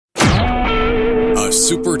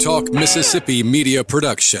SuperTalk Mississippi media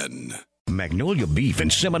production. Magnolia Beef and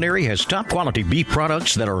Seminary has top quality beef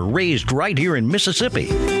products that are raised right here in Mississippi.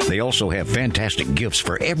 They also have fantastic gifts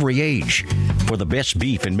for every age. For the best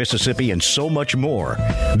beef in Mississippi and so much more,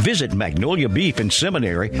 visit Magnolia Beef and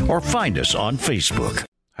Seminary or find us on Facebook.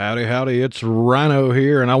 Howdy, howdy, it's Rhino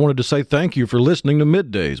here, and I wanted to say thank you for listening to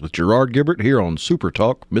Middays with Gerard Gibbert here on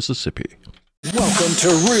SuperTalk Mississippi. Welcome to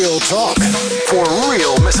Real Talk for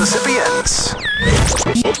real Mississippians.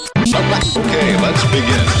 Okay, let's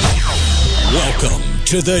begin. Welcome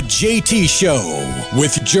to the JT Show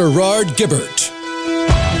with Gerard Gibbert.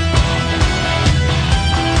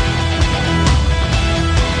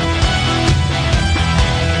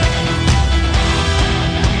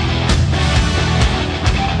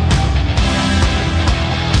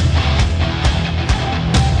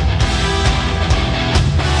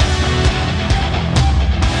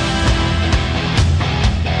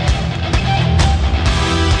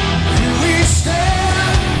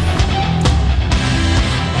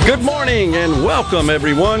 Good morning and welcome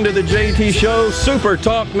everyone to the JT Show, Super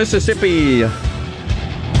Talk Mississippi.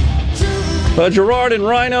 Gerard and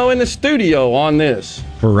Rhino in the studio on this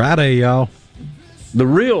Friday, y'all. The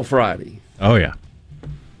real Friday. Oh, yeah.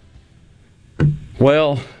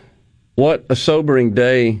 Well, what a sobering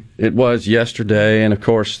day it was yesterday, and of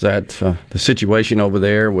course that the situation over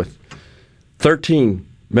there with 13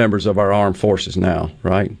 members of our armed forces now,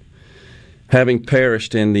 right, having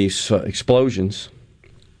perished in these explosions.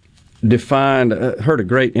 Heard a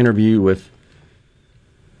great interview with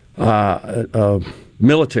a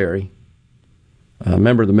military, a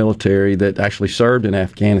member of the military that actually served in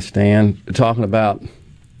Afghanistan, talking about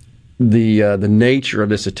the nature of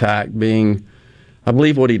this attack being, I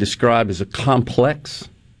believe what he described as a complex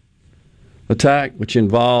attack, which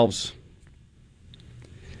involves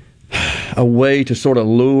a way to sort of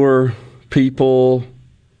lure people,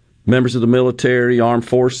 members of the military, armed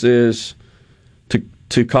forces,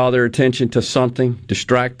 to call their attention to something,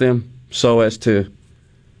 distract them, so as to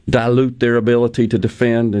dilute their ability to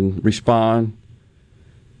defend and respond.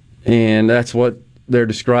 And that's what they're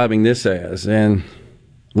describing this as. And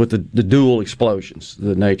with the dual explosions,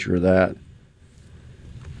 the nature of that.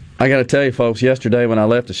 I got to tell you, folks, yesterday when I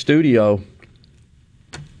left the studio,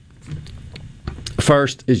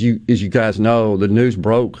 first, as you guys know, the news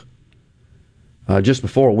broke just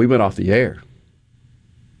before we went off the air,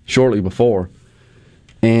 shortly before.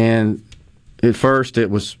 And at first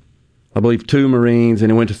it was, I believe, 2 Marines,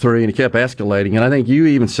 and it went to 3, and it kept escalating. And I think you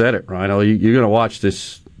even said it, Rhino. You're going to watch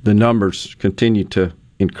the numbers continue to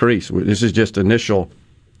increase. This is just initial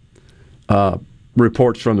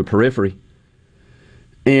reports from the periphery.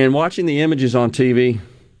 And watching the images on TV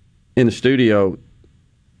in the studio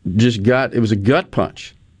it was a gut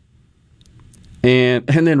punch. And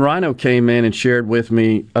then Rhino came in and shared with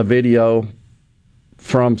me a video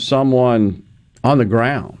from someone on the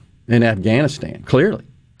ground in Afghanistan, clearly.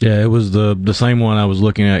 Yeah, it was the same one I was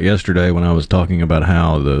looking at yesterday when I was talking about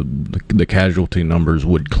how the casualty numbers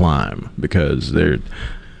would climb, because there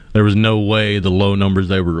was no way the low numbers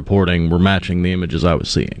they were reporting were matching the images I was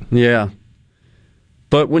seeing. Yeah.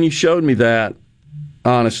 But when you showed me that,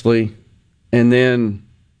 honestly, and then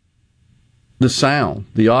the sound,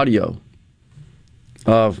 the audio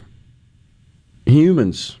of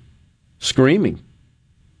humans screaming,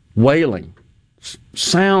 wailing,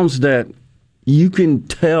 sounds that you can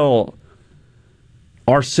tell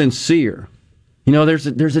are sincere. You know, there's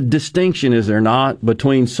a distinction, is there not,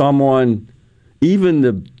 between someone, even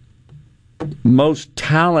the most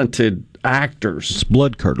talented actors. It's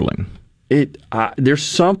blood-curdling. There's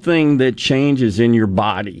something that changes in your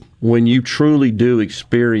body when you truly do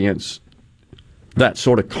experience that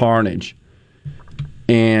sort of carnage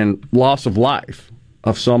and loss of life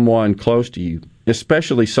of someone close to you,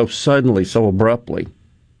 especially so suddenly, so abruptly.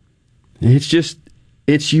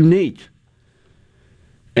 It's unique.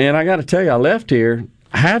 And I got to tell you, I left here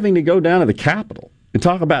having to go down to the Capitol and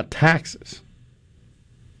talk about taxes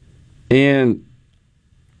and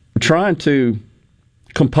trying to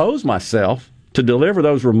compose myself to deliver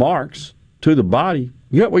those remarks to the body.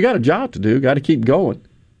 We got a job to do, got to keep going.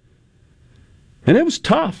 And it was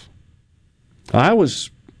tough. I was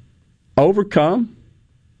overcome.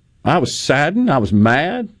 I was saddened. I was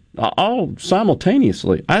mad, all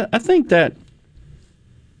simultaneously. I think that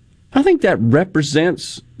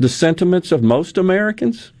represents the sentiments of most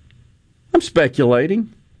Americans. I'm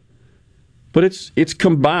speculating, but it's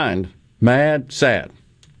combined, mad, sad.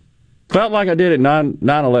 Felt like I did at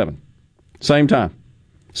 9/11, same time,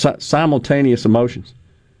 simultaneous emotions.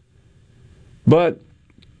 But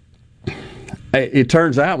it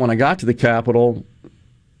turns out when I got to the Capitol,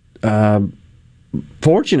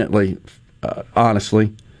 fortunately,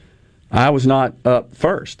 honestly, I was not up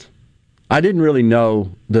first. I didn't really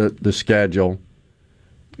know the schedule,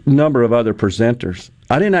 number of other presenters.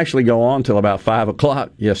 I didn't actually go on till about 5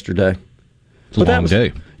 o'clock yesterday. It's a long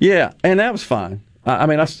day. Yeah, and that was fine. I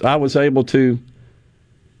mean, I was able to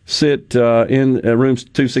sit in room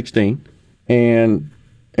 216 and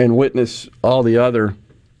witness all the other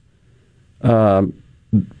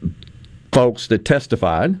folks that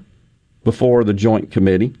testified before the joint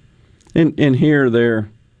committee and hear their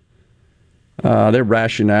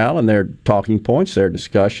rationale and their talking points, their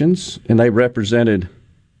discussions, and they represented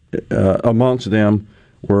amongst them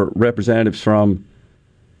were representatives from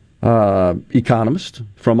economists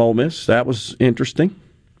from Ole Miss. That was interesting.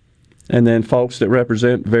 And then folks that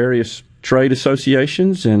represent various trade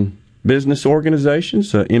associations and business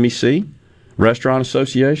organizations, MEC, Restaurant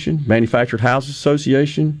Association, Manufactured Houses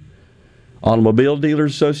Association, Automobile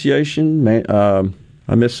Dealers Association.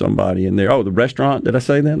 I missed somebody in there. Oh, the restaurant, did I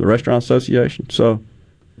say that? The Restaurant Association. So,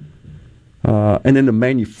 and then the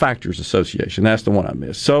Manufacturers Association. That's the one I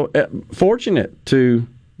missed. So fortunate to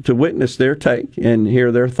witness their take and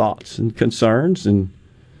hear their thoughts and concerns and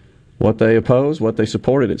what they opposed, what they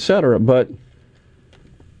supported, etc. But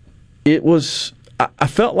it was, I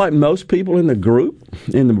felt like most people in the group,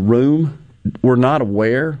 in the room, were not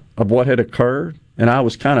aware of what had occurred. And I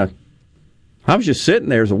was just sitting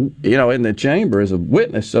there as in the chamber as a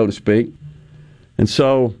witness, so to speak. And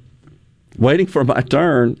so waiting for my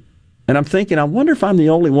turn, and I'm thinking, I wonder if I'm the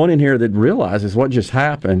only one in here that realizes what just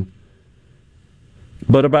happened.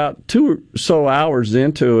 But about 2 or so hours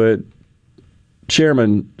into it,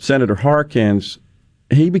 Chairman Senator Harkins,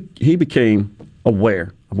 he became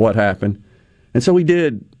aware of what happened. And so he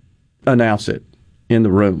did announce it in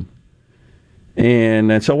the room.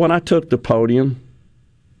 And so when I took the podium,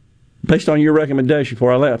 based on your recommendation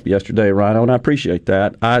before I left yesterday, Rhino, and I appreciate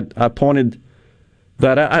that, I pointed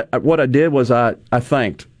that what I did was I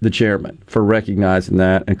thanked the chairman for recognizing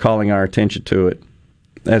that and calling our attention to it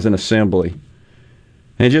as an assembly.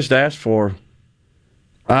 And just asked for,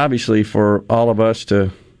 obviously, for all of us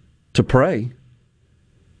to pray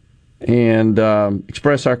and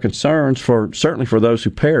express our concerns certainly for those who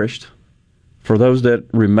perished, for those that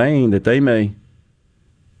remain, that they may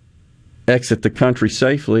exit the country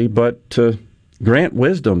safely, but to grant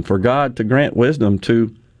wisdom, for God to grant wisdom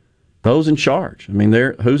to those in charge. I mean,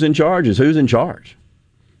 who's in charge is who's in charge.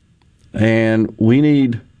 And we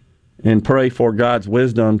need and pray for God's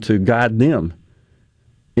wisdom to guide them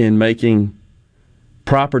in making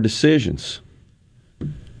proper decisions.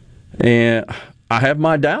 And I have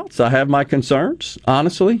my doubts. I have my concerns,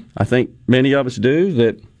 honestly. I think many of us do,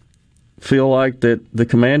 that feel like that the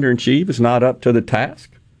commander-in-chief is not up to the task.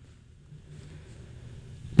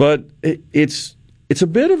 But it's a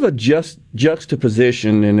bit of a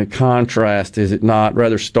juxtaposition and a contrast, is it not,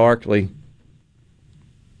 rather starkly?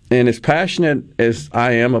 And as passionate as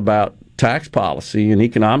I am about tax policy and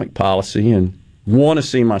economic policy and want to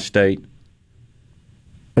see my state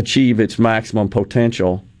achieve its maximum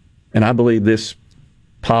potential, and I believe this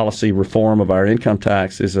policy reform of our income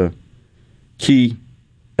tax is a key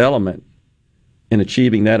element in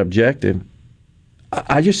achieving that objective,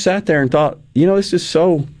 I just sat there and thought, this is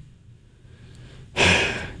so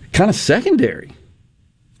kind of secondary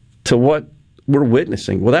to what we're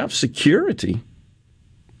witnessing. Without security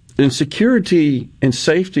and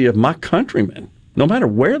safety of my countrymen, no matter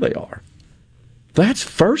where they are, that's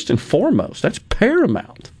first and foremost. That's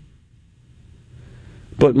paramount.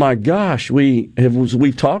 But my gosh,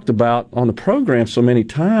 we've talked about on the program so many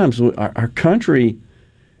times, our country,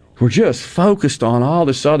 we're just focused on all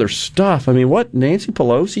this other stuff. I mean, what, Nancy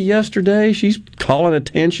Pelosi yesterday, she's calling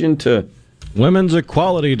attention to Women's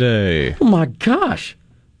Equality Day. Oh my gosh.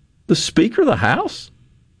 The Speaker of the House?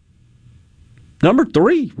 Number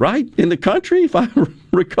 3, right, in the country, if I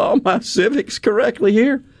recall my civics correctly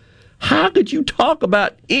here. How could you talk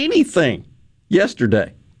about anything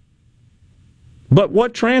yesterday but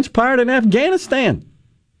what transpired in Afghanistan?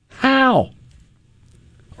 How?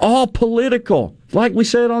 All political, like we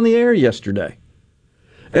said on the air yesterday.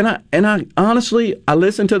 And I honestly, I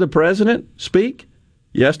listened to the president speak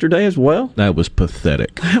yesterday as well. That was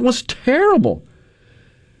pathetic. That was terrible.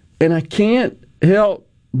 And I can't help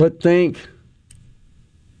but think,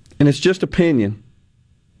 and it's just opinion,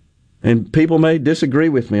 and people may disagree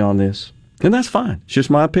with me on this, and that's fine. It's just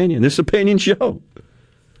my opinion. This opinion show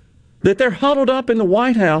that they're huddled up in the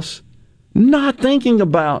White House not thinking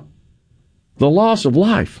about the loss of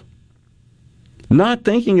life, not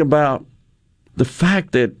thinking about the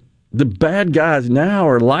fact that the bad guys now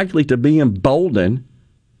are likely to be emboldened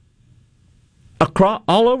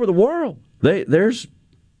all over the world. There's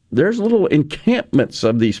little encampments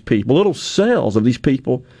of these people, little cells of these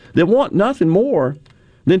people that want nothing more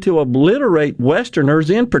than to obliterate Westerners,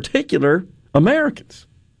 in particular Americans,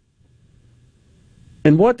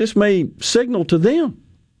 and what this may signal to them.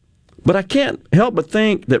 But I can't help but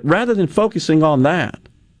think that rather than focusing on that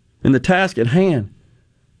and the task at hand,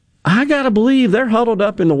 I got to believe they're huddled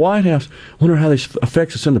up in the White House, wondering how this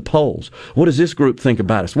affects us in the polls. What does this group think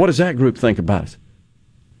about us? What does that group think about us?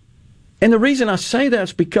 And the reason I say that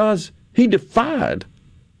is because he defied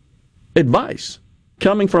advice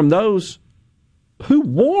coming from those who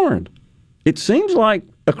warned. It seems like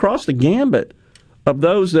across the gambit of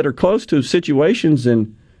those that are close to situations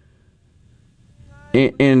and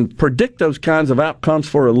predict those kinds of outcomes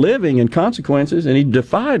for a living and consequences, and he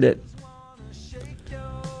defied it.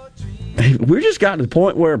 We're just gotten to the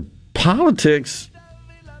point where politics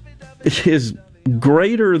is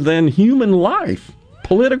greater than human life,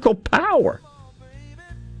 political power.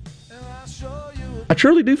 I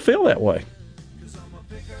truly do feel that way.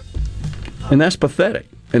 And that's pathetic,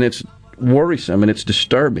 and it's worrisome, and it's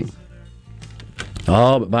disturbing.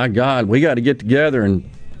 Oh, but by God, we got to get together and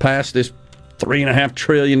pass this $3.5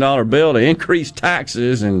 trillion bill to increase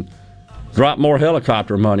taxes and drop more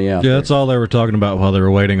helicopter money out there. Yeah, that's all they were talking about while they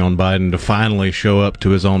were waiting on Biden to finally show up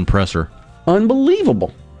to his own presser.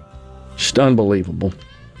 Unbelievable. Just unbelievable.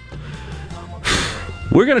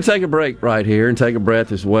 We're going to take a break right here and take a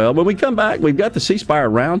breath as well. When we come back, we've got the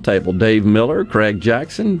CSpire Roundtable. Dave Miller, Craig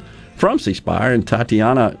Jackson from CSpire, and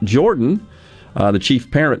Tatiana Jordan, the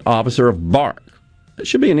Chief Parent Officer of BARC. It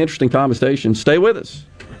should be an interesting conversation. Stay with us.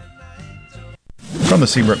 From the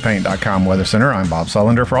SeabrookPaint.com Weather Center, I'm Bob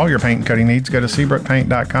Sullender. For all your paint and coating needs, go to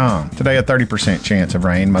SeabrookPaint.com. Today, a 30% chance of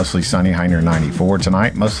rain, mostly sunny, high near 94.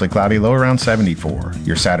 Tonight, mostly cloudy, low around 74.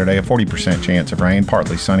 Your Saturday, a 40% chance of rain,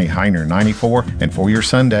 partly sunny, high near 94. And for your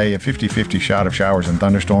Sunday, a 50-50 shot of showers and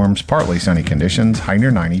thunderstorms, partly sunny conditions, high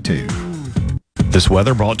near 92. This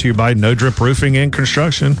weather brought to you by No Drip Roofing and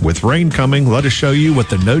Construction. With rain coming, let us show you what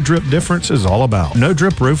the No Drip difference is all about. No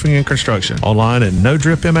Drip Roofing and Construction. Online at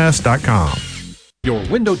NoDripMS.com. Your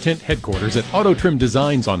window tint headquarters at Auto Trim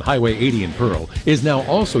Designs on Highway 80 in Pearl is now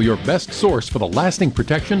also your best source for the lasting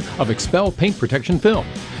protection of Expel paint protection film.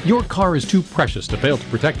 Your car is too precious to fail to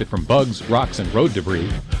protect it from bugs, rocks, and road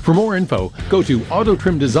debris. For more info, go to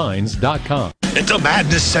AutoTrimDesigns.com. It's a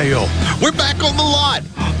madness sale. We're back on the lot.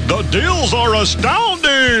 The deals are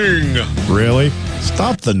astounding. Really?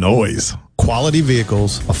 Stop the noise. Quality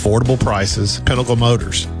vehicles, affordable prices, Pinnacle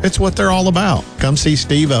Motors. It's what they're all about. Come see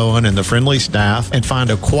Steve Owen and the friendly staff and find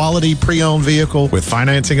a quality pre-owned vehicle with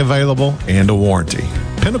financing available and a warranty.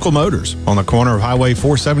 Pinnacle Motors on the corner of Highway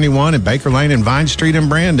 471 and Baker Lane and Vine Street in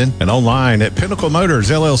Brandon, and online at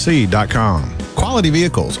PinnacleMotorsLLC.com. Quality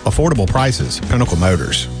vehicles, affordable prices, Pinnacle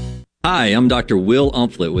Motors. Hi, I'm Dr. Will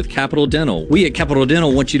Umflett with Capital Dental. We at Capital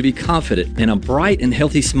Dental want you to be confident in a bright and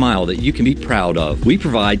healthy smile that you can be proud of. We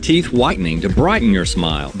provide teeth whitening to brighten your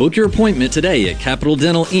smile. Book your appointment today at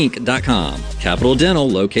CapitalDentalInc.com. Capital Dental,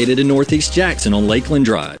 located in Northeast Jackson on Lakeland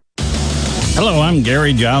Drive. Hello, I'm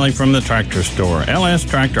Gary Jolly from the Tractor Store. LS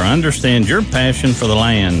Tractor understands your passion for the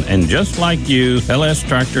land, and just like you, LS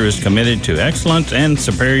Tractor is committed to excellence and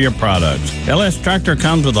superior products. LS Tractor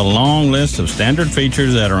comes with a long list of standard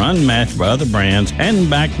features that are unmatched by other brands and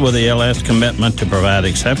backed with the LS commitment to provide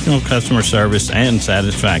exceptional customer service and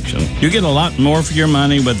satisfaction. You get a lot more for your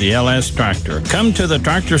money with the LS Tractor. Come to the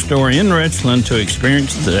Tractor Store in Richland to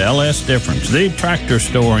experience the LS difference. The Tractor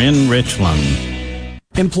Store in Richland.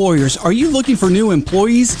 Employers, are you looking for new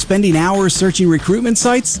employees, spending hours searching recruitment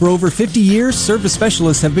sites? For over 50 years, service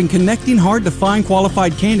specialists have been connecting hard to find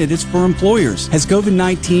qualified candidates for employers. Has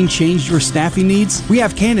COVID-19 changed your staffing needs? We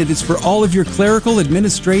have candidates for all of your clerical,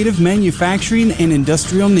 administrative, manufacturing, and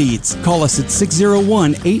industrial needs. Call us at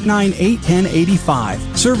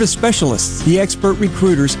 601-898-1085. Service Specialists, the expert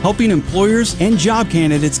recruiters helping employers and job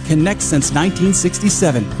candidates connect since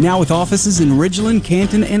 1967. Now with offices in Ridgeland,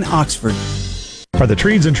 Canton, and Oxford. Are the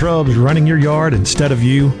trees and shrubs running your yard instead of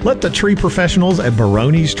you? Let the tree professionals at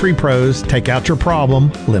Baroni's Tree Pros take out your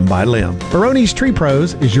problem limb by limb. Baroni's Tree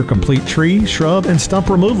Pros is your complete tree, shrub, and stump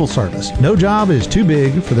removal service. No job is too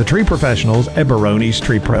big for the tree professionals at Baroni's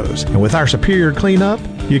Tree Pros. And with our superior cleanup,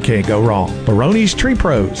 you can't go wrong. Baroni's Tree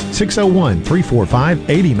Pros,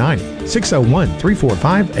 601-345-8090.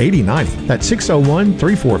 601-345-8090. That's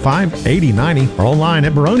 601-345-8090. Or online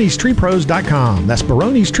at baronistreepros.com. That's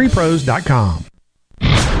baronistreepros.com.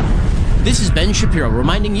 This is Ben Shapiro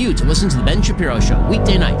reminding you to listen to The Ben Shapiro Show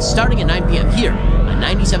weekday nights starting at 9 p.m. here on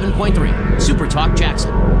 97.3 SuperTalk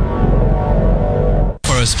Jackson.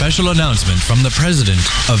 For a special announcement from the President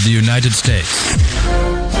of the United States.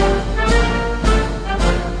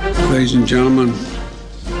 Ladies and gentlemen,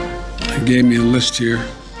 they gave me a list here.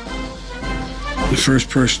 The first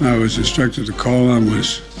person I was instructed to call on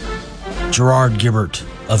was Gerard Gibbert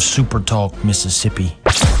of SuperTalk, Mississippi.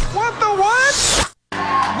 What the what?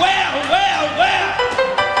 Well.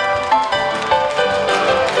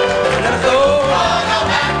 Let us go.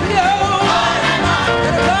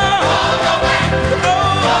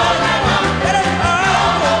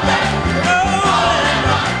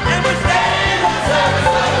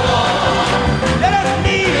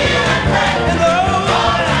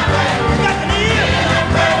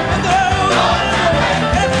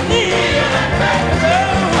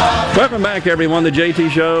 Welcome back, everyone. The JT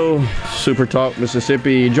Show, SuperTalk,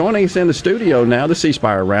 Mississippi. Joining us in the studio now, the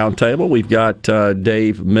CSpire Roundtable. We've got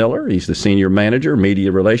Dave Miller. He's the Senior Manager,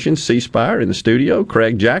 Media Relations, CSpire, in the studio.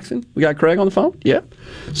 Craig Jackson. We got Craig on the phone? Yeah.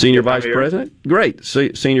 Senior Vice President. Great.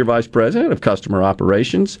 Senior Vice President of Customer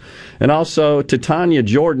Operations. And also Titania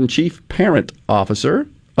Jordan, Chief Parent Officer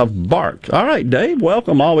of Bark. All right, Dave,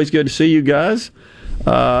 welcome. Always good to see you guys.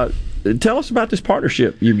 Tell us about this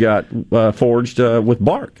partnership you've got forged with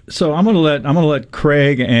Bark. So I'm going to let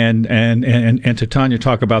Craig and Titania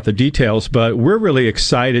talk about the details, but we're really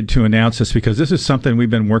excited to announce this because this is something we've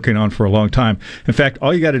been working on for a long time. In fact,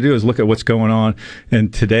 all you got to do is look at what's going on in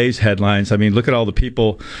today's headlines. I mean, look at all the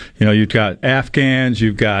people. You know, you've got Afghans,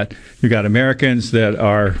 you've got Americans that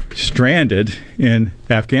are stranded in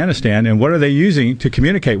Afghanistan, and what are they using to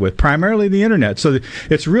communicate with? Primarily the internet. So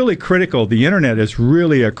it's really critical. The internet is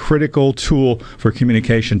really a critical tool for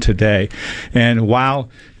communication today. And while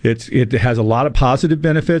it has a lot of positive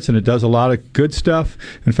benefits and it does a lot of good stuff.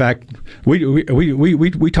 In fact, we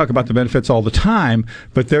talk about the benefits all the time,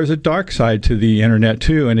 but there's a dark side to the internet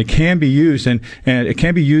too, and it can be used and it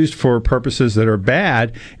can be used for purposes that are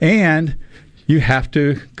bad, and you have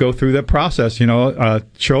to go through that process. You know,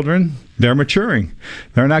 children, they're maturing.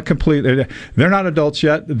 They're not complete. They're not adults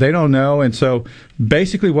yet. They don't know. And so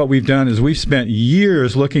basically what we've done is we've spent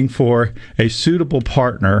years looking for a suitable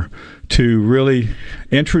partner to really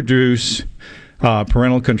introduce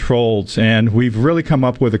parental controls, and we've really come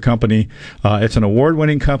up with a company. It's an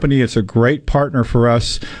award-winning company. It's a great partner for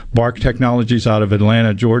us, Bark Technologies out of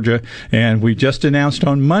Atlanta, Georgia, and we just announced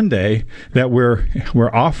on Monday that we're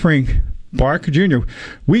offering Bark Jr.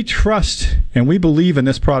 We trust and we believe in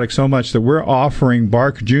this product so much that we're offering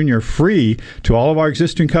Bark Jr. free to all of our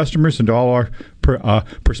existing customers and to all our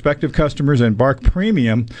prospective customers, and Bark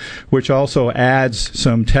Premium, which also adds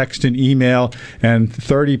some text and email and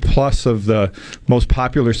 30 plus of the most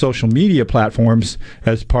popular social media platforms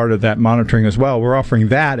as part of that monitoring as well. We're offering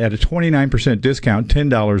that at a 29% discount,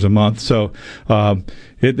 $10 a month. So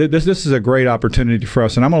this is a great opportunity for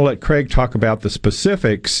us, and I'm going to let Craig talk about the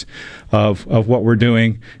specifics of what we're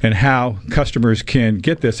doing and how customers can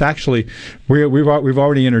get this. Actually, we've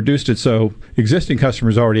already introduced it, so existing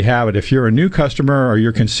customers already have it. If you're a new customer or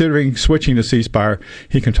you're considering switching to CSpire,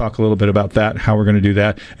 he can talk a little bit about that, how we're going to do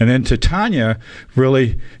that. And then Titania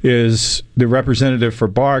really is the representative for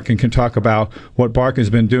Bark and can talk about what Bark has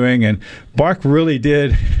been doing. And Bark really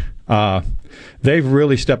did they've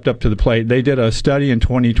really stepped up to the plate. They did a study in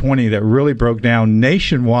 2020 that really broke down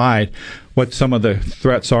nationwide what some of the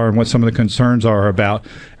threats are and what some of the concerns are about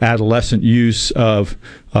adolescent use of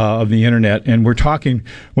the internet. And when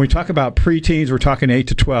we talk about preteens, we're talking 8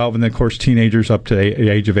 to 12, and then, of course, teenagers up to the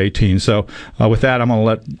age of 18. So with that, I'm going to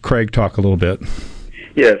let Craig talk a little bit.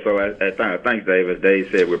 Yeah, so thanks, Dave. As Dave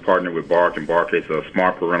said, we're partnered with Bark, and Bark is a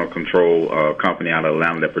smart parental control company out of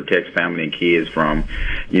Atlanta that protects family and kids from,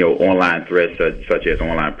 online threats such as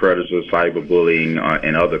online predators, cyberbullying,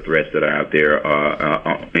 and other threats that are out there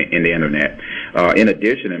in the internet. In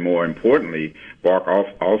addition, and more importantly, Bark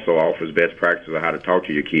also offers best practices on how to talk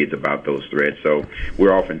to your kids about those threats. So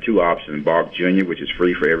we're offering two options: Bark Jr., which is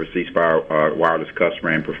free for every CSpire wireless customer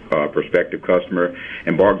and prospective customer,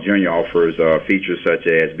 and Bark Jr. offers features such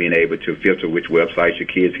as being able to filter which websites your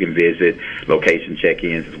kids can visit, location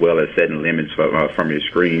check-ins, as well as setting limits from your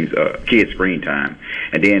kids' screen time.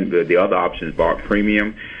 And then the other option is Bark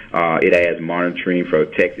Premium. It adds monitoring for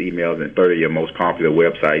text, emails, and 30 of your most popular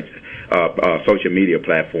websites, social media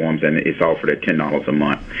platforms, and it's offered at $10 a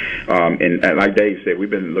month. And like Dave said, we've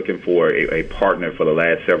been looking for a partner for the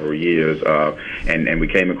last several years, and we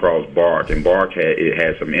came across Bark. And Bark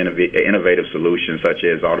has some innovative solutions such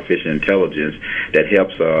as artificial intelligence that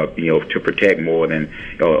helps to protect more than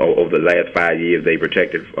over the last 5 years. They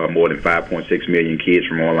protected more than 5.6 million kids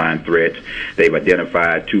from online threats. They've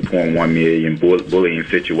identified 2.1 million bullying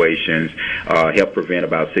situations, helped prevent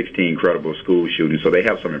about 16 credible school shootings. So they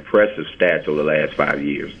have some impressive stats over the last 5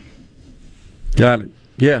 years. Got it.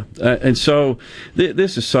 Yeah, and so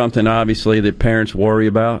this is something, obviously, that parents worry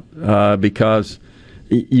about because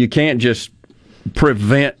you can't just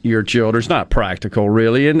prevent your children. It's not practical,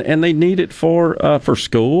 really, and they need it for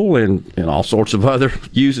school and all sorts of other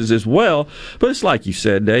uses as well. But it's like you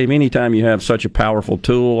said, Dave, anytime you have such a powerful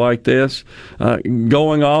tool like this,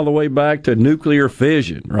 going all the way back to nuclear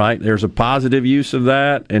fission, right? There's a positive use of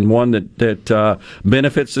that and one that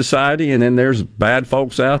benefits society, and then there's bad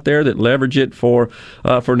folks out there that leverage it for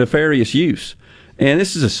nefarious use. And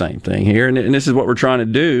this is the same thing here, and this is what we're trying to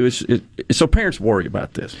do, is so parents worry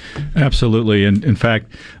about this. Absolutely. And in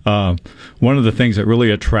fact, one of the things that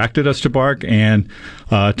really attracted us to Bark, and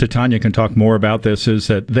Titania can talk more about this, is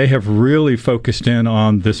that they have really focused in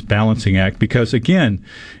on this balancing act because, again,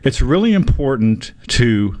 it's really important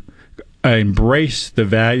to embrace the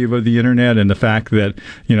value of the internet and the fact that,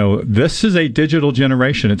 this is a digital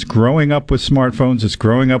generation. It's growing up with smartphones. It's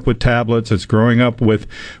growing up with tablets. It's growing up with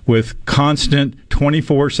constant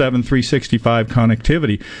 24/7, 365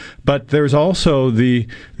 connectivity. But there's also the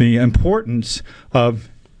importance of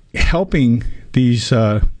helping these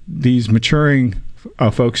maturing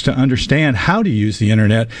folks to understand how to use the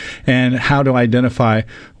internet and how to identify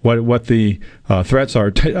what the threats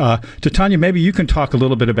are. Titania, maybe you can talk a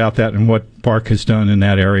little bit about that and what Bark has done in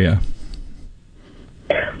that area.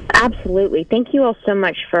 Absolutely. Thank you all so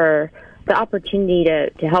much for the opportunity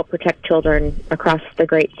to help protect children across the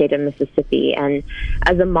great state of Mississippi. And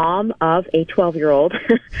as a mom of a 12-year-old,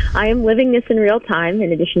 I am living this in real time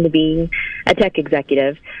in addition to being a tech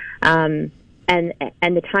executive. And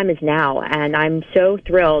the time is now, and I'm so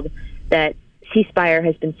thrilled that CSpire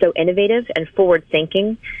has been so innovative and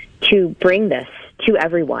forward-thinking to bring this to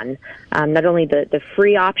everyone. Not only the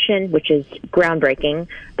free option, which is groundbreaking,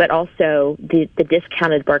 but also the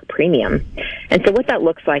discounted Bark Premium. And so what that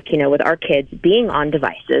looks like, with our kids being on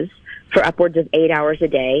devices for upwards of 8 hours a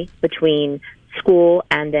day between school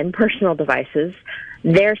and then personal devices,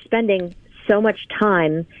 they're spending so much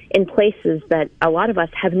time in places that a lot of us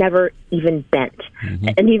have never even been,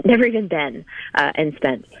 and never even been and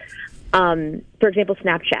spent. For example,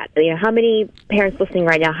 Snapchat. How many parents listening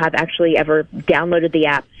right now have actually ever downloaded the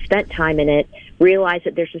app, spent time in it, realized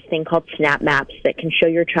that there's this thing called Snap Maps that can show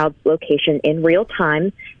your child's location in real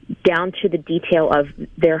time, down to the detail of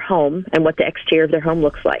their home and what the exterior of their home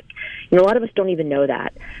looks like? A lot of us don't even know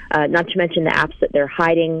that. Not to mention the apps that they're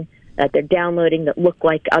hiding, that they're downloading that look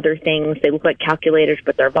like other things. They look like calculators,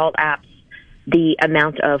 but they're vault apps. The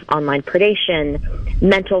amount of online predation,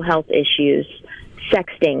 mental health issues,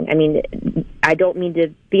 sexting. I don't mean to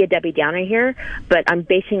be a Debbie Downer here, but I'm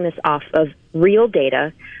basing this off of real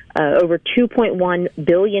data, over 2.1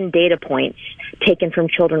 billion data points taken from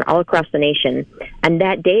children all across the nation. And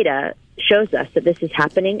that data shows us that this is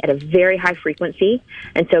happening at a very high frequency,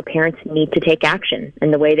 and so parents need to take action.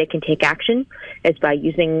 And the way they can take action is by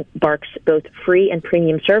using Bark's both free and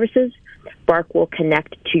premium services. Bark will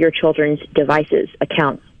connect to your children's devices,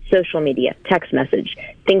 accounts, social media, text message,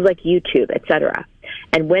 things like YouTube, etc.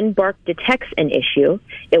 And when Bark detects an issue,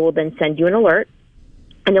 it will then send you an alert,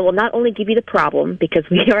 and it will not only give you the problem, because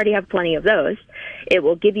we already have plenty of those, it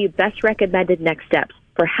will give you best recommended next steps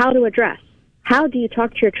for how to address. How do you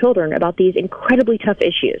talk to your children about these incredibly tough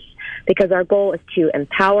issues? Because our goal is to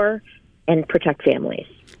empower and protect families.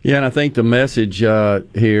 Yeah, and I think the message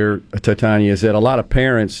here, Titania, is that a lot of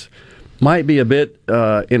parents might be a bit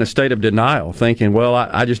in a state of denial, thinking, well,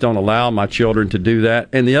 I just don't allow my children to do that.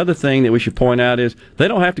 And the other thing that we should point out is they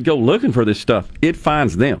don't have to go looking for this stuff. It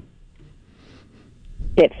finds them.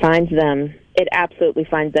 It finds them. It absolutely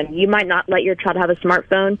finds them. You might not let your child have a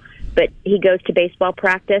smartphone, but he goes to baseball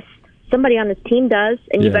practice. Somebody on his team does,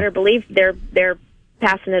 and you better believe they're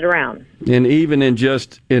passing it around. And even in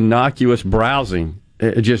just innocuous browsing,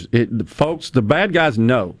 folks, the bad guys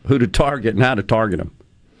know who to target and how to target them.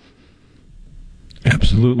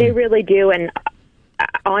 Absolutely. They really do. And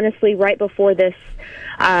honestly, right before this,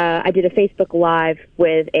 I did a Facebook Live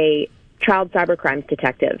with a child cybercrimes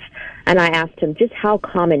detective, and I asked him, just how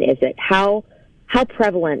common is it? How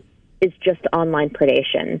prevalent is just online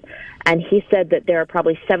predation? And he said that there are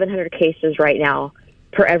probably 700 cases right now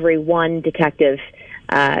per every one detective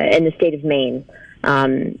in the state of Maine.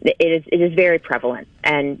 It is very prevalent.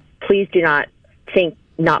 And please do not think,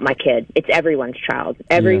 not my kid. It's everyone's child.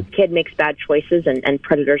 Every kid makes bad choices, and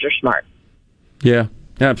predators are smart. Yeah,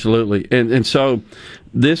 absolutely. And so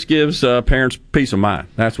this gives parents peace of mind.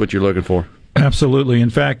 That's what you're looking for. Absolutely. In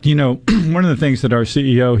fact, one of the things that our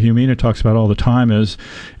CEO, Humina, talks about all the time is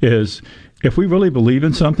if we really believe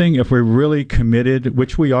in something, if we're really committed,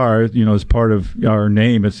 which we are, as part of our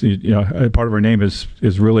name, part of our name is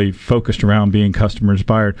really focused around being customer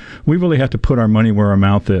inspired. We really have to put our money where our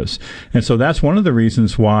mouth is, and so that's one of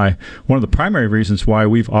the primary reasons why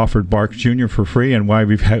we've offered Bark Jr. for free, and why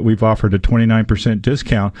we've offered a 29%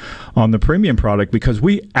 discount on the premium product, because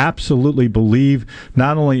we absolutely believe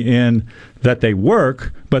not only in that they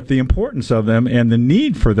work, but the importance of them and the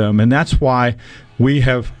need for them, and that's why we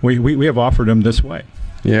have offered them this way.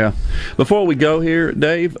 Yeah. Before we go here,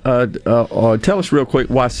 Dave, tell us real quick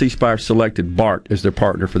why CSpire selected Bark as their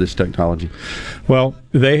partner for this technology. Well,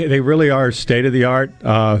 they really are state of the art.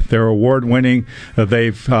 They're award winning.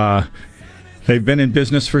 They've been in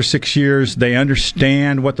business for 6 years. They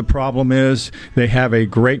understand what the problem is. They have a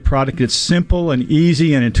great product. It's simple and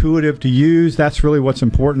easy and intuitive to use. That's really what's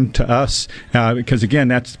important to us, because, again,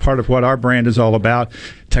 that's part of what our brand is all about.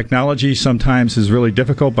 Technology sometimes is really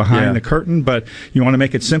difficult behind the curtain, but you want to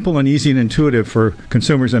make it simple and easy and intuitive for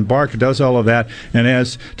consumers, and Bark does all of that. And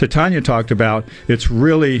as Titania talked about, it's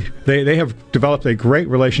really, they have developed a great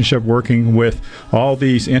relationship working with all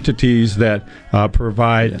these entities that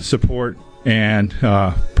provide support and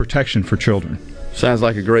protection for children. Sounds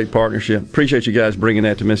like a great partnership. Appreciate you guys bringing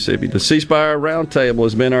that to Mississippi. The CSpire Roundtable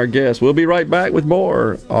has been our guest. We'll be right back with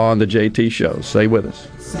more on the JT Show. Stay with us.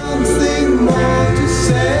 Something more to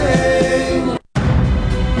say.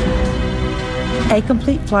 A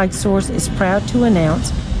Complete Flag Source is proud to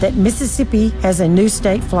announce that Mississippi has a new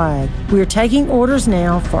state flag. We are taking orders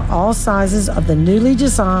now for all sizes of the newly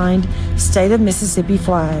designed State of Mississippi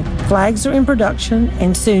flag. Flags are in production,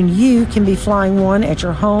 and soon you can be flying one at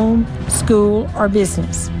your home, school, or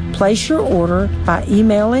business. Place your order by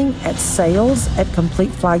emailing at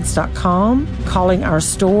sales@completeflags.com, calling our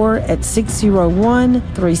store at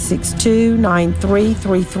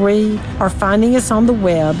 601-362-9333, or finding us on the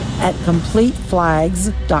web at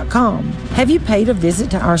completeflags.com. Have you paid a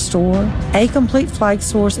visit to our store? A Complete Flag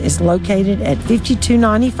Source is located at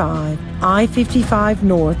 5295 I-55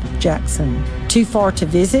 North, Jackson. Too far to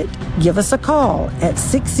visit? Give us a call at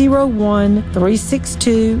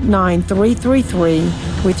 601-362-9333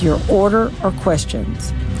 with your order or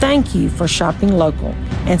questions. Thank you for shopping local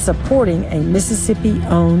and supporting a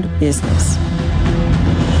Mississippi-owned business.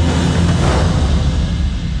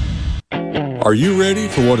 Are you ready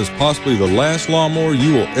for what is possibly the last lawnmower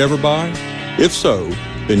you will ever buy? If so,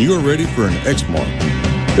 then you are ready for an Exmark.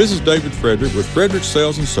 This is David Frederick with Frederick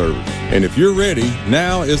Sales and Service. And if you're ready,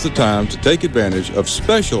 now is the time to take advantage of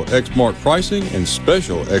special Exmark pricing and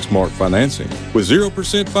special Exmark financing. With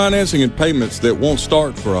 0% financing and payments that won't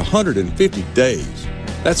start for 150 days.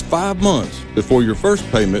 That's 5 months before your first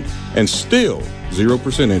payment and still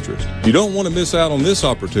 0% interest. You don't want to miss out on this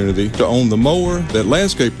opportunity to own the mower that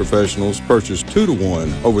landscape professionals purchase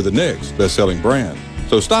 2-to-1 over the next best-selling brand.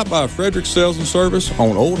 So stop by Frederick Sales and Service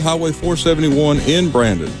on Old Highway 471 in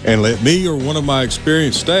Brandon and let me or one of my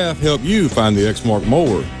experienced staff help you find the Exmark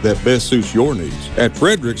mower that best suits your needs. At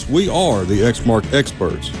Frederick's, we are the Exmark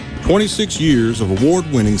experts. 26 years of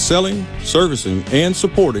award-winning selling, servicing, and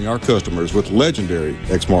supporting our customers with legendary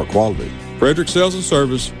Exmark quality. Frederick Sales and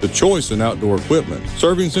Service, the choice in outdoor equipment,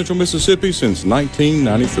 serving Central Mississippi since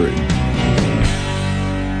 1993.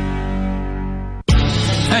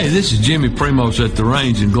 Hey, this is Jimmy Primos at the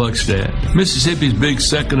Range in Gluckstadt. Mississippi's big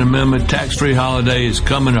Second Amendment tax-free holiday is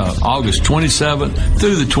coming up, August 27th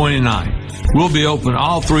through the 29th. We'll be open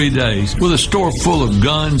all 3 days with a store full of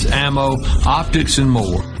guns, ammo, optics, and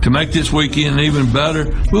more. To make this weekend even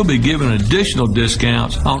better, we'll be giving additional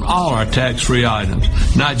discounts on all our tax-free items,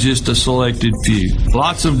 not just a selected few.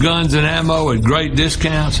 Lots of guns and ammo at great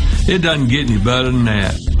discounts. It doesn't get any better than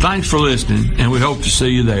that. Thanks for listening, and we hope to see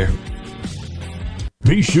you there.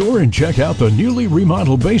 Be sure and check out the newly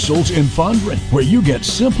remodeled Basil's in Fondren, where you get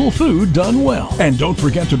simple food done well. And don't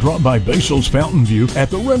forget to drop by Basil's Fountain View at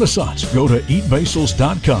the Renaissance. Go to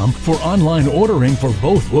eatbasils.com for online ordering for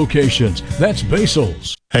both locations. That's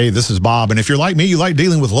Basil's. Hey, this is Bob, and if you're like me, you like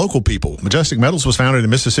dealing with local people. Majestic Metals was founded in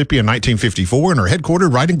Mississippi in 1954 and are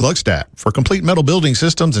headquartered right in Gluckstadt. For complete metal building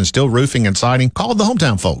systems and steel roofing and siding, call the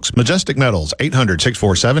hometown folks. Majestic Metals,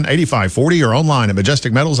 800-647-8540 or online at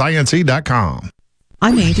majesticmetalsinc.com.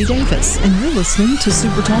 I'm Andy Davis, and you're listening to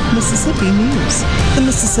SuperTalk Mississippi News. The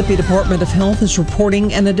Mississippi Department of Health is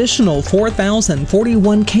reporting an additional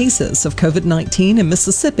 4,041 cases of COVID-19 in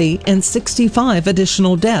Mississippi and 65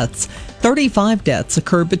 additional deaths. 35 deaths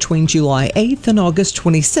occurred between July 8th and August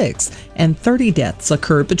 26th, and 30 deaths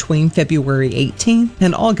occurred between February 18th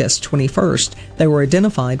and August 21st. They were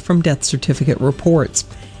identified from death certificate reports.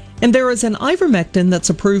 And there is an ivermectin that's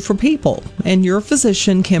approved for people, and your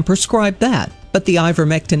physician can prescribe that. but the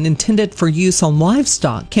ivermectin intended for use on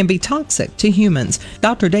livestock can be toxic to humans.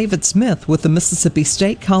 Dr. David Smith with the Mississippi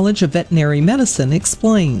State College of Veterinary Medicine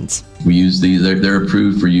explains. We use these, they're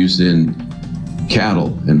approved for use in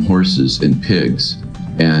cattle and horses and pigs,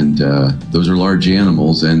 and those are large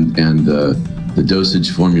animals, and the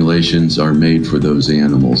dosage formulations are made for those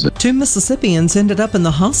animals. 2 Mississippians ended up in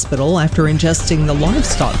the hospital after ingesting the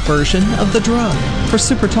livestock version of the drug. For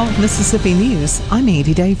SuperTalk Mississippi News, I'm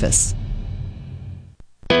Andy Davis.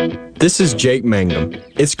 This is Jake Mangum.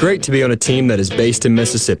 It's great to be on a team that is based in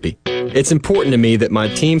Mississippi. It's important to me that my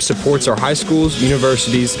team supports our high schools,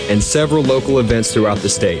 universities, and several local events throughout the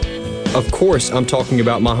state. Of course, I'm talking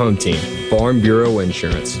about my home team, Farm Bureau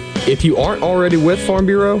Insurance. If you aren't already with Farm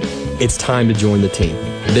Bureau, it's time to join the team.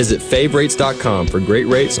 Visit favrates.com for great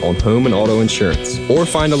rates on home and auto insurance, or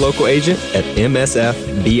find a local agent at msfbins.com.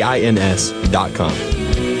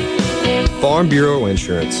 Farm Bureau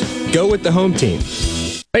Insurance. Go with the home team.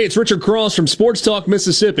 Hey, it's Richard Cross from Sports Talk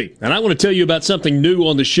Mississippi, and I want to tell you about something new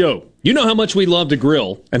on the show. You know how much we love to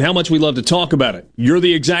grill and how much we love to talk about it. You're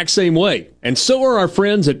the exact same way, and so are our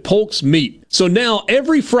friends at Polk's Meat. So now,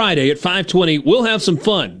 every Friday at 5:20, we'll have some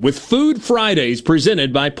fun with Food Fridays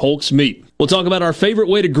presented by Polk's Meat. We'll talk about our favorite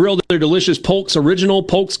way to grill their delicious Polk's Original,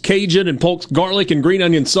 Polk's Cajun, and Polk's Garlic and Green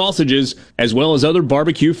Onion sausages, as well as other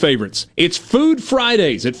barbecue favorites. It's Food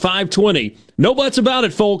Fridays at 5:20. No buts about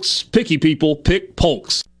it, folks. Picky people pick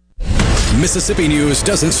Polk's. Mississippi news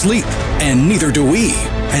doesn't sleep, and neither do we.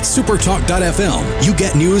 At SuperTalk.fm, you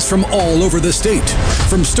get news from all over the state.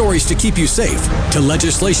 From stories to keep you safe, to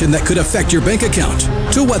legislation that could affect your bank account,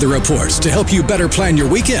 to weather reports to help you better plan your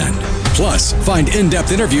weekend. Plus, find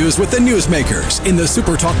in-depth interviews with the newsmakers in the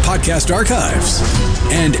SuperTalk podcast archives.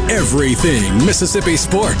 And everything Mississippi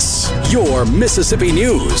sports. Your Mississippi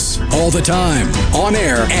news. All the time, on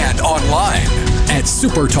air and online. At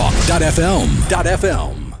SuperTalk.fm.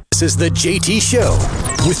 This is the JT Show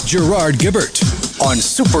with Gerard Gibbert on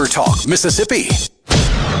SuperTalk Mississippi.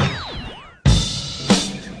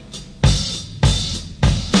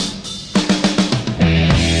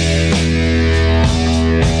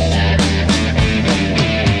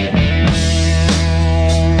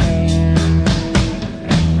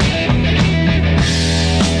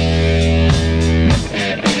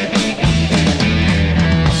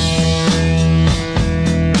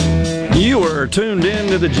 Tuned in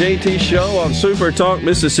to the JT Show on Super Talk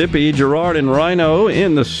Mississippi. Gerard and Rhino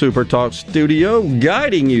in the Super Talk studio,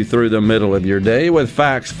 guiding you through the middle of your day with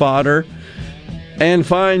facts, fodder, and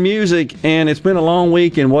fine music. And it's been a long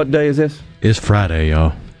week. And what day is this? It's Friday,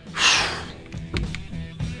 y'all.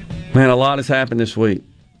 Man, a lot has happened this week,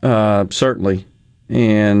 certainly.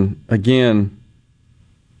 And again,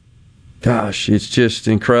 gosh, it's just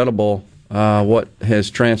incredible what has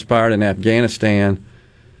transpired in Afghanistan.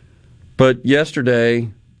 But yesterday,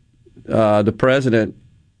 the president,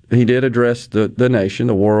 he did address the nation,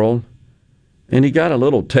 the world, and he got a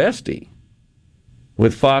little testy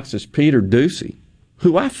with Fox's Peter Doocy,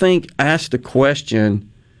 who I think asked a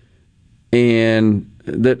question and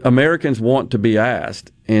that Americans want to be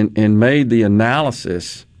asked, and made the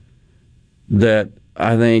analysis that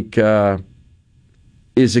I think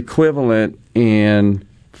is equivalent and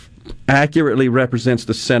accurately represents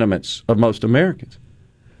the sentiments of most Americans.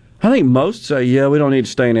 I think most say, yeah, we don't need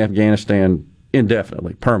to stay in Afghanistan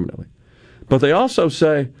indefinitely, permanently. But they also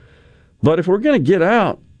say, but if we're going to get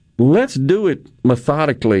out, let's do it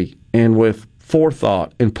methodically and with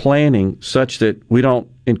forethought and planning such that we don't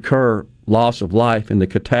incur loss of life in the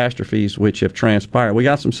catastrophes which have transpired. We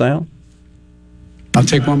got some sound? I'll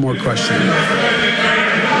take one more question.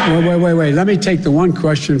 Wait. Let me take the one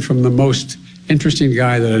question from the most interesting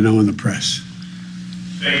guy that I know in the press.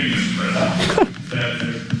 Thank you, Mr.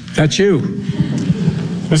 President. That's you.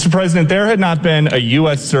 Mr. President, there had not been a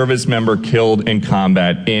U.S. service member killed in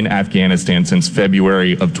combat in Afghanistan since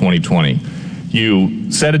February of 2020.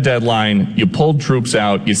 You set a deadline, you pulled troops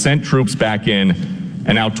out, you sent troops back in,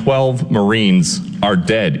 and now 12 Marines are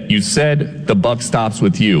dead. You said the buck stops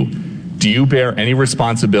with you. Do you bear any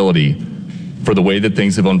responsibility for the way that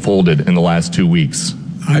things have unfolded in the last 2 weeks?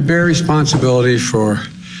 I bear responsibility for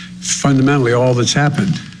fundamentally all that's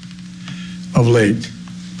happened of late.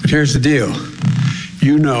 But here's the deal.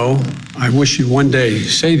 You know, I wish you'd one day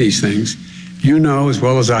say these things. You know as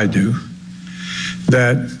well as I do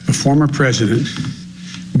that the former president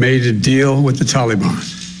made a deal with the Taliban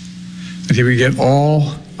that he would get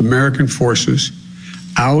all American forces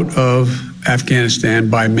out of Afghanistan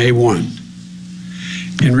by May 1.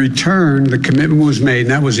 In return, the commitment was made, and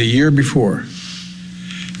that was a year before.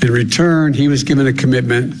 In return, he was given a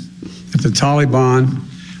commitment that the Taliban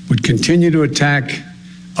would continue to attack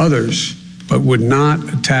others but would not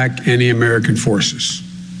attack any American forces.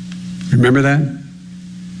 Remember that?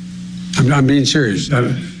 I'm being serious.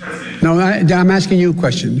 No, I'm asking you a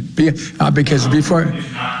question. Because before...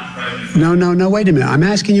 No, wait a minute. I'm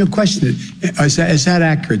asking you a question. Is that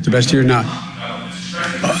accurate, the best of your knowledge?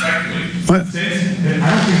 What? I don't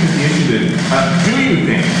think it's the issue that... do you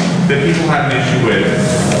think that people have an issue with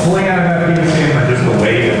pulling out of Afghanistan by just the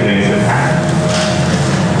way that things have happened?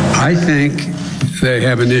 I think they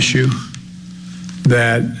have an issue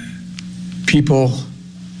that people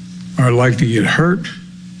are likely to get hurt.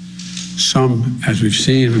 Some, as we've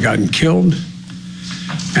seen, have gotten killed,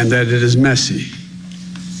 and that it is messy.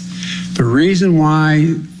 The reason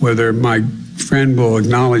why, whether my friend will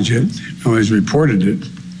acknowledge it or has reported it,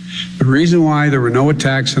 the reason why there were no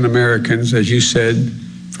attacks on Americans, as you said,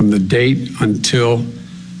 from the date until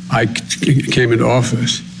I came into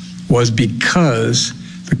office, was because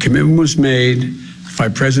the commitment was made by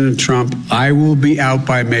President Trump, I will be out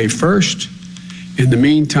by May 1st. In the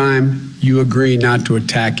meantime, you agree not to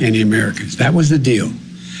attack any Americans. That was the deal.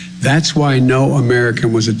 That's why no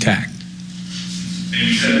American was attacked. And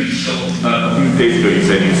you said a few days ago, you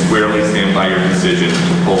said you squarely stand by your decision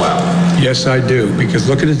to pull out. Yes, I do, because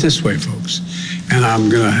look at it this way, folks, and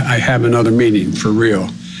I have another meeting for real.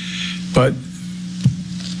 But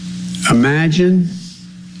imagine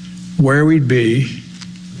where we'd be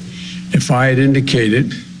if I had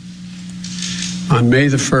indicated on May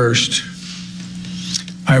the 1st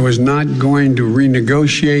I was not going to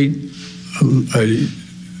renegotiate an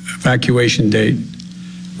evacuation date.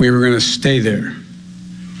 We were going to stay there.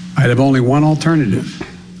 I'd have only one alternative: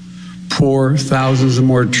 pour thousands of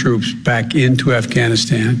more troops back into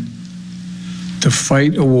Afghanistan to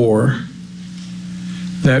fight a war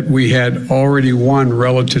that we had already won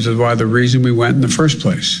relative to why the reason we went in the first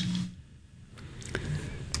place.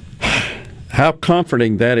 How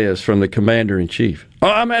comforting that is from the commander-in-chief. Oh,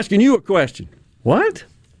 I'm asking you a question. What?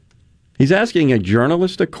 He's asking a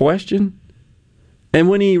journalist a question? And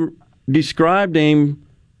when he described him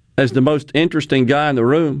as the most interesting guy in the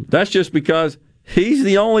room, that's just because he's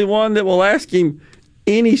the only one that will ask him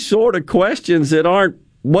any sort of questions that aren't,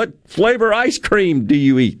 what flavor ice cream do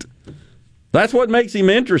you eat? That's what makes him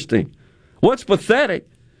interesting. What's pathetic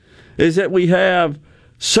is that we have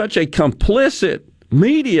such a complicit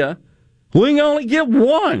media, we can only get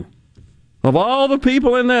one of all the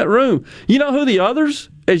people in that room. You know who the others,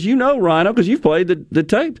 as you know, Rhino, because you've played the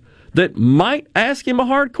tape, that might ask him a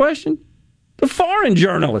hard question? The foreign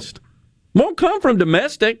journalist. Won't come from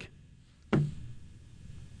domestic.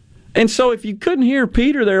 And so if you couldn't hear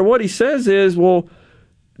Peter there, what he says is, well,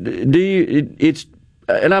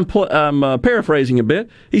 and I'm paraphrasing a bit,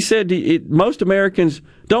 he said most Americans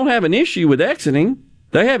don't have an issue with exiting.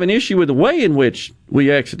 They have an issue with the way in which we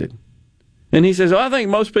exited. And he says, I think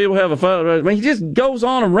most people have a fun. I mean, he just goes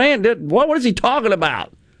on and rant. What is he talking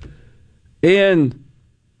about? And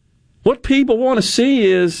what people want to see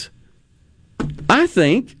is, I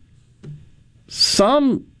think,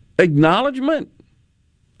 some acknowledgement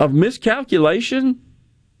of miscalculation.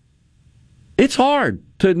 It's hard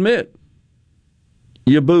to admit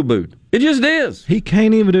you boo-booed. It just is. He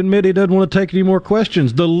can't even admit he doesn't want to take any more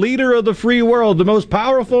questions. The leader of the free world, the most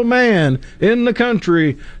powerful man in the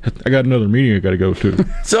country. I got another meeting I got to go to.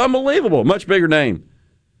 It's unbelievable. Much bigger name.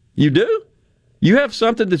 You do? You have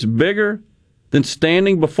something that's bigger than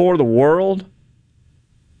standing before the world?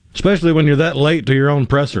 Especially when you're that late to your own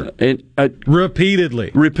presser.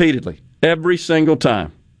 Repeatedly. Repeatedly. Every single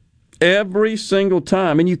time. Every single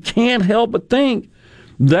time. And you can't help but think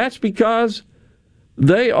that's because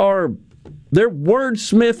they're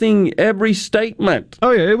wordsmithing every statement.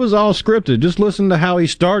 Oh, yeah, it was all scripted. Just listen to how he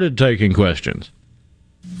started taking questions.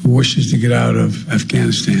 Who wishes to get out of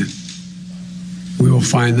Afghanistan? We will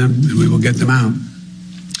find them and we will get them out.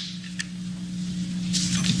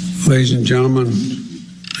 Ladies and gentlemen,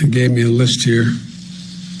 they gave me a list here.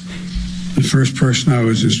 The first person I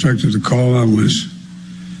was instructed to call on was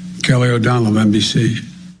Kelly O'Donnell of NBC.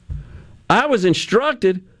 I was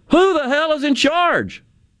instructed? Who the hell is in charge?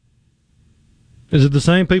 Is it the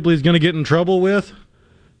same people he's going to get in trouble with?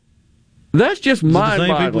 That's just mind-boggling.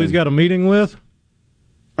 The same people he's got a meeting with?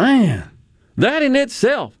 Man, that in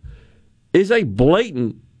itself is a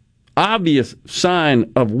blatant, obvious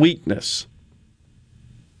sign of weakness.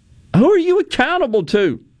 Who are you accountable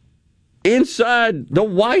to inside the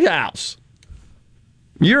White House?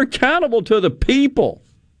 You're accountable to the people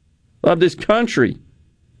of this country.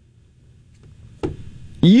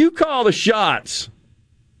 You call the shots.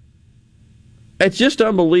 It's just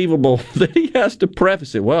unbelievable that he has to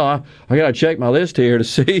preface it. Well, I got to check my list here to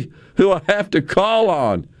see who I have to call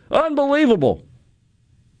on. Unbelievable.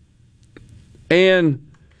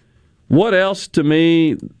 And what else to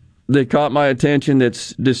me that caught my attention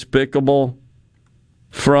that's despicable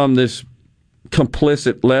from this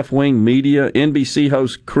complicit left-wing media? NBC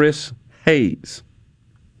host Chris Hayes.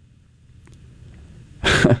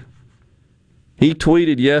 He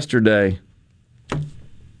tweeted yesterday,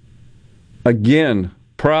 again,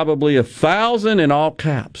 probably 1,000 in all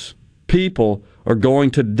caps people are going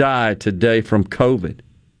to die today from COVID.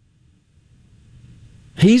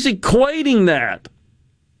 He's equating that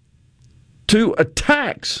to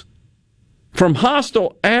attacks from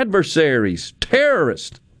hostile adversaries,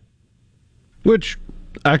 terrorists. Which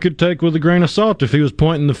I could take with a grain of salt if he was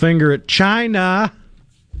pointing the finger at China.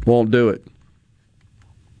 Won't do it.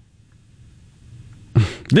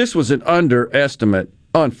 This was an underestimate,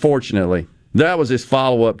 unfortunately. That was his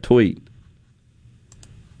follow-up tweet.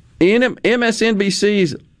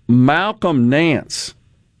 MSNBC's Malcolm Nance.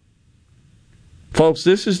 Folks,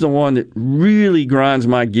 this is the one that really grinds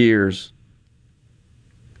my gears.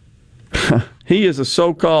 He is a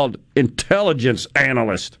so-called intelligence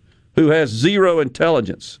analyst who has zero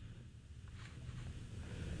intelligence.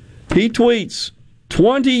 He tweets,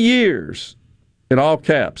 20 years, in all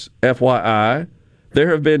caps, FYI, there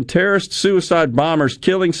have been terrorist suicide bombers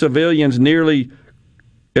killing civilians nearly,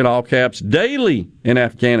 in all caps, daily in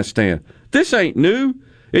Afghanistan. This ain't new.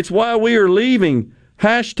 It's why we are leaving.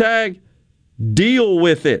 Hashtag deal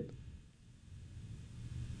with it.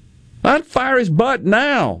 I'd fire his butt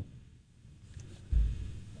now.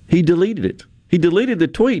 He deleted it. He deleted the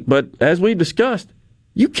tweet, but as we've discussed,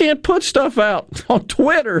 you can't put stuff out on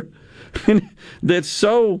Twitter that's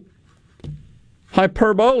so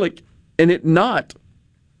hyperbolic and it not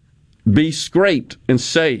be scraped and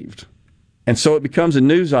saved. And so it becomes a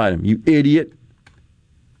news item. You idiot.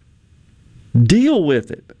 Deal with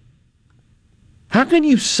it. How can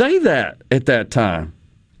you say that at that time?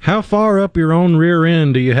 How far up your own rear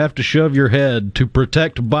end do you have to shove your head to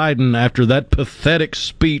protect Biden after that pathetic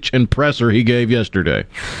speech and presser he gave yesterday?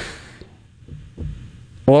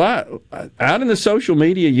 Well, out in the social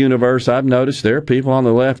media universe, I've noticed there are people on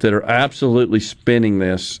the left that are absolutely spinning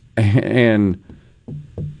this and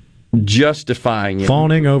justifying it.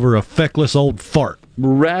 Fawning over a feckless old fart.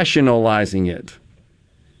 Rationalizing it.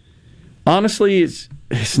 Honestly,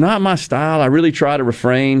 it's not my style. I really try to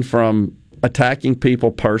refrain from attacking people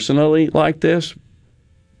personally like this.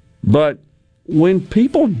 But when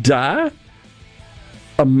people die,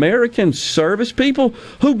 American service people,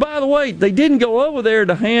 who, by the way, they didn't go over there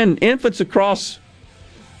to hand infants across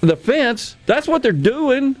the fence. That's what they're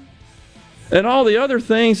doing. And all the other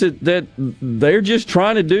things that they're just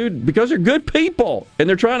trying to do because they're good people and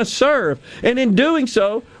they're trying to serve. And in doing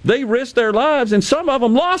so, they risked their lives and some of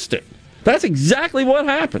them lost it. That's exactly what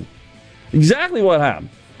happened. Exactly what happened.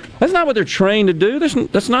 That's not what they're trained to do.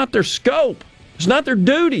 That's not their scope. It's not their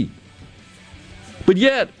duty. But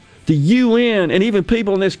yet, the UN and even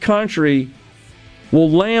people in this country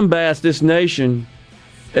will lambaste this nation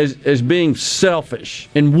as being selfish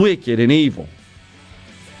and wicked and evil.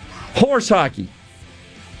 Horse hockey.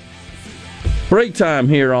 Break time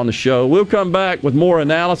here on the show. We'll come back with more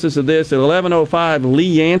analysis of this at 11:05. Lee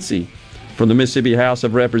Yancy from the Mississippi House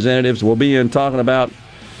of Representatives will be in talking about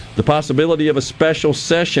the possibility of a special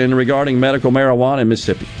session regarding medical marijuana in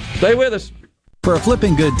Mississippi. Stay with us. For a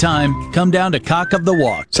flipping good time, come down to Cock of the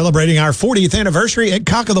Walk. Celebrating our 40th anniversary at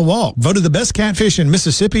Cock of the Walk. Voted the best catfish in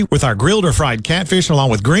Mississippi with our grilled or fried catfish along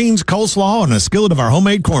with greens, coleslaw, and a skillet of our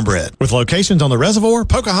homemade cornbread. With locations on the Reservoir,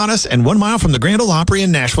 Pocahontas, and 1 mile from the Grand Ole Opry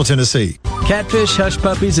in Nashville, Tennessee. Catfish, hush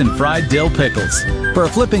puppies, and fried dill pickles. For a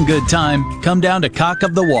flipping good time, come down to Cock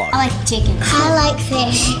of the Walk. I like chicken. I like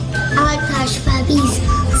fish. I like hush puppies.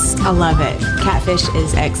 I love it. Catfish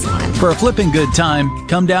is excellent. For a flipping good time,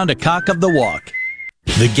 come down to Cock of the Walk.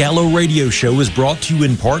 The Gallo Radio Show is brought to you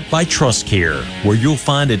in part by TrustCare, where you'll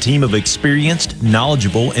find a team of experienced,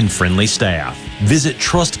 knowledgeable, and friendly staff. Visit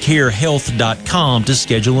TrustCareHealth.com to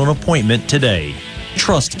schedule an appointment today.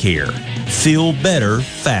 TrustCare. Feel better,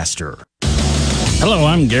 faster. Hello,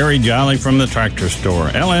 I'm Gary Jolly from the Tractor Store.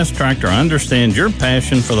 LS Tractor understands your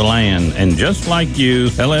passion for the land, and just like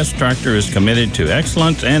you, LS Tractor is committed to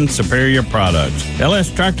excellence and superior products.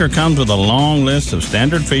 LS Tractor comes with a long list of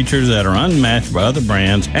standard features that are unmatched by other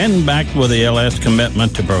brands and backed with the LS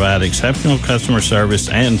commitment to provide exceptional customer service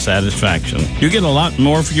and satisfaction. You get a lot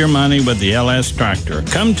more for your money with the LS Tractor.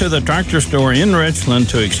 Come to the Tractor Store in Richland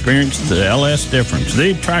to experience the LS difference.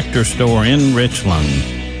 The Tractor Store in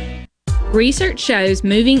Richland. Research shows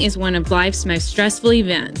moving is one of life's most stressful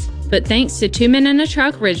events, but thanks to 2 Men and a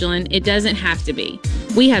Truck Ridgeland, it doesn't have to be.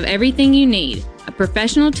 We have everything you need. A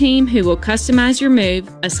professional team who will customize your move,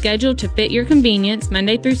 a schedule to fit your convenience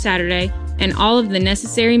Monday through Saturday, and all of the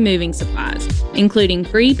necessary moving supplies, including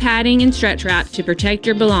free padding and stretch wrap to protect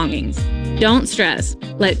your belongings. Don't stress.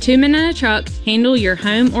 Let 2 Men in a Truck handle your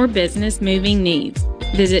home or business moving needs.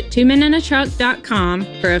 Visit 2meninatruck.com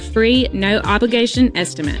for a free, no-obligation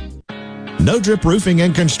estimate. No Drip Roofing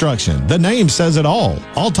and Construction. The name says it all.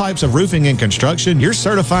 All types of roofing and construction. Your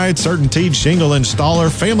certified, certainteed shingle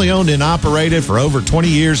installer, family owned and operated for over 20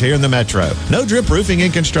 years here in the Metro. No Drip Roofing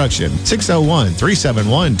and Construction.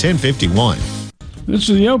 601-371-1051. This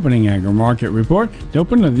is the opening agri market report. The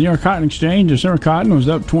open of the New York Cotton Exchange, December cotton was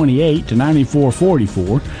up 28 to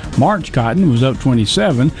 94.44. March cotton was up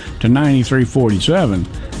 27 to 93.47.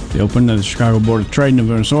 The open of the Chicago Board of Trade,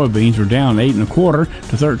 November soybeans were down 8 1/4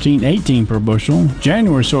 to 13.18 per bushel.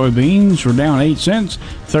 January soybeans were down 8 cents,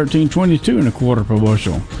 13.22 1/4 per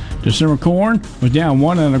bushel. December corn was down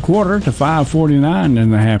 1 1/4 to 5.49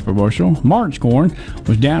 1/2 per bushel. March corn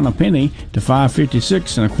was down a penny to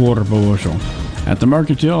 5.56 1/4 per bushel. At the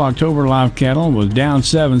Mercantile, October live cattle was down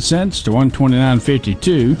 7 cents to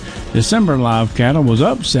 129.52. December live cattle was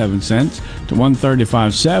up 7 cents to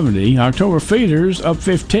 135.70. October feeders up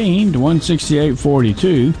 15 to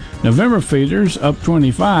 168.42. November feeders up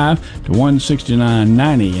 25 to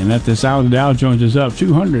 169.90. And at this hour, the Dow Jones is up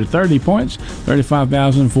 230 points,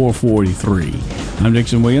 35,443. I'm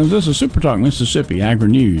Dixon Williams. This is SuperTalk Mississippi Agri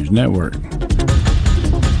News Network.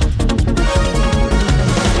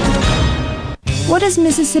 What does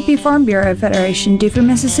Mississippi Farm Bureau Federation do for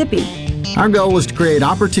Mississippi? Our goal is to create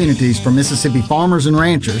opportunities for Mississippi farmers and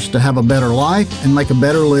ranchers to have a better life and make a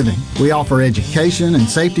better living. We offer education and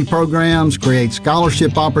safety programs, create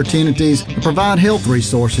scholarship opportunities, and provide health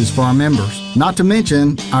resources for our members, not to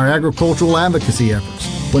mention our agricultural advocacy efforts.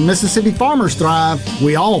 When Mississippi farmers thrive,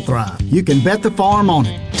 we all thrive. You can bet the farm on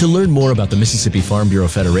it. To learn more about the Mississippi Farm Bureau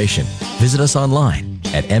Federation, visit us online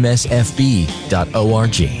at msfb.org.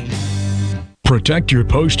 Protect your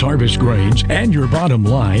post-harvest grains and your bottom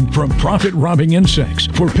line from profit-robbing insects.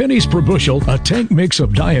 For pennies per bushel, a tank mix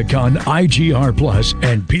of Diacon IGR Plus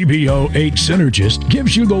and PBO8 Synergist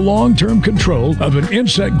gives you the long-term control of an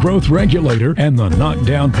insect growth regulator and the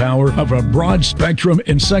knockdown power of a broad-spectrum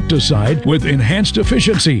insecticide with enhanced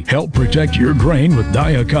efficiency. Help protect your grain with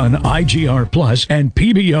Diacon IGR Plus and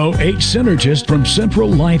PBO8 Synergist from Central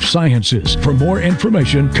Life Sciences. For more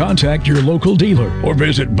information, contact your local dealer or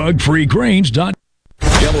visit bugfreegrains.com.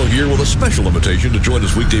 Gallo here with a special invitation to join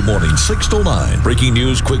us weekday morning, 6 to 9. Breaking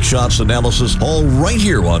news, quick shots, analysis, all right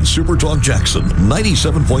here on Super Talk Jackson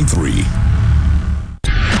 97.3.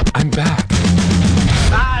 I'm back.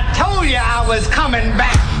 I told you I was coming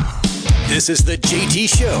back. This is the JT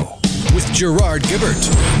Show with Gerard Gibbert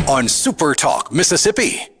on Super Talk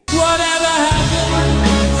Mississippi. Whatever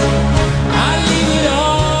happens, I leave it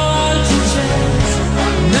all to chance.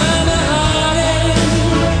 Another heartache,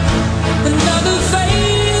 another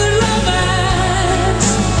failed romance.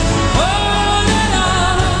 On.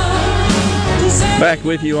 Back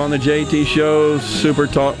with you on the JT Show, Super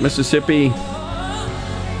Talk Mississippi.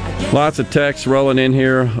 Lots of texts rolling in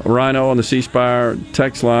here. Rhino on the CSpire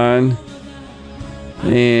text line.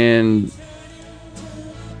 And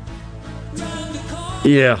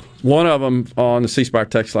yeah, one of them on the CSpire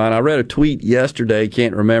text line. I read a tweet yesterday,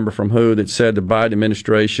 can't remember from who, that said the Biden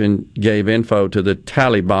administration gave info to the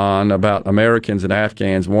Taliban about Americans and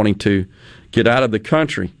Afghans wanting to get out of the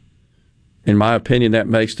country. In my opinion, that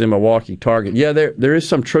makes them a walking target. Yeah, there is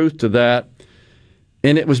some truth to that.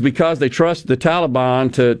 And it was because they trusted the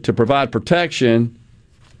Taliban to provide protection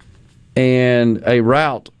and a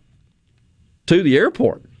route to the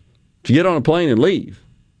airport to get on a plane and leave.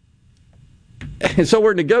 And so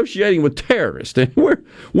we're negotiating with terrorists, and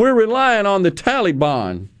we're relying on the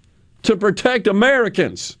Taliban to protect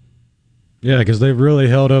Americans. Yeah, because they've really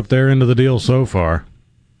held up their end of the deal so far.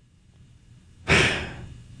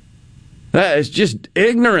 That is just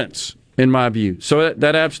ignorance, in my view. So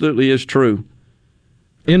that absolutely is true.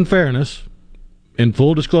 In fairness, in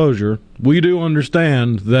full disclosure, we do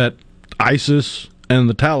understand that ISIS and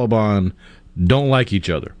the Taliban don't like each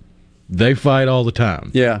other. They fight all the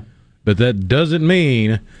time. Yeah. But that doesn't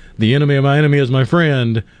mean the enemy of my enemy is my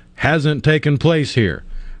friend hasn't taken place here.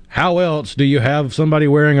 How else do you have somebody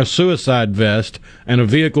wearing a suicide vest and a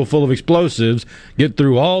vehicle full of explosives get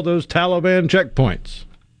through all those Taliban checkpoints?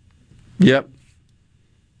 Yep.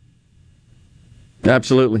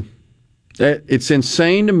 Absolutely. It's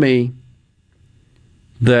insane to me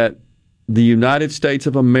that the United States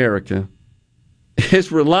of America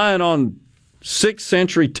is relying on 6th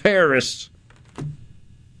century terrorists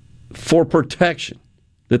for protection,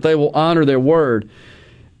 that they will honor their word.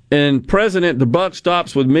 And President, the buck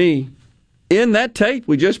stops with me, in that tape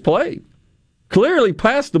we just played, clearly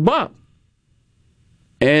passed the buck.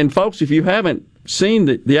 And, folks, if you haven't seen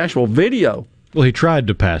the actual video. Well, he tried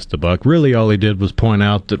to pass the buck. Really, all he did was point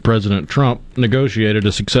out that President Trump negotiated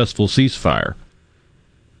a successful ceasefire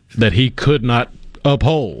that he could not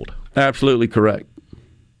uphold. Absolutely correct.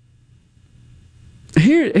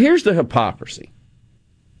 Here's the hypocrisy.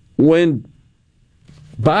 When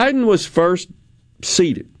Biden was first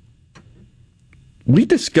seated, we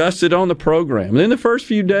discussed it on the program. And in the first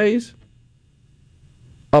few days,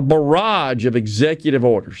 a barrage of executive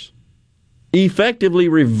orders, effectively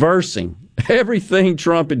reversing everything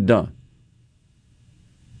Trump had done.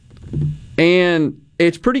 And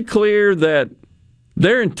it's pretty clear that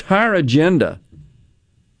their entire agenda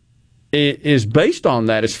is based on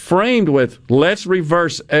that. It's framed with, let's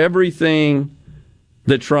reverse everything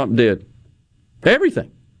that Trump did.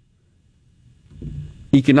 Everything.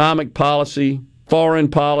 Economic policy, foreign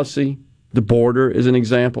policy, the border is an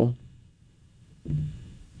example.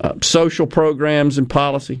 Social programs and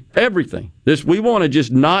policy, everything. We want to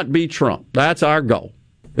just not be Trump. That's our goal.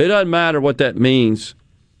 It doesn't matter what that means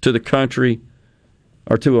to the country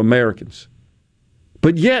or to Americans.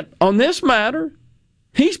 But yet, on this matter,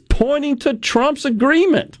 he's pointing to Trump's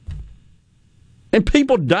agreement. And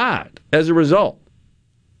people died as a result.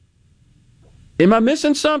 Am I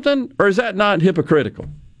missing something, or is that not hypocritical?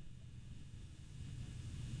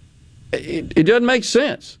 It doesn't make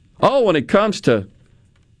sense. Oh, when it comes to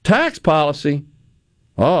tax policy,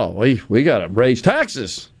 we got to raise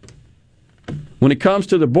taxes. When it comes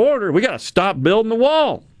to the border, we got to stop building the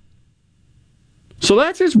wall. So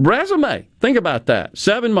that's his resume. Think about that.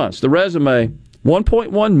 7 months, the resume,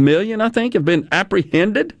 1.1 million, I think, have been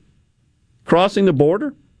apprehended crossing the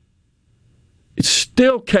border. It's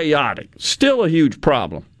still chaotic, still a huge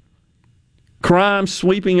problem. Crime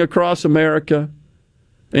sweeping across America.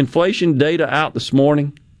 Inflation data out this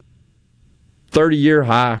morning, 30-year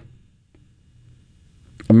high.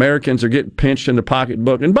 Americans are getting pinched in the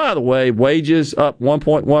pocketbook. And by the way, wages up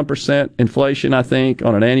 1.1%. Inflation, I think,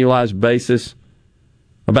 on an annualized basis,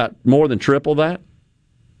 about more than triple that.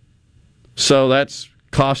 So that's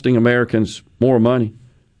costing Americans more money.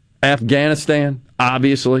 Afghanistan,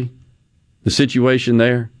 obviously, the situation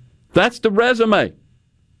there. That's the resume.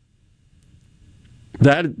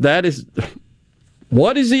 That is,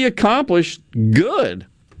 what has he accomplished good?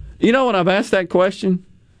 You know, when I've asked that question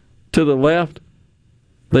to the left,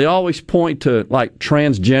 they always point to, like,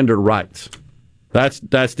 transgender rights. That's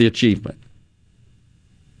the achievement.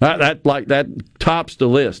 That tops the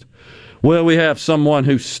list. Well, we have someone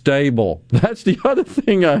who's stable. That's the other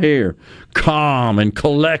thing I hear. Calm and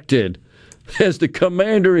collected as the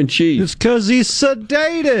commander-in-chief. It's because he's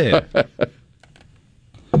sedated.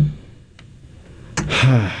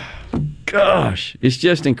 Gosh, it's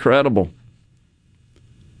just incredible.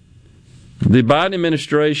 The Biden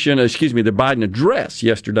administration, the Biden address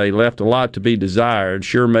yesterday left a lot to be desired.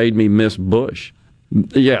 Sure made me miss Bush.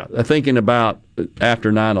 Yeah, thinking about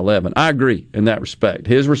after 9/11. I agree in that respect.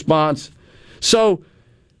 His response. So,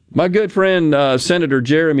 my good friend Senator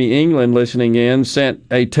Jeremy England, listening in, sent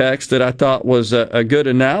a text that I thought was a good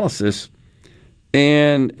analysis.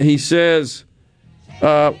 And he says,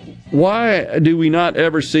 why do we not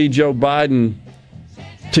ever see Joe Biden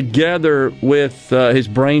together with his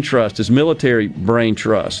brain trust, his military brain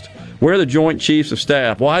trust? Where are the Joint Chiefs of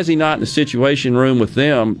Staff? Why is he not in the Situation Room with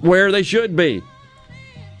them, where they should be?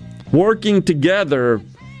 Working together,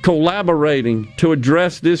 collaborating to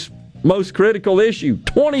address this most critical issue.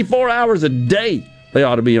 24 hours a day, they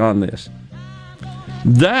ought to be on this.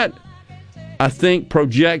 That, I think,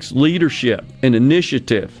 projects leadership and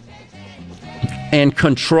initiative and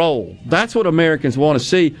control. That's what Americans want to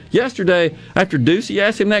see. Yesterday, after Ducey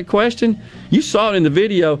asked him that question, you saw it in the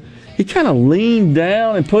video, he kind of leaned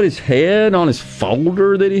down and put his head on his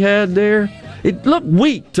folder that he had there. It looked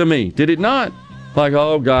weak to me, did it not? Like,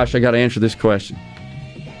 oh gosh, I got to answer this question.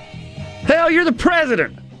 Hell, you're the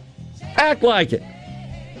president. Act like it.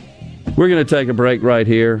 We're going to take a break right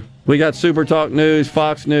here. We got SuperTalk News,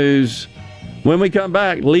 Fox News. When we come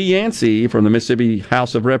back, Lee Yancy from the Mississippi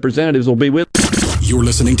House of Representatives will be with us. You're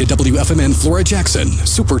listening to WFMN Flora Jackson,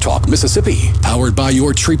 SuperTalk Mississippi, powered by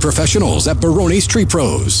your tree professionals at Barone's Tree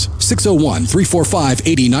Pros,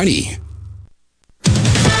 601-345-8090.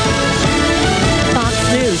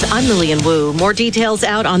 I'm Lillian Wu. More details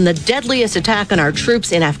out on the deadliest attack on our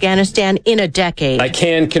troops in Afghanistan in a decade. I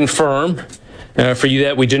can confirm for you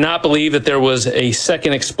that we do not believe that there was a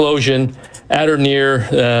second explosion at or near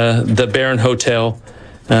the Barron Hotel,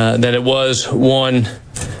 that it was one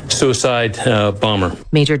suicide bomber.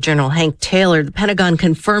 Major General Hank Taylor, the Pentagon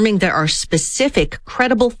confirming there are specific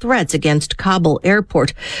credible threats against Kabul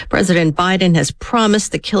airport. President Biden has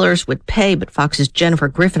promised the killers would pay, but Fox's Jennifer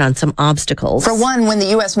Griffin on some obstacles. For one, when the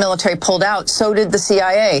U.S. military pulled out, so did the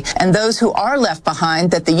CIA. And those who are left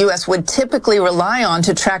behind that the U.S. would typically rely on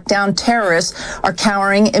to track down terrorists are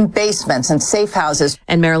cowering in basements and safe houses.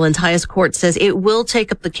 And Maryland's highest court says it will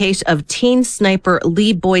take up the case of teen sniper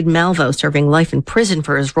Lee Boyd Malvo, serving life in prison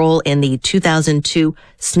for his role in the 2002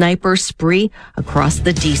 sniper spree across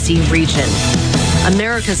the D.C. region.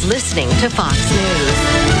 America's listening to Fox News.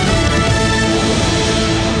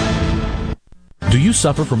 Do you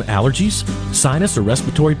suffer from allergies, sinus, or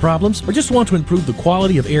respiratory problems, or just want to improve the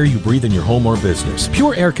quality of air you breathe in your home or business?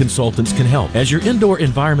 Pure Air Consultants can help. As your indoor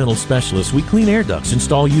environmental specialists, we clean air ducts,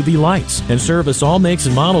 install UV lights, and service all makes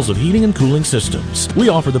and models of heating and cooling systems. We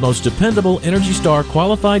offer the most dependable Energy Star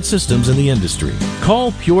qualified systems in the industry.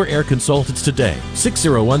 Call Pure Air Consultants today,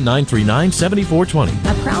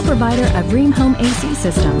 601-939-7420. A proud provider of Ream Home AC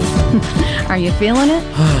systems. Are you feeling it?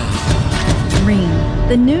 Ream,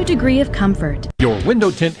 the new degree of comfort. Your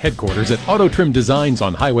window tint headquarters at Auto Trim Designs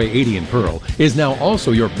on Highway 80 in Pearl is now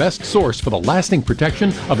also your best source for the lasting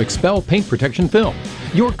protection of Expel paint protection film.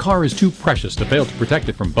 Your car is too precious to fail to protect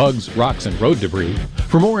it from bugs, rocks, and road debris.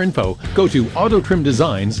 For more info, go to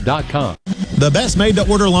autotrimdesigns.com. The best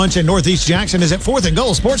made-to-order lunch in Northeast Jackson is at 4th and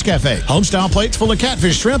Gold Sports Cafe. Homestyle plates full of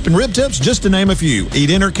catfish, shrimp, and rib tips, just to name a few.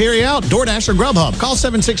 Eat in or carry out, DoorDash or Grubhub. Call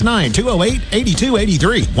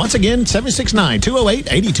 769-208-8283. Once again,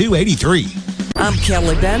 769-208-8283. I'm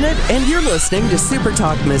Kelly Bennett, and you're listening to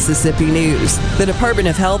SuperTalk Mississippi News. The Department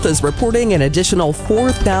of Health is reporting an additional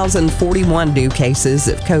 4,041 new cases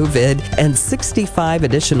of COVID and 65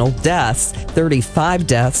 additional deaths. 35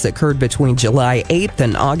 deaths occurred between July 8th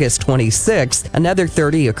and August 26th. Another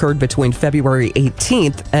 30 occurred between February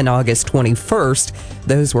 18th and August 21st.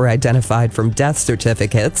 Those were identified from death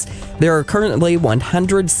certificates. There are currently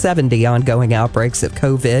 170 ongoing outbreaks of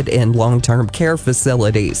COVID in long-term care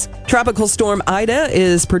facilities. Tropical Storm Ida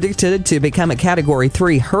is predicted to become a Category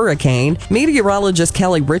 3 hurricane. Meteorologist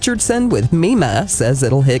Kelly Richardson with MEMA says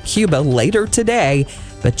it'll hit Cuba later today,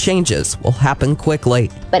 but changes will happen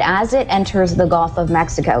quickly. But as it enters the Gulf of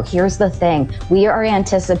Mexico, here's the thing. We are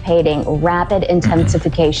anticipating rapid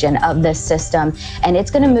intensification of this system, and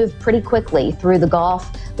it's going to move pretty quickly through the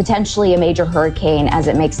Gulf, potentially a major hurricane as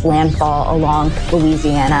it makes landfall along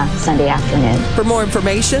Louisiana Sunday afternoon. For more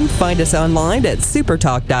information, find us online at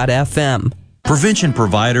supertalk.fm. Prevention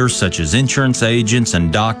providers such as insurance agents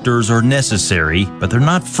and doctors are necessary, but they're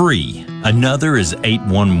not free. Another is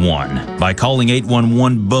 811. By calling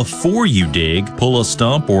 811 before you dig, pull a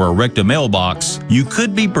stump, or erect a mailbox, you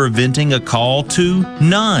could be preventing a call to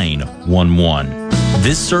 911.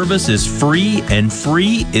 This service is free, and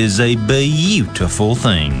free is a beautiful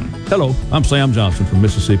thing. Hello, I'm Sam Johnson from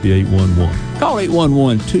Mississippi 811. Call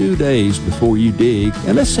 811 2 days before you dig,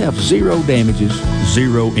 and let's have 0 damages,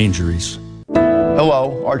 0 injuries.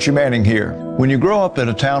 Hello, Archie Manning here. When you grow up in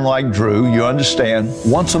a town like Drew, you understand,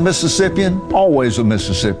 once a Mississippian, always a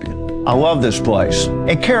Mississippian. I love this place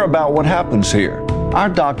and care about what happens here. Our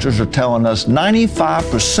doctors are telling us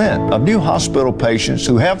 95% of new hospital patients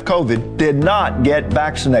who have COVID did not get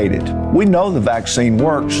vaccinated. We know the vaccine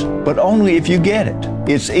works, but only if you get it.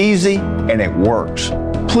 It's easy and it works.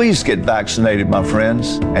 Please get vaccinated, my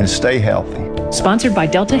friends, and stay healthy. Sponsored by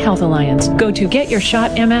Delta Health Alliance. Go to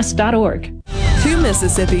getyourshotms.org. 2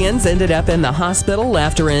 Mississippians ended up in the hospital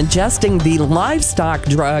after ingesting the livestock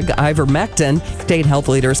drug ivermectin. State health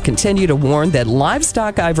leaders continue to warn that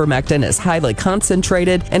livestock ivermectin is highly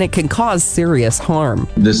concentrated and it can cause serious harm.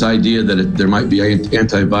 This idea that there might be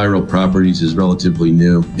antiviral properties is relatively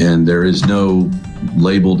new, and there is no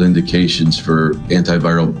labeled indications for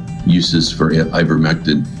antiviral uses for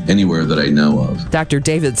ivermectin anywhere that I know of. Dr.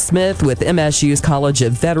 David Smith with MSU's College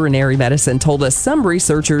of Veterinary Medicine told us some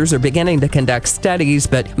researchers are beginning to conduct studies,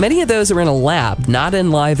 but many of those are in a lab, not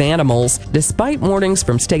in live animals. Despite warnings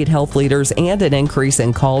from state health leaders and an increase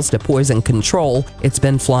in calls to poison control, it's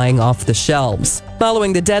been flying off the shelves.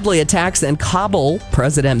 Following the deadly attacks in Kabul,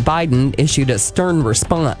 President Biden issued a stern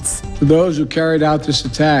response. For those who carried out this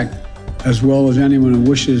attack, as well as anyone who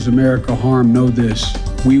wishes America harm, know this: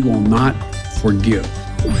 we will not forgive.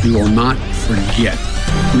 We will not forget.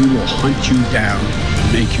 We will hunt you down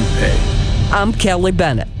and make you pay. I'm Kelly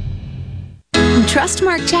Bennett.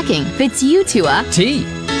 Trustmark checking fits you to a T.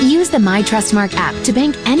 Use the My Trustmark app to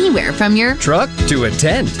bank anywhere from your truck to a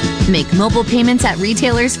tent. Make mobile payments at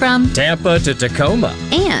retailers from Tampa to Tacoma.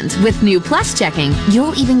 And with new Plus checking,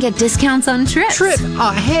 you'll even get discounts on trips.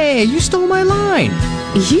 Hey, you stole my line.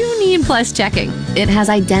 You need Plus Checking. It has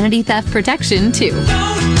identity theft protection, too.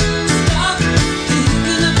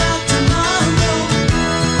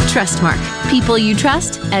 Trustmark. People you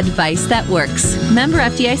trust, advice that works. Member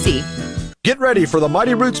FDIC. Get ready for the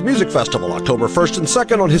Mighty Roots Music Festival, October 1st and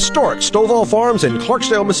 2nd on historic Stovall Farms in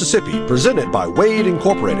Clarksdale, Mississippi, presented by Wade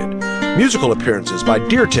Incorporated. Musical appearances by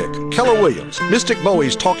Deer Tick, Keller Williams, Mystic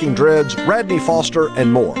Bowie's Talking Dreads, Radney Foster,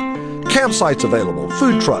 and more. Campsites available,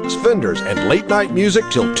 food trucks, vendors, and late-night music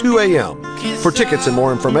till 2 a.m. For tickets and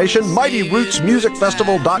more information,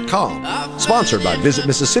 MightyRootsMusicFestival.com. Sponsored by Visit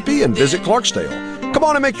Mississippi and Visit Clarksdale. Come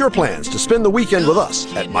on and make your plans to spend the weekend with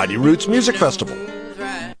us at Mighty Roots Music Festival.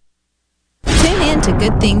 Tune in to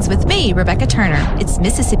Good Things with me, Rebecca Turner. It's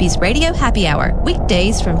Mississippi's Radio Happy Hour,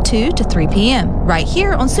 weekdays from 2 to 3 p.m., right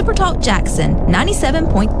here on SuperTalk Jackson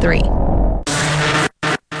 97.3.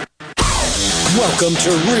 Welcome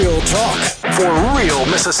to Real Talk for real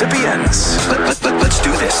Mississippians. Let's do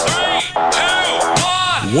this. 3, 2,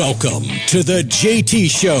 1. Welcome to the JT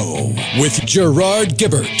Show with Gerard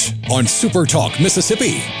Gibbert on SuperTalk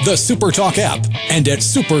Mississippi, the SuperTalk app, and at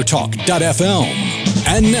supertalk.fm.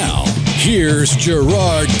 And now, here's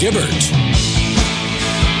Gerard Gibbert.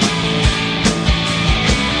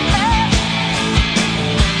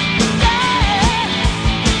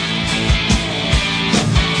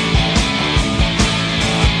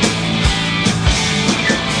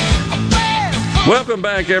 Welcome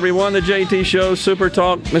back, everyone. The JT Show, Super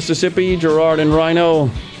Talk Mississippi. Gerard and Rhino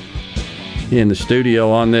in the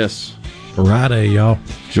studio on this Friday, y'all.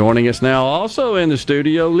 Joining us now, also in the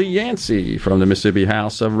studio, Lee Yancy from the Mississippi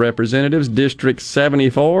House of Representatives, District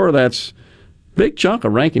 74. That's a big chunk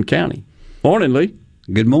of Rankin County. Morning, Lee.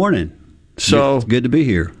 Good morning. So it's good to be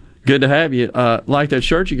here. Good to have you. Like that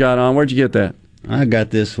shirt you got on, where'd you get that? I got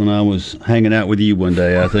this when I was hanging out with you one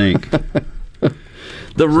day, I think.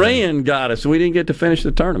 The rain got us. We didn't get to finish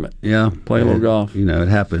the tournament. Yeah. Play a little golf. You know, it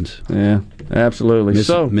happens. Yeah, absolutely.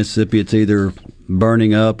 Mississippi, it's either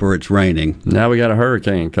burning up or it's raining. Now we got a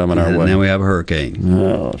hurricane coming our way. Now we have a hurricane.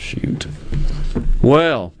 Oh, shoot.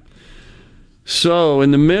 Well, so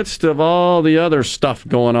in the midst of all the other stuff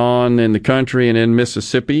going on in the country and in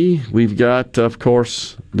Mississippi, we've got, of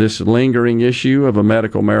course, this lingering issue of a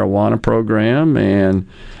medical marijuana program, and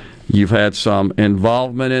you've had some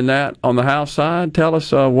involvement in that on the House side. Tell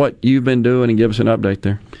us what you've been doing and give us an update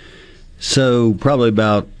there. So probably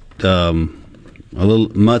about a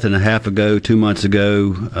little month and a half ago, 2 months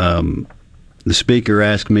ago, the Speaker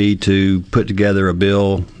asked me to put together a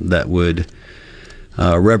bill that would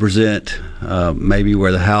represent maybe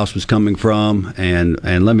where the House was coming from.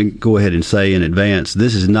 And let me go ahead and say in advance,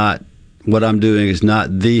 this is not, what I'm doing is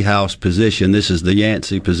not the House position. This is the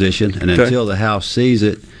Yancy position. And until the House sees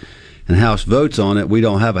it and House votes on it, we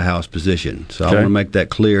don't have a House position. So I want to make that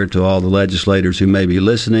clear to all the legislators who may be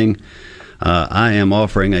listening. I am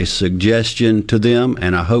offering a suggestion to them,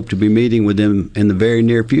 and I hope to be meeting with them in the very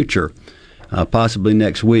near future, possibly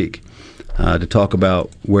next week, to talk about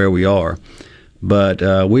where we are. But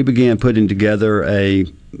we began putting together a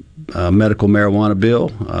medical marijuana bill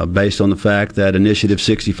based on the fact that Initiative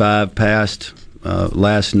 65 passed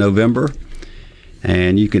last November.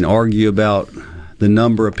 And you can argue about the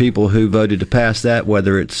number of people who voted to pass that,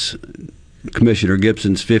 whether it's Commissioner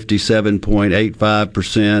Gibson's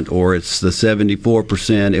 57.85% or it's the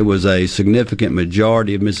 74%. It was a significant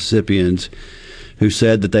majority of Mississippians who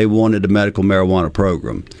said that they wanted a medical marijuana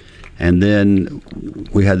program. And then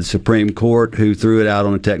we had the Supreme Court who threw it out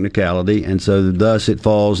on a technicality, and so thus it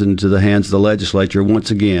falls into the hands of the legislature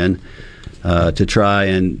once again to try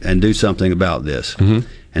and do something about this. Mm-hmm.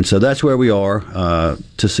 And so that's where we are.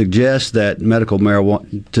 To suggest that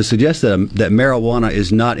that marijuana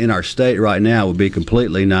is not in our state right now would be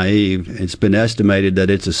completely naive. It's been estimated that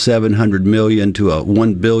it's a $700 million to a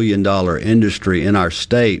 $1 billion industry in our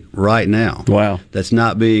state right now. Wow. That's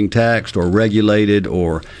not being taxed or regulated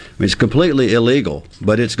it's completely illegal,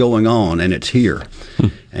 but it's going on and it's here.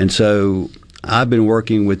 And so I've been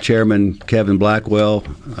working with Chairman Kevin Blackwell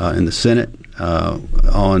in the Senate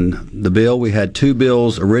on the bill. We had two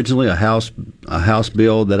bills originally, a House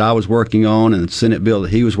bill that I was working on and a Senate bill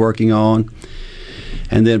that he was working on.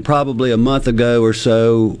 And then probably a month ago or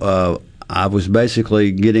so, I was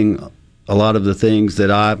basically getting a lot of the things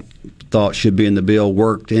that I thought should be in the bill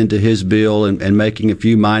worked into his bill and making a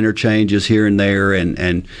few minor changes here and there.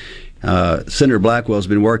 And Senator Blackwell's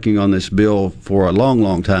been working on this bill for a long,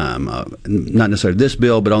 long time. Not necessarily this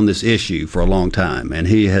bill, but on this issue for a long time. And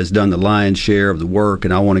he has done the lion's share of the work,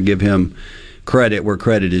 and I want to give him credit where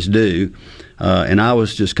credit is due. And I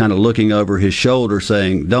was just kind of looking over his shoulder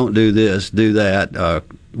saying, don't do this, do that.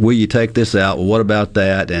 will you take this out? Well, what about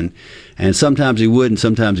that? And sometimes he would, and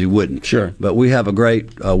sometimes he wouldn't. Sure. But we have a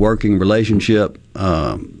great working relationship,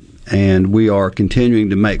 and we are continuing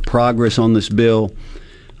to make progress on this bill.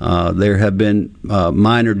 There have been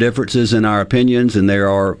minor differences in our opinions, and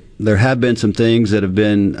there have been some things that have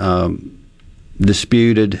been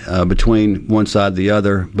disputed between one side and the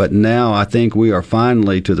other. But now I think we are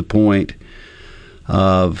finally to the point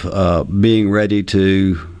of being ready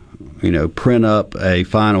to, print up a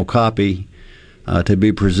final copy to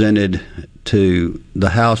be presented to the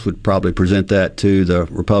House. Would probably present that to the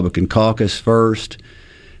Republican caucus first,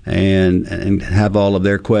 and have all of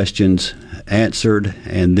their questions answered,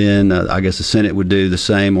 and then I guess the Senate would do the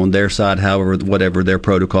same on their side, whatever their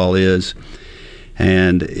protocol is.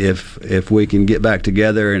 And if we can get back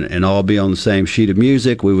together and all be on the same sheet of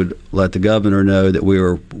music, we would let the governor know that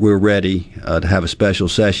we're ready to have a special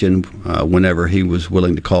session whenever he was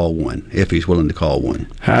willing to call one, if he's willing to call one.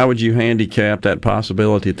 How would you handicap that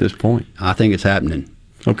possibility at this point? I think it's happening.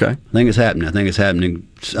 Okay. I think it's happening.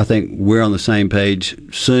 I think we're on the same page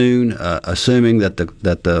soon, assuming that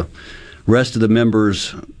the rest of the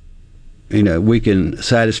members, we can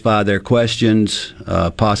satisfy their questions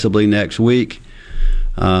possibly next week.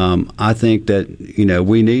 I think that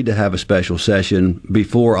we need to have a special session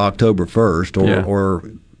before October 1st, or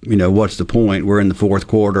what's the point? We're in the fourth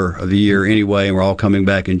quarter of the year anyway, and we're all coming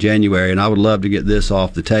back in January. And I would love to get this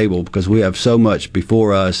off the table because we have so much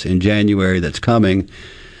before us in January that's coming,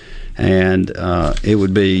 and it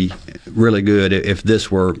would be really good if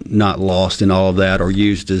this were not lost in all of that or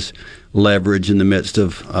used as leverage in the midst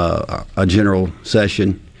of a general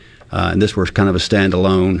session. And this was kind of a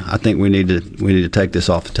standalone. I think we need to take this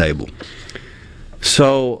off the table.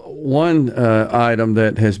 So one item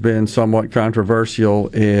that has been somewhat controversial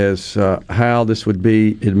is how this would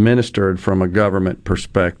be administered from a government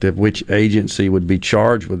perspective. Which agency would be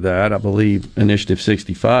charged with that? I believe Initiative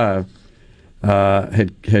 65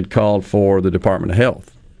 had called for the Department of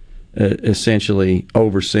Health, essentially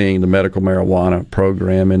overseeing the medical marijuana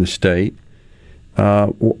program in the state.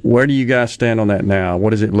 Where do you guys stand on that now?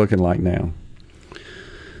 What is it looking like now?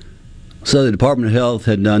 So the Department of Health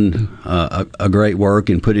had done a great work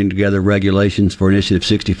in putting together regulations for Initiative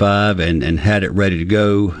 65 and had it ready to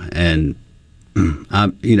go. And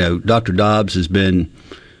Dr. Dobbs has been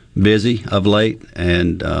busy of late,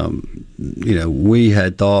 and we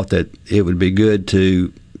had thought that it would be good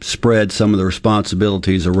to spread some of the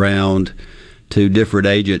responsibilities around to different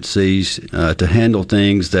agencies to handle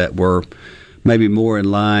things that were maybe more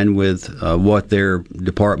in line with what their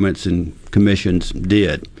departments and commissions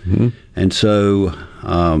did. Mm-hmm. And so,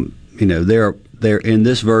 they're in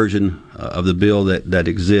this version of the bill that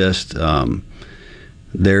exists.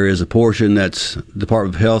 There is a portion that's the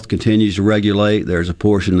Department of Health continues to regulate. There's a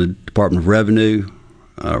portion the Department of Revenue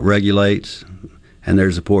regulates, and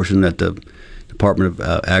there's a portion that the Department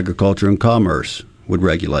of Agriculture and Commerce would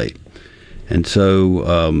regulate. And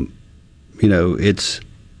so, it's,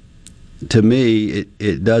 to me,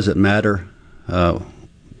 it doesn't matter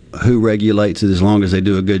who regulates it as long as they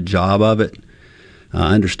do a good job of it.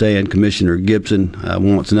 I understand Commissioner Gibson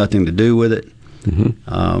wants nothing to do with it.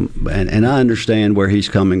 Mm-hmm. And I understand where he's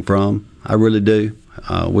coming from. I really do.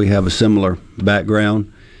 We have a similar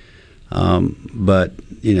background. But,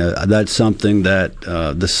 that's something that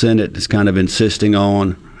the Senate is kind of insisting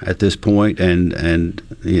on at this point, and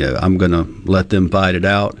I'm going to let them fight it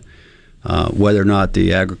out. Whether or not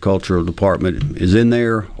the Agricultural Department is in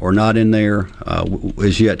there or not in there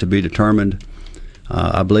is yet to be determined.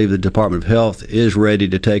 I believe the Department of Health is ready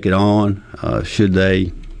to take it on should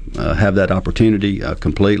they have that opportunity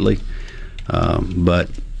completely. But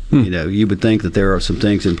you would think that there are some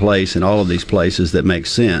things in place in all of these places that make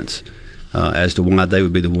sense as to why they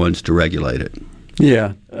would be the ones to regulate it.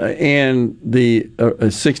 Yeah, and the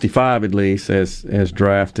 65 at least, as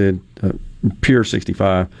drafted, pure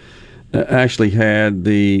 65, actually had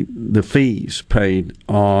the fees paid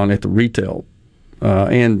on at the retail,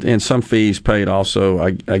 and some fees paid also,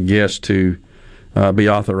 I guess, to be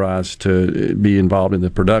authorized to be involved in the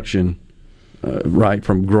production, right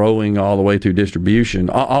from growing all the way through distribution.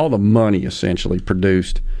 All the money essentially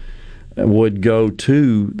produced would go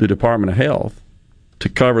to the Department of Health to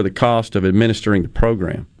cover the cost of administering the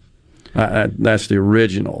program. That's the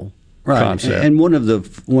original concept. And one of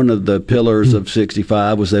the pillars of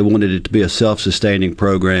 65 was they wanted it to be a self-sustaining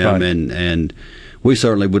program, right. and we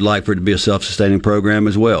certainly would like for it to be a self-sustaining program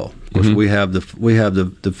as well. Of course, we have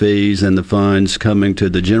the fees and the funds coming to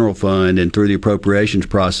the general fund, and through the appropriations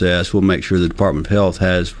process, we'll make sure the Department of Health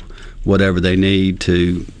has whatever they need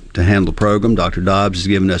to handle the program. Dr. Dobbs has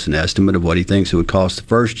given us an estimate of what he thinks it would cost the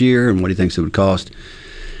first year and what he thinks it would cost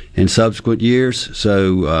in subsequent years.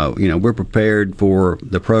 So, we're prepared for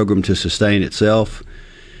the program to sustain itself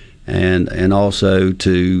and also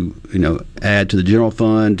to, add to the general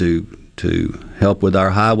fund to help with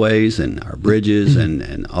our highways and our bridges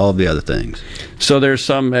and all the other things. So there's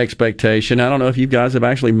some expectation, I don't know if you guys have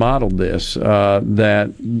actually modeled this,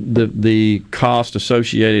 that the cost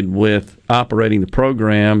associated with operating the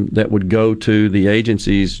program that would go to the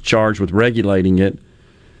agencies charged with regulating it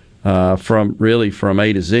from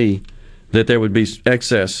A to Z, that there would be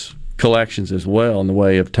excess collections as well in the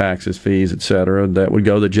way of taxes, fees, et cetera, that would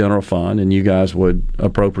go to the general fund and you guys would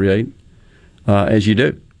appropriate as you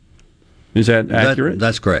do. Is that accurate?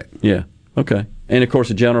 That's correct. Yeah. Okay. And, of course,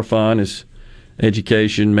 the general fund is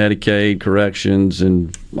education, Medicaid, corrections,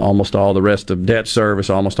 and almost all the rest of debt service,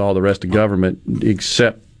 almost all the rest of government,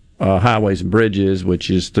 except highways and bridges, which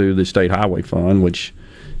is through the State Highway Fund, which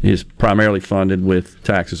is primarily funded with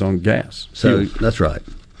taxes on gas. So that's right.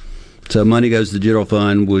 So money goes to the general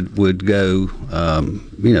fund would go,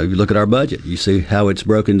 you look at our budget, you see how it's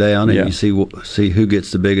broken down, and you see who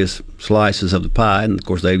gets the biggest slices of the pie, and of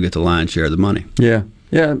course they get the lion's share of the money. Yeah,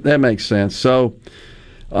 that makes sense. So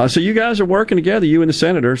you guys are working together, you and the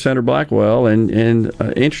Senator Blackwell, and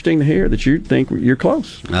interesting to hear that you think you're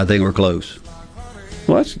close. I think we're close.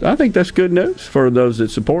 Well, I think that's good news for those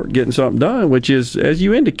that support getting something done, which is, as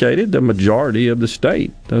you indicated, the majority of the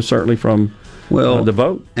state, certainly from the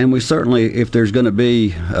vote. And we certainly, if there's going to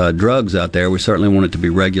be drugs out there, we certainly want it to be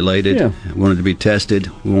regulated. Yeah. We want it to be tested.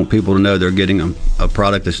 We want people to know they're getting a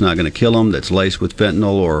product that's not going to kill them, that's laced with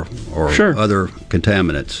fentanyl or other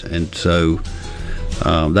contaminants. And so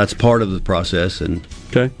that's part of the process. And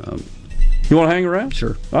okay. You want to hang around?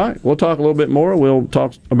 Sure. All right. We'll talk a little bit more. We'll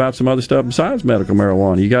talk about some other stuff besides medical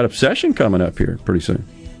marijuana. You got a session coming up here pretty soon.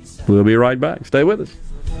 We'll be right back. Stay with us.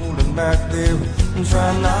 Holding back there and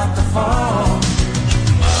try not to fall.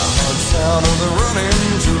 My heart's out of the running,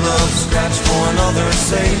 true love scratch for another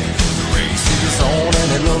sake. The race is on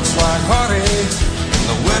and it looks like heartache, and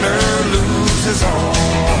the winner loses all.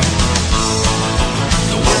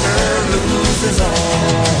 The winner loses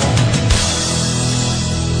all.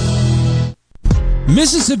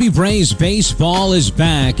 Mississippi Braves Baseball is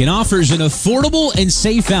back and offers an affordable and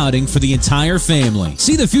safe outing for the entire family.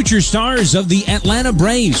 See the future stars of the Atlanta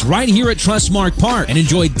Braves right here at Trustmark Park and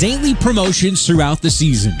enjoy daily promotions throughout the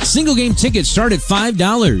season. Single game tickets start at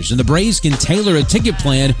 $5, and the Braves can tailor a ticket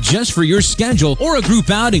plan just for your schedule or a group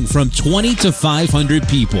outing from 20 to 500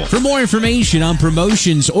 people. For more information on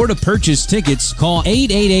promotions or to purchase tickets, call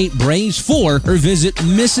 888-BRAVES-4 or visit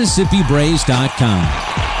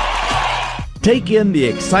MississippiBraves.com. Take in the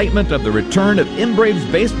excitement of the return of M-Braves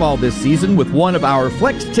baseball this season with one of our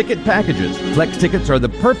Flex Ticket packages. Flex Tickets are the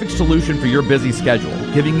perfect solution for your busy schedule,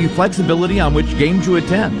 giving you flexibility on which game to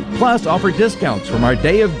attend. Plus, offer discounts from our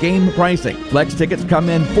day of game pricing. Flex Tickets come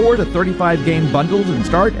in 4 to 35 game bundles and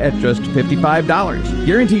start at just $55.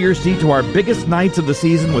 Guarantee your seat to our biggest nights of the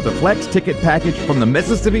season with a Flex Ticket package from the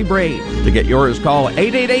Mississippi Braves. To get yours, call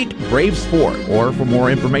 888-BRAVES-4, or for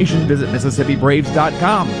more information, visit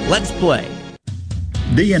MississippiBraves.com. Let's play.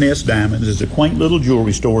 D&S Diamonds is a quaint little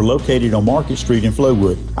jewelry store located on Market Street in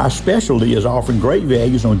Flowood. Our specialty is offering great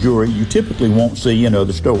values on jewelry you typically won't see in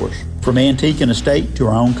other stores. From antique and estate to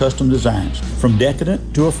our own custom designs, from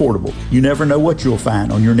decadent to affordable, you never know what you'll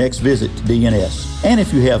find on your next visit to D&S. And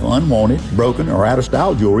if you have unwanted, broken, or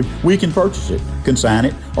out-of-style jewelry, we can purchase it, consign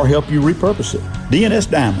it, or help you repurpose it. D&S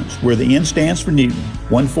Diamonds, where the N stands for Newton,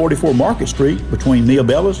 144 Market Street between Neil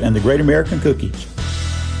Bella's and the Great American Cookies.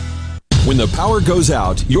 When the power goes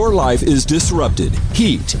out, your life is disrupted.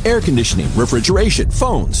 Heat, air conditioning, refrigeration,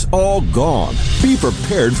 phones, all gone. Be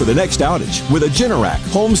prepared for the next outage with a Generac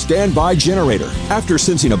home standby generator. After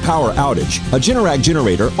sensing a power outage, a Generac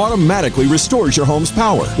generator automatically restores your home's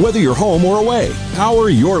power, whether you're home or away. Power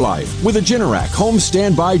your life with a Generac home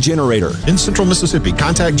standby generator. In Central Mississippi,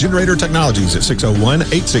 contact Generator Technologies at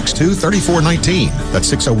 601-862-3419.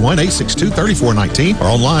 That's 601-862-3419 or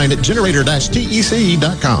online at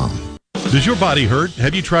generator-tec.com. Does your body hurt?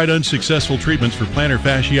 Have you tried unsuccessful treatments for plantar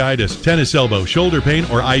fasciitis, tennis elbow, shoulder pain,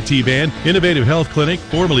 or IT band? Innovative Health Clinic,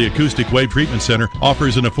 formerly Acoustic Wave Treatment Center,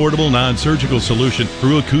 offers an affordable non-surgical solution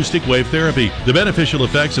through acoustic wave therapy. The beneficial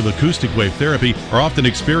effects of acoustic wave therapy are often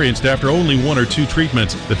experienced after only 1 or 2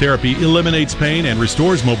 treatments. The therapy eliminates pain and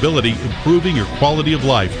restores mobility, improving your quality of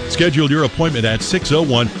life. Schedule your appointment at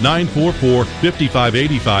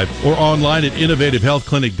 601-944-5585 or online at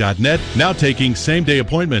innovativehealthclinic.net. Now taking same-day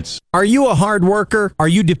appointments. Are you you a hard worker? Are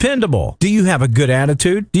you dependable? Do you have a good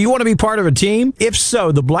attitude? Do you want to be part of a team? If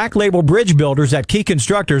so, the Black Label Bridge Builders at Key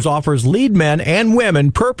Constructors offers lead men and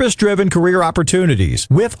women purpose-driven career opportunities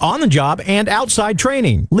with on-the-job and outside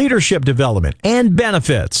training, leadership development, and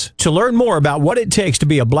benefits. To learn more about what it takes to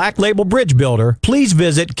be a Black Label Bridge Builder, please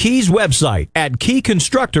visit Key's website at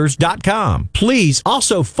keyconstructors.com. Please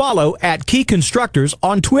also follow at Key Constructors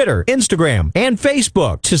on Twitter, Instagram, and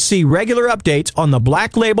Facebook to see regular updates on the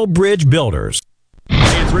Black Label Bridge Builders.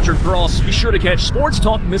 Hey, it's Richard Cross. Be sure to catch Sports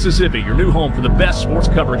Talk Mississippi, your new home for the best sports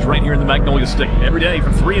coverage right here in the Magnolia State. Every day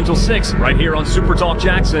from 3 until 6, right here on SuperTalk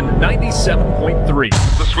Jackson 97.3.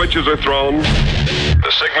 The switches are thrown.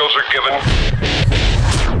 The signals are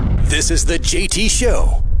given. This is the JT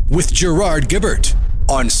Show with Gerard Gibbert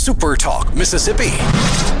on SuperTalk Mississippi.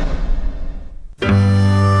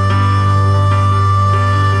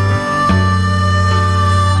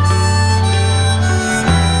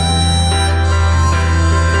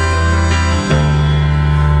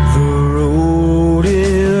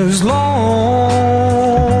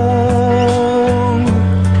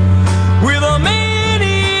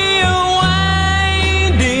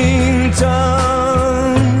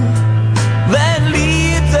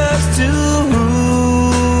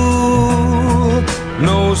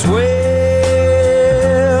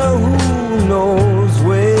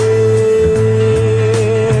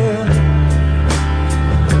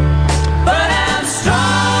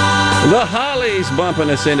 Bumping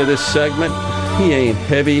us into this segment. He ain't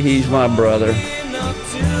heavy, he's my brother.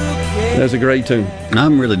 That's a great tune.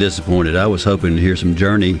 I'm really disappointed. I was hoping to hear some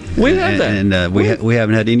Journey. We had that. And we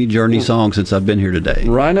haven't had any Journey songs since I've been here today.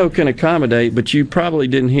 Rhino can accommodate, but you probably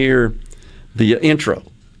didn't hear the intro,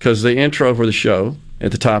 because the intro for the show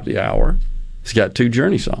at the top of the hour, it's got 2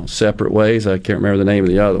 Journey songs, Separate Ways. I can't remember the name of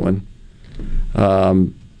the other one.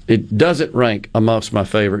 It doesn't rank amongst my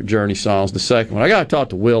favorite Journey songs. The second one, I got to talk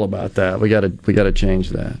to Will about that. We got to change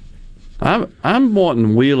that. I'm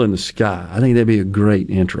wanting Wheel in the Sky. I think that'd be a great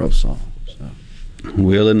intro song. So.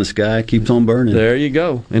 Wheel in the Sky keeps on burning. There you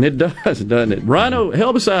go, and it does, doesn't it? Rhino,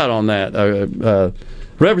 help us out on that.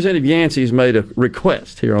 Representative Yancy has made a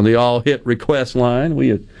request here on the All Hit Request line.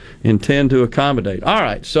 We intend to accommodate. All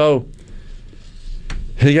right, so.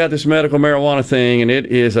 He got this medical marijuana thing, and it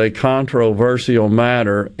is a controversial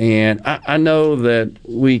matter. And I know that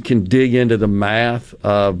we can dig into the math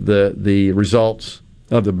of the results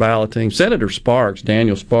of the balloting. Senator Sparks,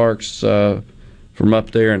 Daniel Sparks, from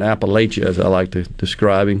up there in Appalachia, as I like to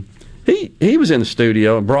describe him, he was in the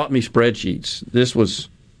studio and brought me spreadsheets. This was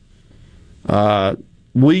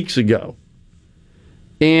weeks ago.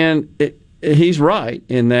 And he's right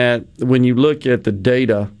in that when you look at the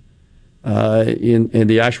data, in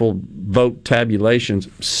the actual vote tabulations,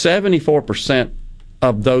 74%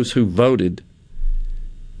 of those who voted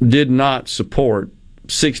did not support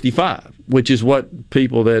 65, which is what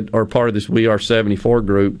people that are part of this We Are 74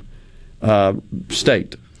 group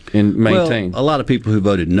state and maintain. Well, a lot of people who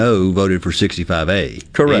voted no voted for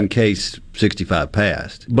 65A. Correct. In case 65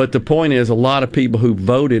 passed. But the point is, a lot of people who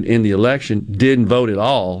voted in the election didn't vote at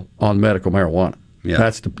all on medical marijuana. Yeah.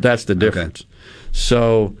 That's the difference. Okay.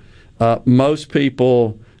 So most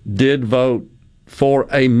people did vote for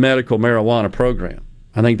a medical marijuana program.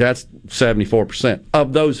 I think that's 74%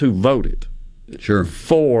 of those who voted. Sure.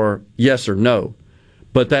 For yes or no.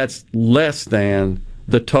 But that's less than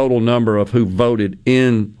the total number of who voted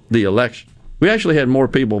in the election. We actually had more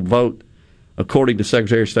people vote, according to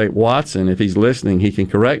Secretary of State Watson. If he's listening, he can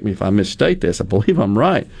correct me if I misstate this. I believe I'm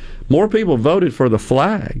right. More people voted for the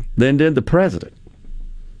flag than did the president.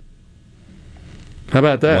 How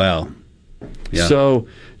about that? Wow. Yeah. So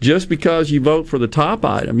just because you vote for the top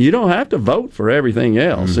item, you don't have to vote for everything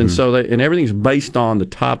else. Mm-hmm. And so and everything's based on the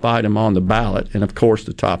top item on the ballot. And, of course,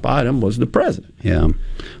 the top item was the president. Yeah.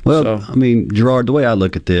 Well, I mean, Gerard, the way I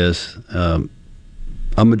look at this, a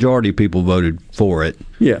majority of people voted for it.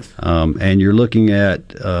 Yes. And you're looking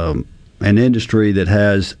at an industry that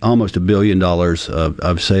has almost $1 billion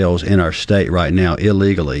of sales in our state right now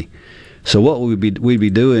illegally. So what we'd be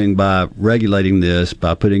doing by regulating this,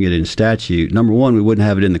 by putting it in statute, number one, we wouldn't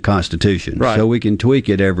have it in the Constitution. Right. So we can tweak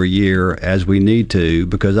it every year as we need to,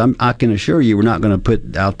 because I can assure you we're not going to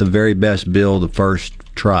put out the very best bill the first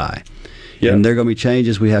try. Yep. And there are going to be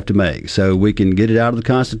changes we have to make. So we can get it out of the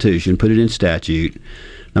Constitution, put it in statute.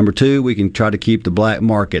 Number two, we can try to keep the black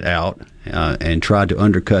market out and try to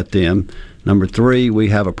undercut them. Number three, we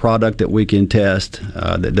have a product that we can test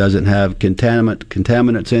that doesn't have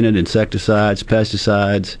contaminants in it, insecticides,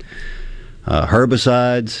 pesticides,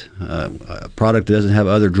 herbicides, a product that doesn't have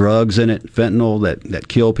other drugs in it, fentanyl that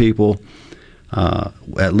kill people.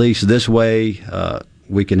 At least this way,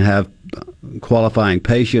 we can have qualifying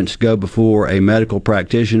patients go before a medical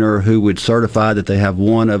practitioner who would certify that they have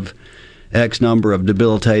one of X number of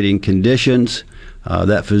debilitating conditions.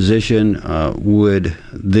 That physician would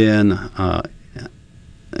then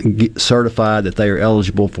certify that they are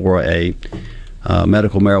eligible for a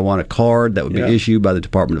medical marijuana card that would be issued by the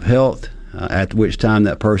Department of Health, at which time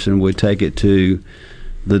that person would take it to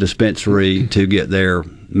the dispensary to get their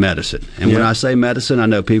medicine. And when I say medicine, I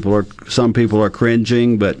know some people are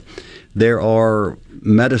cringing, but there are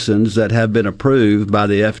medicines that have been approved by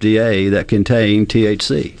the FDA that contain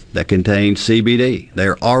THC, that contain CBD.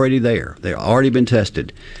 They're already there. They've already been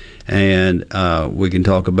tested. And we can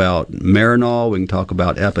talk about Marinol. We can talk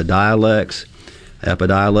about Epidiolex.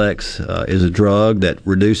 Epidiolex is a drug that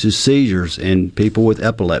reduces seizures in people with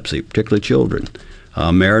epilepsy, particularly children.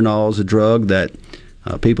 Marinol is a drug that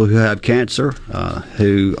people who have cancer,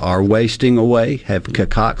 who are wasting away, have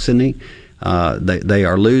cacoxony. They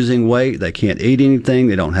are losing weight. They can't eat anything.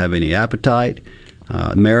 They don't have any appetite.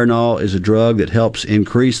 Marinol is a drug that helps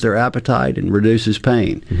increase their appetite and reduces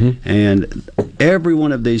pain. And every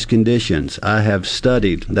one of these conditions I have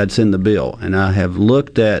studied that's in the bill, and I have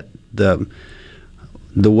looked at the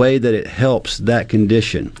way that it helps that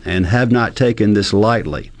condition and have not taken this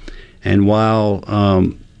lightly. And while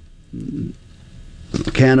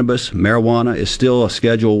cannabis, marijuana, is still a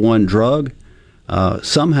Schedule I drug,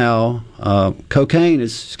 somehow cocaine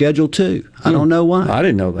is Schedule II. I don't know why. I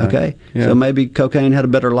didn't know that. Okay, so maybe cocaine had a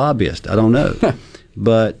better lobbyist. I don't know.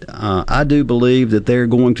 But I do believe that they're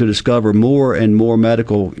going to discover more and more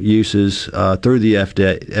medical uses through the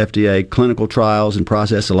FDA clinical trials and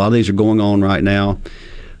process. A lot of these are going on right now,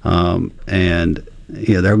 and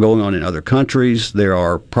they're going on in other countries. There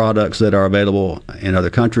are products that are available in other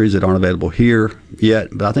countries that aren't available here yet,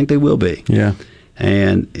 but I think they will be. Yeah.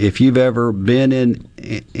 And if you've ever been in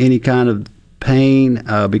any kind of pain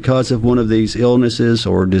because of one of these illnesses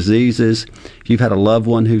or diseases, if you've had a loved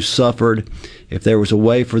one who suffered, if there was a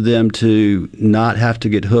way for them to not have to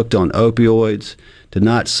get hooked on opioids, to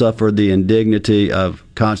not suffer the indignity of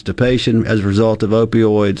constipation as a result of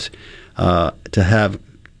opioids, to have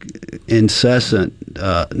incessant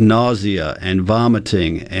nausea and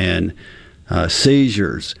vomiting and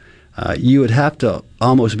seizures, you would have to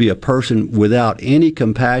almost be a person without any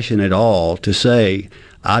compassion at all to say,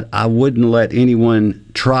 I wouldn't let anyone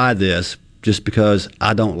try this just because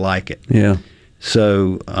I don't like it. Yeah.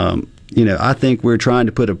 So, I think we're trying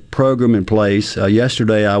to put a program in place.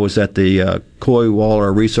 Yesterday I was at the Coy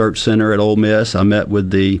Waller Research Center at Ole Miss. I met with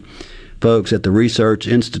the folks at the Research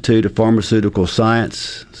Institute of Pharmaceutical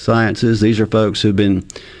Sciences. These are folks who've been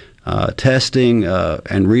testing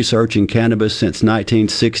and researching cannabis since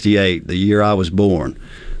 1968, the year I was born.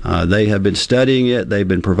 They have been studying it. They've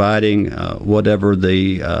been providing whatever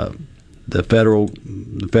the federal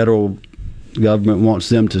government wants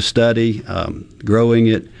them to study, growing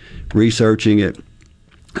it, researching it.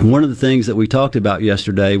 And one of the things that we talked about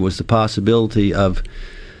yesterday was the possibility of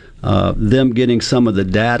them getting some of the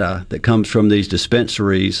data that comes from these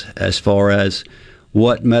dispensaries as far as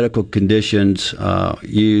what medical conditions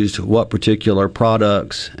used, what particular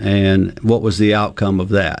products, and what was the outcome of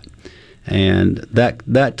that. And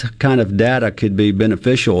that kind of data could be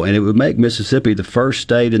beneficial, and it would make Mississippi the first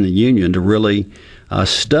state in the union to really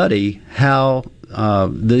study how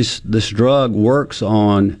this drug works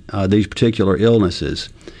on these particular illnesses.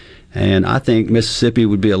 And I think Mississippi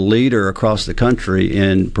would be a leader across the country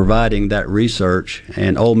in providing that research,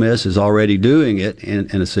 and Ole Miss is already doing it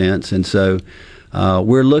in a sense. And so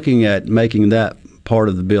we're looking at making that part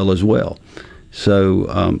of the bill as well.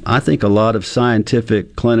 So I think a lot of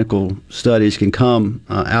scientific clinical studies can come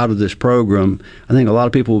out of this program. I think a lot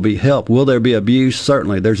of people will be helped. Will there be abuse?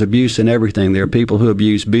 Certainly. There's abuse in everything. There are people who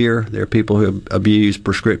abuse beer. There are people who abuse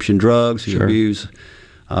prescription drugs, who abuse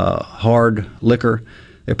hard liquor.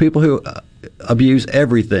 There are people who abuse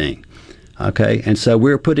everything. Okay, and so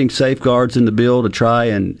we're putting safeguards in the bill to try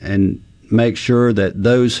and make sure that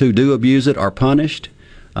those who do abuse it are punished.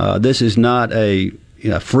 This is not a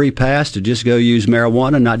free pass to just go use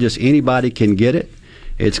marijuana. Not just anybody can get it.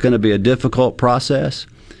 It's going to be a difficult process,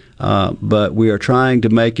 but we are trying to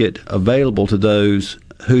make it available to those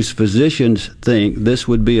whose physicians think this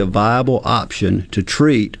would be a viable option to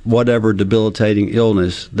treat whatever debilitating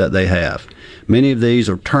illness that they have. Many of these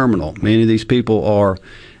are terminal. Many of these people are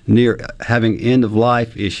near having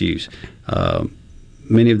end-of-life issues.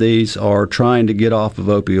 Many of these are trying to get off of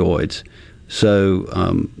opioids. So,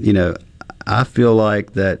 I feel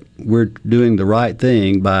like that we're doing the right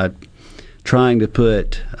thing by trying to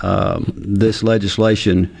put this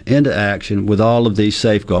legislation into action with all of these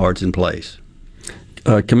safeguards in place.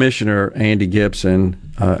 Commissioner Andy Gibson,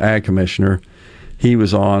 Ag Commissioner, he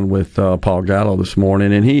was on with Paul Gallo this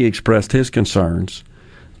morning, and he expressed his concerns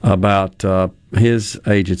about his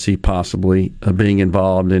agency possibly being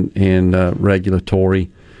involved in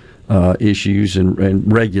regulatory issues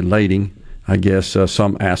and regulating, I guess,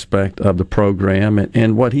 some aspect of the program.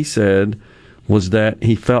 And what he said was that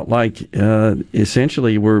he felt like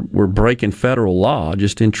essentially we're breaking federal law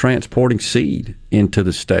just in transporting seed into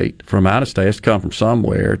the state from out of state. It has to come from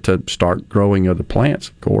somewhere to start growing other plants,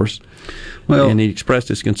 of course. Well, and he expressed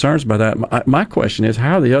his concerns about that. My question is,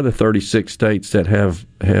 how are the other 36 states that have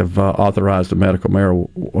authorized a medical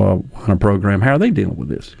marijuana program, how are they dealing with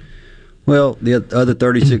this? Well, the other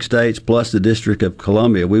 36 states plus the District of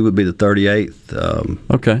Columbia, we would be the 38th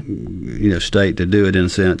state to do it in a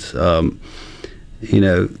sense.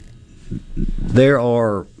 There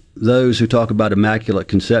are those who talk about immaculate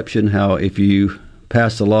conception, how if you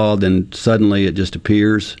pass the law, then suddenly it just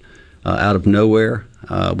appears out of nowhere.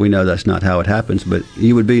 We know that's not how it happens, but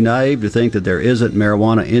you would be naive to think that there isn't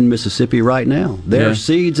marijuana in Mississippi right now. There are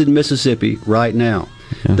seeds in Mississippi right now.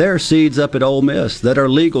 Yeah. There are seeds up at Ole Miss that are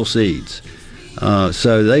legal seeds.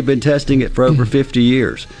 So they've been testing it for over 50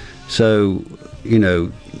 years. So,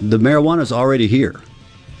 the marijuana's already here.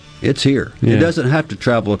 It's here. Yeah. It doesn't have to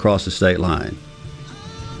travel across the state line.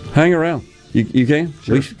 Hang around. You can?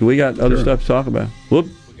 Sure. We got other stuff to talk about. Whoop.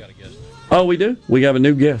 We got a guest. Oh, we do? We have a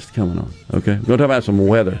new guest coming on. Okay. We're going to talk about some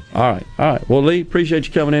weather. All right. Well, Lee, appreciate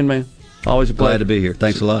you coming in, man. Always a pleasure. Glad to be here.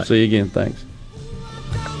 Thanks a lot. See you again. Thanks.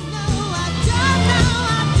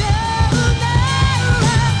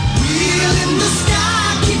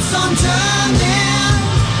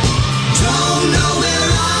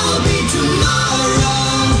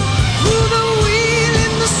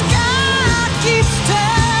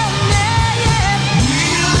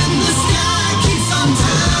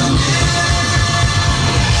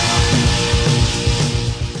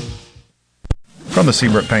 From the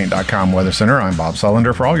SeabrookPaint.com Weather Center, I'm Bob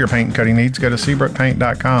Sullender. For all your paint and coating needs, go to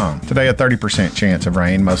SeabrookPaint.com. Today, a 30% chance of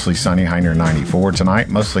rain, mostly sunny, high near 94. Tonight,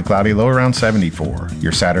 mostly cloudy, low around 74.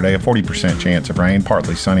 Your Saturday, a 40% chance of rain,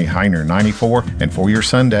 partly sunny, high near 94. And for your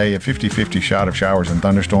Sunday, a 50-50 shot of showers and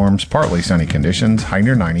thunderstorms, partly sunny conditions, high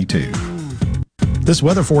near 92. This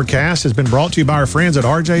weather forecast has been brought to you by our friends at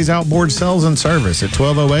RJ's Outboard Sales and Service at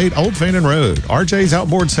 1208 Old Fannin Road. RJ's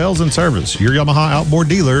Outboard Sales and Service, your Yamaha outboard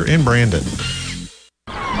dealer in Brandon.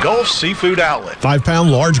 Gulf Seafood Outlet.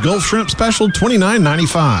 5-pound large Gulf shrimp special,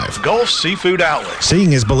 $29.95. Gulf Seafood Outlet.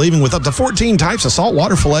 Seeing is believing with up to 14 types of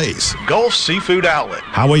saltwater fillets. Gulf Seafood Outlet.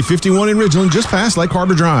 Highway 51 in Ridgeland, just past Lake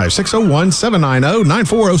Harbor Drive,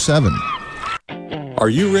 601-790-9407. Are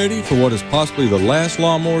you ready for what is possibly the last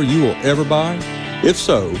lawnmower you will ever buy? If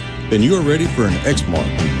so, then you are ready for an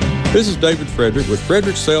Exmark. This is David Frederick with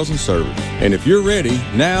Frederick Sales and Service. And if you're ready,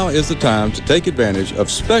 now is the time to take advantage of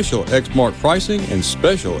special Exmark pricing and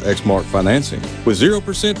special Exmark financing. With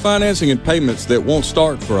 0% financing and payments that won't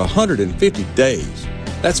start for 150 days.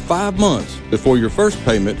 That's 5 months before your first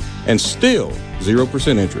payment and still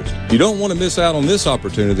 0% interest. You don't want to miss out on this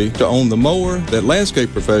opportunity to own the mower that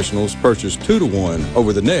landscape professionals purchase 2-to-1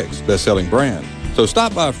 over the next best-selling brand. So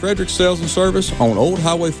stop by Frederick Sales and Service on Old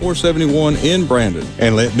Highway 471 in Brandon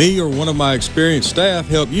and let me or one of my experienced staff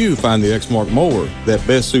help you find the Exmark mower that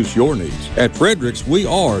best suits your needs. At Frederick's, we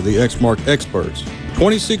are the Exmark experts.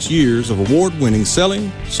 26 years of award-winning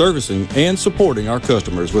selling, servicing, and supporting our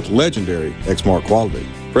customers with legendary Exmark quality.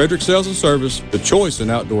 Frederick Sales and Service, the choice in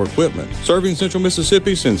outdoor equipment, serving Central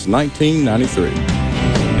Mississippi since 1993.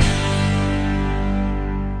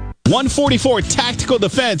 144 Tactical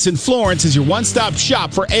Defense in Florence is your one-stop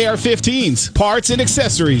shop for AR-15s, parts, and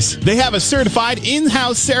accessories. They have a certified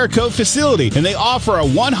in-house Cerakote facility, and they offer a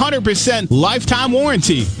 100% lifetime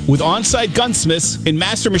warranty with on-site gunsmiths and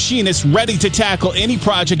master machinists ready to tackle any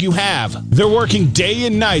project you have. They're working day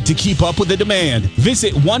and night to keep up with the demand.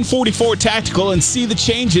 Visit 144 Tactical and see the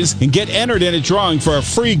changes and get entered in a drawing for a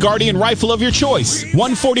free Guardian rifle of your choice.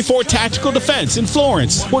 144 Tactical Defense in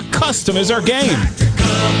Florence, where custom is our game.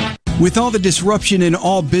 With all the disruption in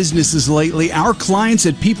all businesses lately, our clients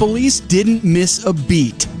at People East didn't miss a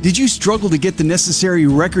beat. Did you struggle to get the necessary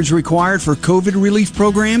records required for COVID relief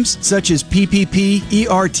programs, such as PPP,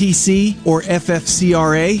 ERTC, or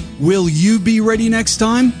FFCRA? Will you be ready next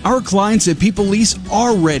time? Our clients at People East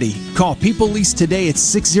are ready. Call People East today at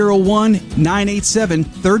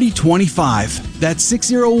 601-987-3025. That's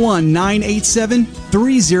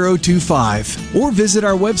 601-987-3025. Or visit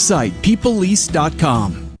our website,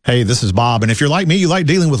 peopleeast.com. Hey, this is Bob, and if you're like me, you like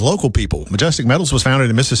dealing with local people. Majestic Metals was founded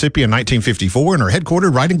in Mississippi in 1954 and are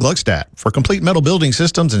headquartered right in Gluckstadt. For complete metal building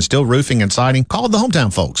systems and steel roofing and siding, call the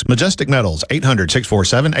hometown folks. Majestic Metals,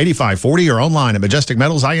 800-647-8540 or online at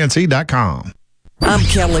majesticmetalsinc.com. I'm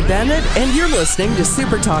Kelly Bennett, and you're listening to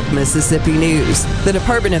SuperTalk Mississippi News. The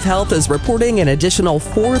Department of Health is reporting an additional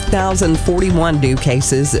 4,041 new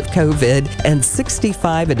cases of COVID and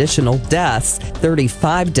 65 additional deaths.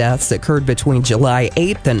 35 deaths occurred between July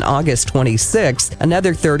 8th and August 26th.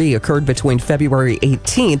 Another 30 occurred between February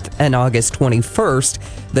 18th and August 21st.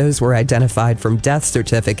 Those were identified from death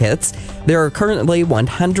certificates. There are currently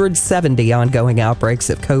 170 ongoing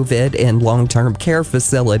outbreaks of COVID in long-term care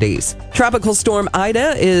facilities. Tropical Storm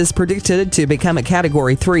Ida is predicted to become a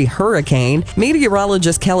Category 3 hurricane.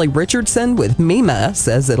 Meteorologist Kelly Richardson with MEMA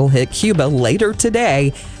says it'll hit Cuba later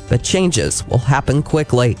today, but changes will happen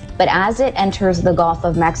quickly. But as it enters the Gulf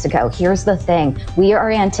of Mexico, here's the thing. We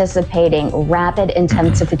are anticipating rapid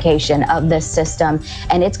intensification of this system,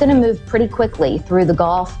 and it's going to move pretty quickly through the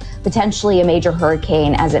Gulf, potentially a major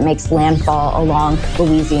hurricane as it makes landfall along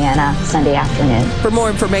Louisiana Sunday afternoon. For more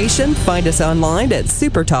information, find us online at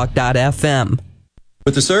supertalk.fm.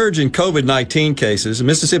 With the surge in COVID-19 cases,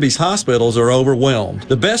 Mississippi's hospitals are overwhelmed.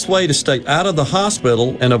 The best way to stay out of the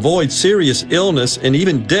hospital and avoid serious illness and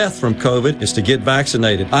even death from COVID is to get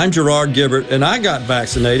vaccinated. I'm Gerard Gibbert, and I got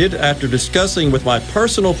vaccinated after discussing with my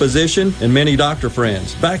personal physician and many doctor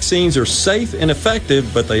friends. Vaccines are safe and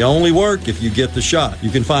effective, but they only work if you get the shot. You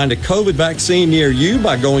can find a COVID vaccine near you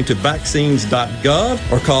by going to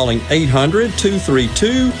vaccines.gov or calling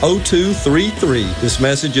 800-232-0233. This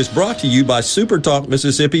message is brought to you by SuperTalk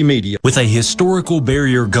Mississippi Media. With a historical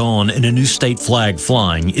barrier gone and a new state flag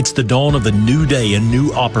flying, it's the dawn of a new day, a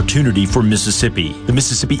new opportunity for Mississippi. The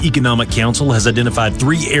Mississippi Economic Council has identified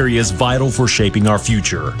 3 areas vital for shaping our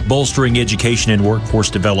future: bolstering education and workforce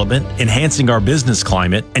development, enhancing our business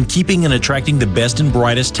climate, and keeping and attracting the best and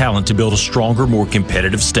brightest talent to build a stronger, more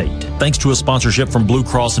competitive state. Thanks to a sponsorship from Blue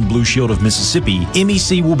Cross and Blue Shield of Mississippi,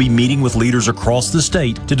 MEC will be meeting with leaders across the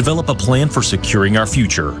state to develop a plan for securing our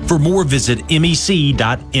future. For more, visit MEC.ms.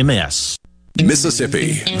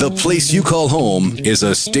 Mississippi, the place you call home, is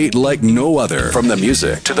a state like no other. From the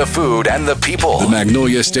music to the food and the people, the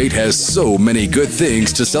Magnolia State has so many good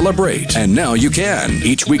things to celebrate. And now you can,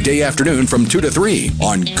 each weekday afternoon from 2 to 3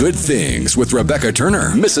 on Good Things with Rebecca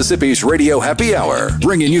Turner, Mississippi's Radio Happy Hour,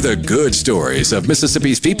 bringing you the good stories of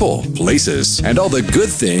Mississippi's people, places, and all the good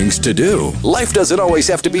things to do. Life doesn't always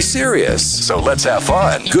have to be serious, so let's have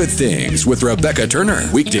fun. Good Things with Rebecca Turner,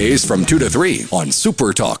 weekdays from 2 to 3 on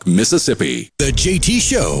SuperTalk Mississippi. The JT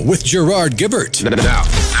Show with Gerard Gibbert. Now,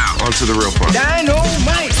 on to the real part.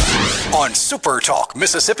 Dynamite! On SuperTalk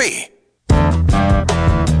Mississippi.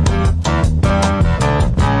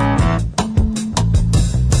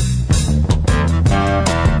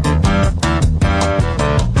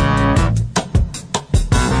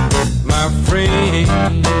 My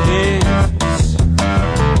friends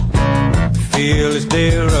feel it's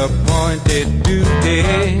their appointed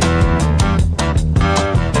duty.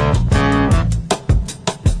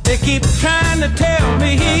 They keep trying to tell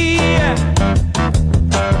me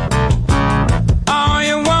all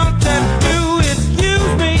you want to do is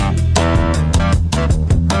use me.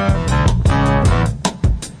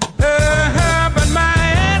 But my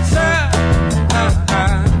answer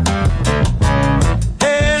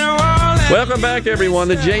Welcome back, everyone.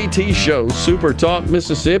 The JT Show, Super Talk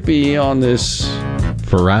Mississippi on this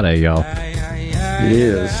Friday, y'all. It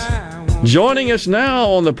is. Joining us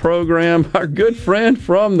now on the program, our good friend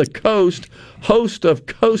from the coast, host of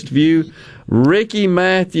Coast Vue, Ricky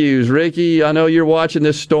Mathews. Ricky, I know you're watching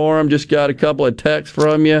this storm. Just got a couple of texts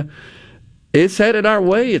from you. It's headed our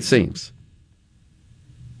way, it seems.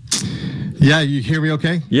 Yeah, you hear me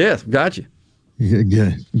okay? Yes, got you.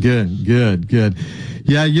 Good.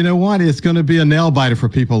 Yeah, you know what? It's going to be a nail biter for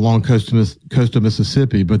people along coast of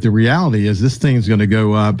Mississippi. But the reality is this thing's going to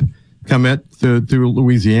go up, come through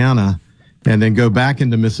Louisiana, and then go back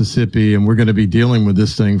into Mississippi, and we're going to be dealing with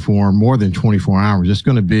this thing for more than 24 hours. It's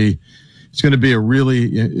going to be a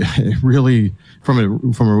really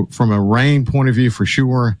from a rain point of view for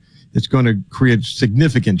sure. It's going to create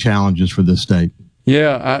significant challenges for this state.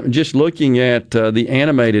 Yeah, I'm just looking at the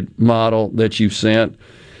animated model that you sent.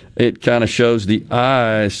 It kind of shows the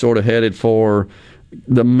eye sort of headed for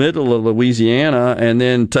the middle of Louisiana and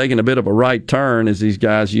then taking a bit of a right turn, as these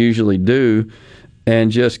guys usually do,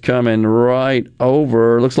 and just coming right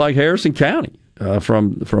over, looks like Harrison County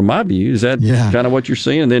from my view. Is that kind of what you're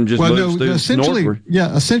seeing? And then just moves through northward?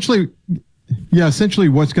 Essentially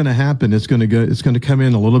what's going to happen, it's going to come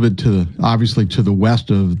in a little bit obviously to the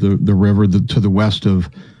west of the river, to the west of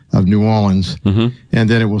New Orleans, and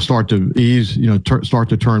then it will start to ease, start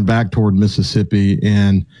to turn back toward Mississippi,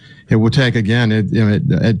 and it will take again.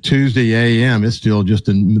 At Tuesday a.m., it's still just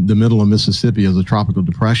in the middle of Mississippi as a tropical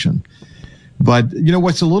depression. But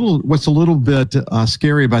what's a little bit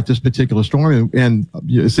scary about this particular storm, and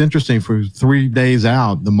it's interesting. For 3 days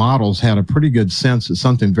out, the models had a pretty good sense that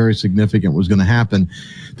something very significant was going to happen.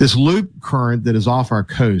 This loop current that is off our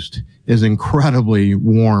coast is incredibly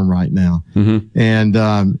warm right now, and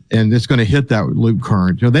it's going to hit that loop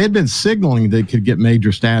current. They had been signaling they could get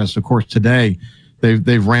major status. Of course, today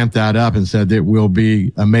they've ramped that up and said it will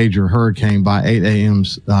be a major hurricane by 8 a.m.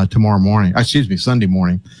 Sunday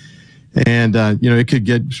morning. And, it could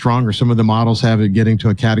get stronger. Some of the models have it getting to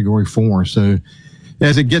a category 4. So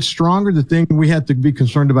as it gets stronger, the thing we have to be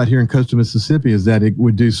concerned about here in coastal Mississippi is that it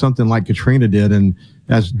would do something like Katrina did. And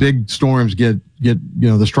as big storms get,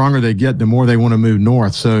 the stronger they get, the more they want to move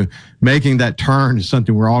north. So making that turn is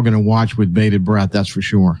something we're all going to watch with bated breath. That's for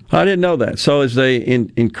sure. I didn't know that. So as they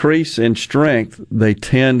increase in strength, they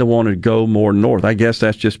tend to want to go more north. I guess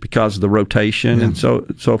that's just because of the rotation and so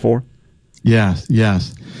forth. Yes. Yeah,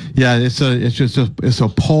 it's just a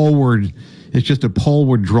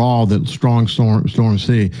poleward draw that strong storms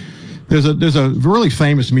see. There's a really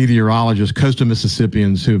famous meteorologist, coastal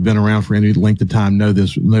Mississippians who have been around for any length of time know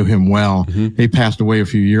him well. He passed away a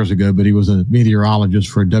few years ago, but he was a meteorologist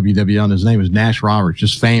for WWL, and his name is Nash Roberts,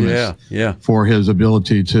 just famous for his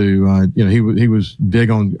ability to, he was big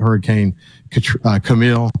on Hurricane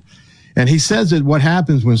Camille. And he says that what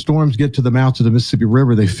happens when storms get to the mouth of the Mississippi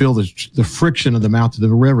River, they feel the friction of the mouth of the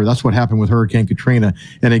river. That's what happened with Hurricane Katrina,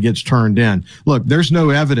 and it gets turned in. Look, there's no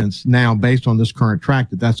evidence now based on this current track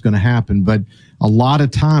that that's going to happen, but a lot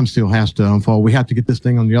of time still has to unfold. We have to get this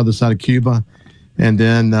thing on the other side of Cuba, and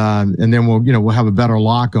then we'll have a better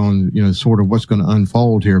lock on sort of what's going to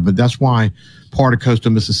unfold here. But that's why part of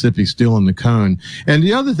coastal Mississippi is still in the cone. And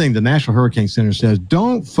the other thing the National Hurricane Center says,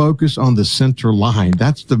 don't focus on the center line.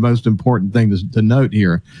 That's the most important thing to note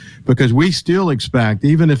here, because we still expect,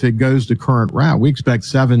 even if it goes the current route, we expect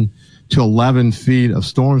 7 to 11 feet of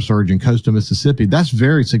storm surge in coastal Mississippi. That's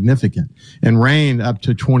very significant, and rain up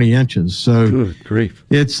to 20 inches. So good grief.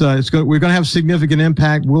 We're going to have significant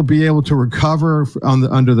impact. We'll be able to recover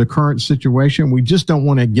under the current situation. We just don't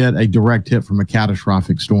want to get a direct hit from a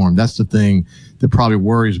catastrophic storm. That's the thing that probably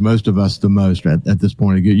worries most of us the most at this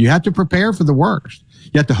point of view. You have to prepare for the worst.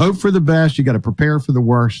 You have to hope for the best. You got to prepare for the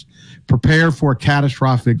worst. Prepare for a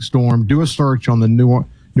catastrophic storm. Do a search on the New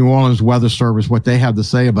Orleans Weather Service, what they have to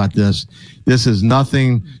say about this. This is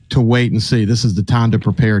nothing to wait and see. This is the time to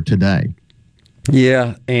prepare today.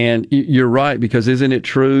 Yeah, and you're right, because isn't it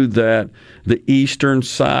true that the eastern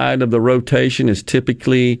side of the rotation is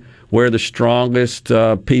typically where the strongest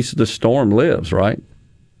piece of the storm lives, right?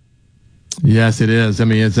 Yes, it is. I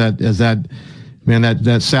mean,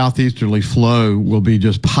 that southeasterly flow will be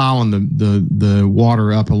just piling the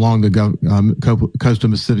water up along the coast of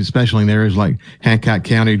Mississippi, especially in areas like Hancock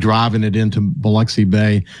County, driving it into Biloxi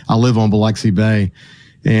Bay. I live on Biloxi Bay.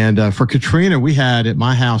 And for Katrina, we had at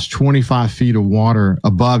my house 25 feet of water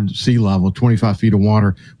above sea level, 25 feet of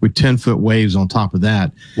water with 10-foot waves on top of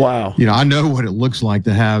that. Wow. I know what it looks like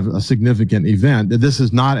to have a significant event. This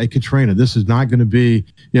is not a Katrina. This is not going to be,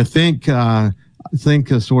 think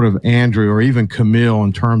sort of Andrew or even Camille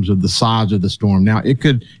in terms of the size of the storm. Now, it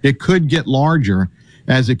could get larger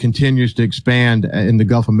as it continues to expand in the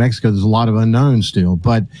Gulf of Mexico. There's a lot of unknowns still,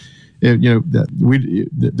 but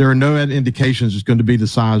there are no indications it's going to be the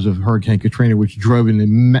size of Hurricane Katrina, which drove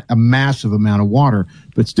in a massive amount of water.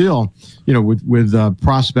 But still, with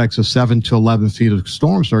prospects of 7 to 11 feet of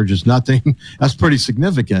storm surge, is nothing. That's pretty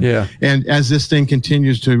significant. Yeah. And as this thing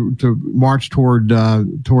continues to march toward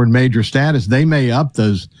major status, they may up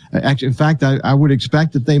those. Actually, in fact, I would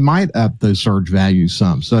expect that they might up those surge values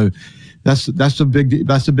some. So that's a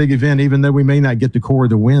big event, even though we may not get the core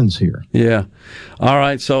of the winds here. Yeah. All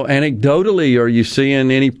right. So anecdotally, are you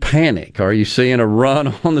seeing any panic? Are you seeing a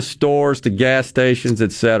run on the stores, the gas stations,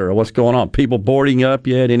 et cetera? What's going on? People boarding up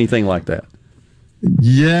yet? Anything like that?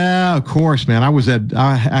 Yeah, of course, man.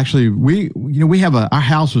 our house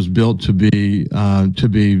was built to withstand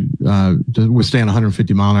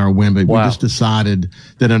 150 mile an hour wind, but wow. We just decided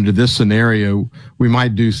that under this scenario, we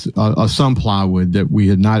might do some plywood that we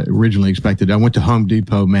had not originally expected. I went to Home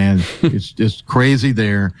Depot, man. It's just crazy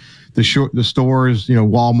there. The stores,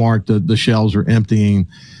 Walmart, the shelves are emptying.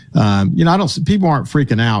 People aren't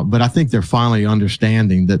freaking out, but I think they're finally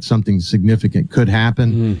understanding that something significant could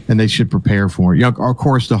happen and they should prepare for it. Of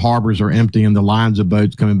course, the harbors are empty and the lines of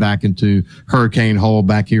boats coming back into Hurricane Hole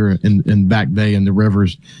back here in Back Bay and the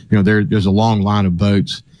rivers. There's a long line of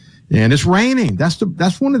boats. And it's raining. That's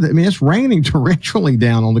one of the. I mean, it's raining torrentially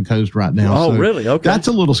down on the coast right now. Oh, really? Okay. That's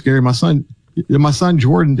a little scary. My son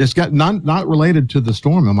Jordan. It's got not related to the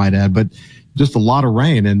storm, I might add, but just a lot of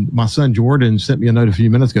rain. And my son Jordan sent me a note a few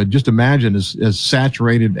minutes ago. Just imagine as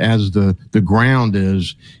saturated as the ground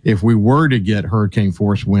is, if we were to get hurricane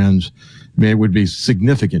force winds, I mean, it would be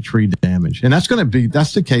significant tree damage. And that's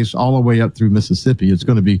the case all the way up through Mississippi. It's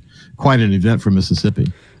going to be quite an event for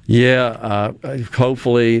Mississippi. Yeah,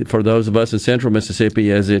 hopefully for those of us in central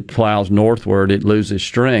Mississippi, as it plows northward, it loses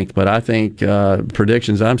strength. But I think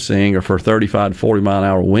predictions I'm seeing are for 35 to 40 mile an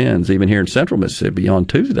hour winds, even here in central Mississippi on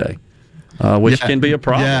Tuesday, which can be a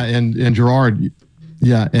problem. Yeah, and Gerard,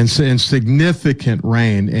 and significant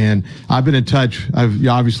rain. And I've been in touch. I've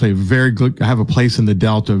obviously I have a place in the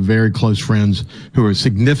Delta, very close friends who are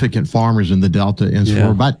significant farmers in the Delta. And so for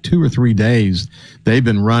about 2 or 3 days, they've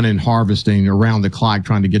been harvesting around the clock,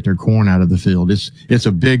 trying to get their corn out of the field. It's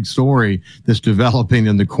a big story that's developing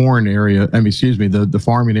in the corn area. The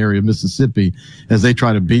farming area of Mississippi as they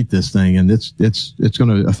try to beat this thing. And it's going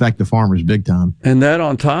to affect the farmers big time. And that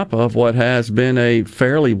on top of what has been a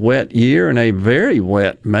fairly wet year and a very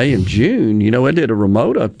wet May and June. You know, I did a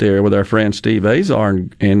remote up there with our friend Steve Azar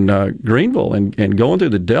in Greenville and going through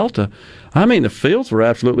the Delta. I mean, the fields were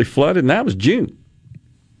absolutely flooded, and that was June.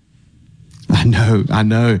 I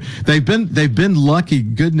know. They've been lucky.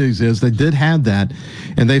 Good news is they did have that,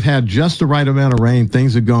 and they've had just the right amount of rain.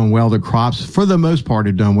 Things have gone well. The crops, for the most part,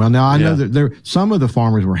 have done well. Now, I know that some of the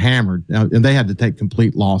farmers were hammered, and they had to take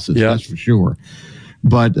complete losses. That's for sure.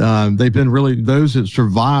 But they've been those that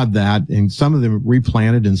survived that, and some of them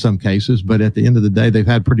replanted in some cases. But at the end of the day, they've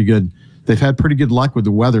had pretty good luck with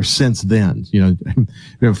the weather since then. You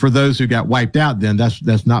know, for those who got wiped out, then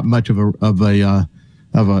that's not much of a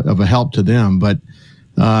help to them. But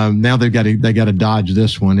now they got to dodge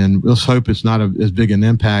this one, and let's hope it's not as big an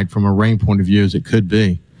impact from a rain point of view as it could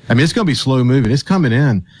be. I mean, it's going to be slow moving. It's coming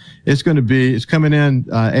in. It's coming in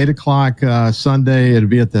 8:00 Sunday. It'll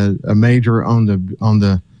be at a major on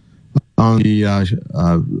the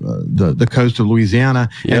coast of Louisiana,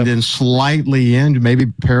 and then slightly in, maybe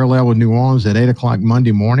parallel with New Orleans at 8:00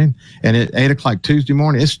 Monday morning, and at 8:00 Tuesday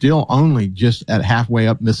morning, it's still only just at halfway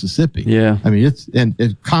up Mississippi. Yeah, I mean it's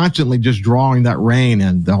constantly just drawing that rain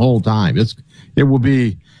in the whole time. That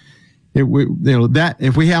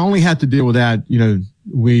if we only had to deal with that,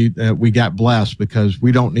 we got blessed because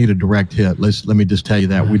we don't need a direct hit. Let me just tell you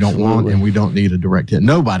that we don't want and we don't need a direct hit.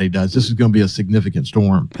 Nobody does. This is going to be a significant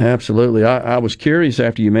storm. Absolutely. I was curious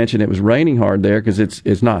after you mentioned it was raining hard there because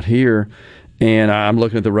it's not here, and I'm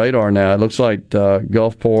looking at the radar now. It looks like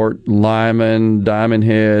Gulfport, Lyman, Diamond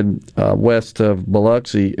Head, west of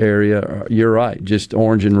Biloxi area. You're right. Just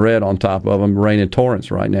orange and red on top of them, raining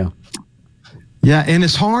torrents right now. Yeah, and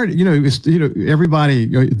it's hard, everybody,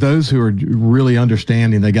 those who are really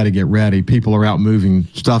understanding, they got to get ready. People are out moving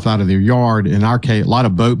stuff out of their yard. In our case, a lot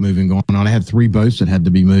of boat moving going on. I had 3 boats that had to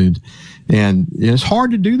be moved, and it's hard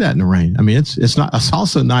to do that in the rain. I mean, it's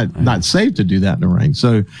also not safe to do that in the rain.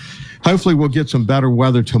 So hopefully we'll get some better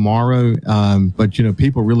weather tomorrow. But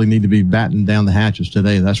people really need to be battening down the hatches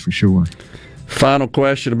today. That's for sure. Final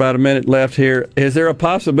question, about a minute left here. Is there a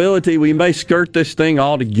possibility we may skirt this thing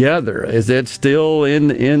altogether? Is it still in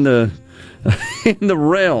the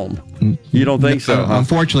realm? You don't think so? Huh?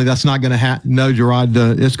 Unfortunately, that's not going to happen. No, Gerard.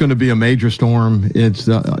 It's going to be a major storm. It's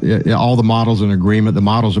all the models are in agreement. The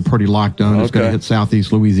models are pretty locked on. It's going to hit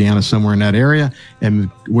southeast Louisiana, somewhere in that area, and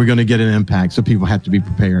we're going to get an impact. So people have to be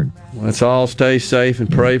prepared. Let's all stay safe and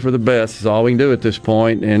pray for the best. That's all we can do at this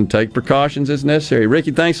point, and take precautions as necessary. Ricky,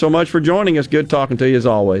 thanks so much for joining us. Good talking to you as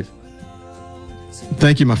always.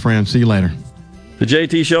 Thank you, my friend. See you later. The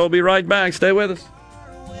JT Show will be right back. Stay with us.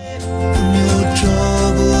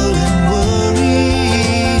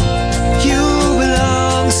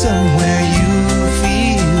 Somewhere you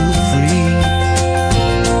feel free.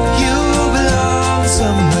 You belong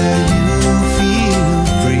somewhere you feel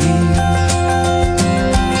free.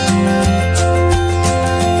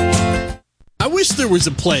 I wish there was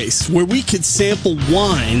a place where we could sample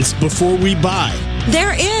wines before we buy.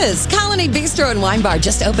 There is. Colony Bistro and Wine Bar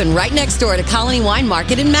just opened right next door to Colony Wine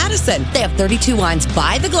Market in Madison. They have 32 wines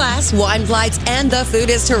by the glass, wine flights, and the food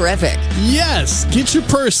is terrific. Yes. Get your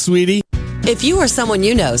purse, sweetie. If you or someone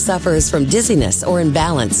you know suffers from dizziness or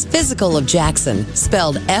imbalance, Physical of Jackson,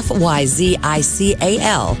 spelled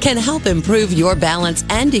F-Y-Z-I-C-A-L, can help improve your balance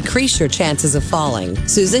and decrease your chances of falling.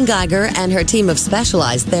 Susan Geiger and her team of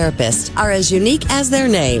specialized therapists are as unique as their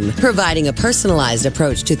name, providing a personalized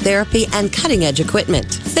approach to therapy and cutting-edge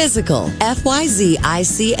equipment. Physical,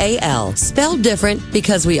 F-Y-Z-I-C-A-L, spelled different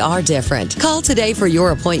because we are different. Call today for your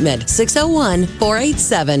appointment,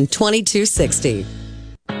 601-487-2260.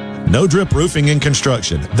 No Drip Roofing and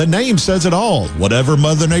Construction. The name says it all. Whatever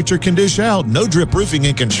Mother Nature can dish out, No Drip Roofing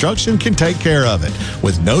and Construction can take care of it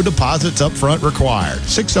with no deposits up front required.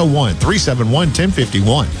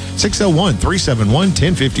 601-371-1051.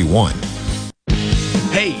 601-371-1051.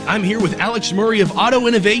 Hey, I'm here with Alex Murray of Auto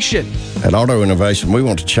Innovation. At Auto Innovation, we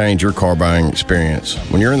want to change your car buying experience.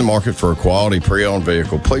 When you're in the market for a quality pre-owned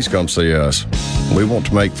vehicle, please come see us. We want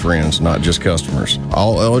to make friends, not just customers.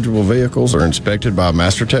 All eligible vehicles are inspected by a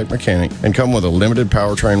MasterTech mechanic and come with a limited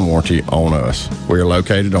powertrain warranty on us. We are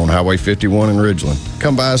located on Highway 51 in Ridgeland.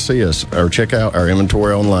 Come by and see us or check out our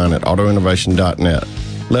inventory online at autoinnovation.net.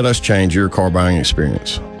 Let us change your car buying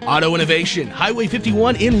experience. Auto Innovation, Highway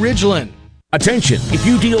 51 in Ridgeland. Attention! If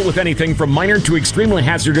you deal with anything from minor to extremely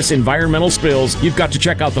hazardous environmental spills, you've got to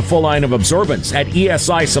check out the full line of absorbents at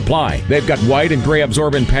ESI Supply. They've got white and gray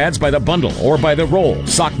absorbent pads by the bundle or by the roll,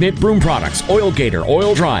 sock knit broom products, oil gator,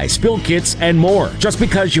 oil dry, spill kits, and more. Just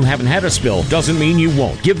because you haven't had a spill doesn't mean you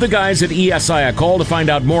won't. Give the guys at ESI a call to find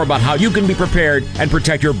out more about how you can be prepared and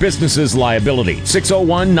protect your business's liability.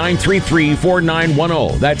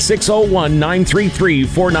 601-933-4910. That's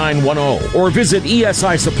 601-933-4910. Or visit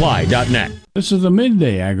esisupply.net. This is the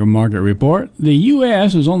Midday Agri-Market Report. The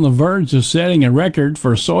U.S. is on the verge of setting a record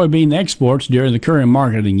for soybean exports during the current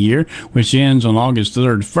marketing year, which ends on August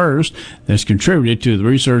 31st. That's contributed to the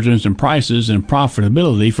resurgence in prices and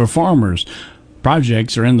profitability for farmers.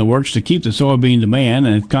 Projects are in the works to keep the soybean demand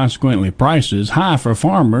and consequently prices high for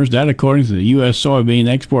farmers. That, according to the U.S. Soybean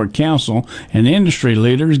Export Council and industry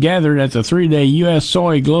leaders gathered at the 3-day U.S.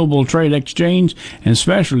 Soy Global Trade Exchange and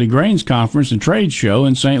Specialty Grains Conference and Trade Show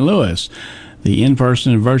in St. Louis. The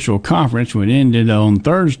in-person and virtual conference, which ended on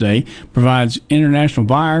Thursday, provides international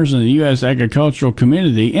buyers and the U.S. agricultural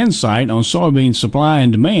community insight on soybean supply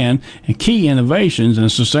and demand and key innovations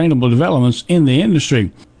and sustainable developments in the industry.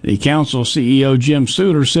 The council CEO Jim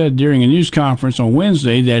Suter said during a news conference on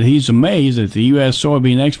Wednesday that he's amazed that the U.S.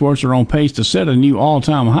 soybean exports are on pace to set a new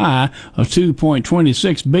all-time high of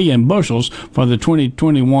 2.26 billion bushels for the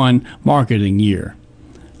 2021 marketing year.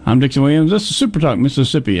 I'm Dixon Williams. This is SuperTalk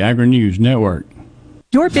Mississippi Agri-News Network.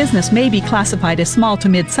 Your business may be classified as small to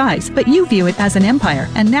mid-size, but you view it as an empire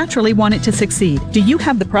and naturally want it to succeed. Do you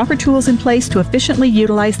have the proper tools in place to efficiently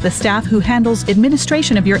utilize the staff who handles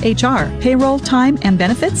administration of your HR, payroll, time, and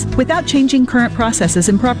benefits? Without changing current processes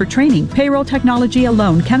and proper training, payroll technology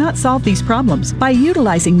alone cannot solve these problems. By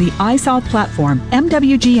utilizing the iSolve platform,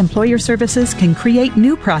 MWG Employer Services can create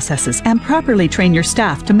new processes and properly train your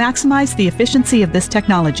staff to maximize the efficiency of this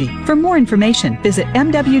technology. For more information, visit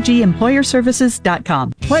MWGEmployerServices.com.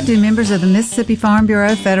 What do members of the Mississippi Farm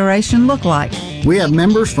Bureau Federation look like? We have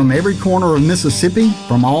members from every corner of Mississippi,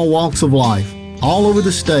 from all walks of life. All over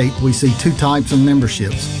the state, we see two types of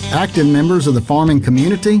memberships: active members of the farming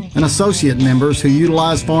community and associate members who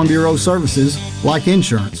utilize Farm Bureau services like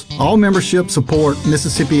insurance. All memberships support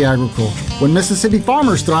Mississippi agriculture. When Mississippi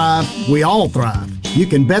farmers thrive, we all thrive. You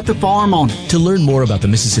can bet the farm on it. To learn more about the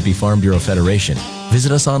Mississippi Farm Bureau Federation,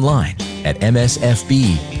 visit us online at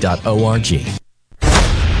msfb.org.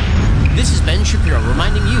 This is Ben Shapiro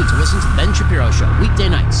reminding you to listen to The Ben Shapiro Show weekday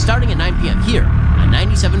nights starting at 9 p.m. here on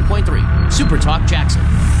 97.3 Super Talk Jackson.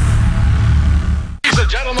 Ladies and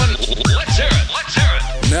gentlemen, let's hear it. Let's hear it.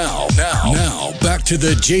 Now, back to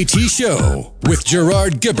the JT Show with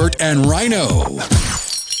Gerard Gibbert and Rhino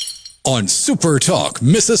on Super Talk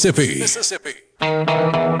Mississippi.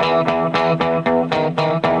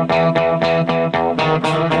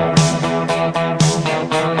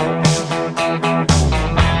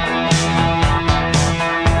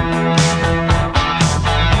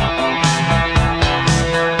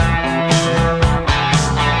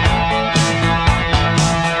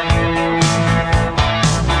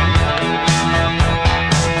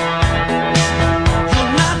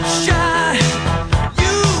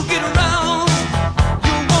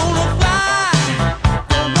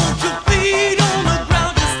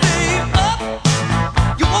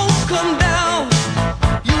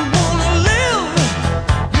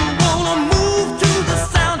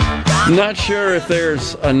 Not sure if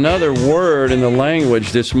there's another word in the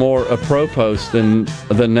language that's more apropos than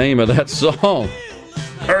the name of that song.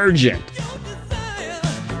 Urgent.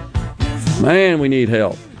 Man, we need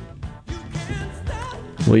help.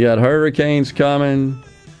 We got hurricanes coming.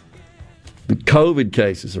 The COVID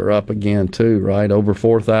cases are up again, too, right? Over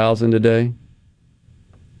 4,000 today.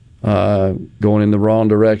 Going in the wrong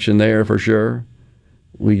direction there for sure.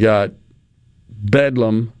 We got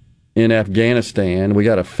bedlam in Afghanistan. We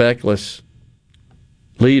got a feckless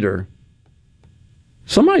leader.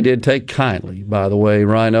 Somebody did take kindly, by the way,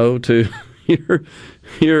 Rhino, to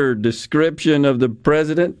your description of the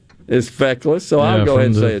president is feckless, so I'll go ahead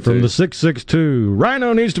and say it from too. the 662,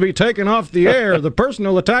 Rhino needs to be taken off the air. The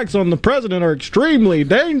personal attacks on the president are extremely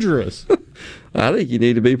dangerous. I think you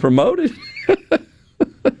need to be promoted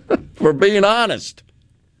for being honest.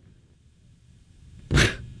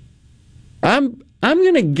 I'm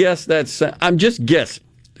going to guess I'm just guessing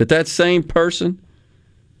that same person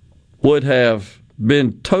would have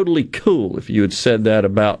been totally cool if you had said that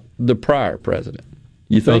about the prior president.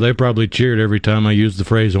 You think? Oh, they probably cheered every time I used the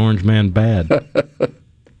phrase "Orange Man bad."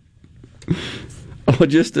 Oh,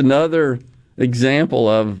 just another example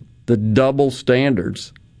of the double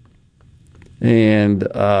standards, and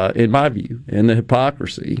in my view, and the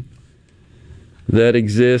hypocrisy that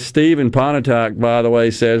exists. Stephen Pontotoc, by the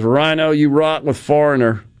way, says, "Rhino, you rot with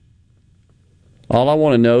foreigner." All I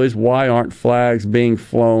want to know is why aren't flags being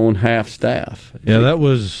flown half-staff? Yeah, that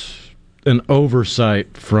was an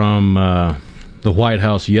oversight from the White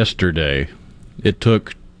House yesterday. It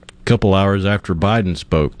took a couple hours after Biden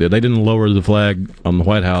spoke. They didn't lower the flag on the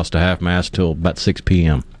White House to half-mast till about 6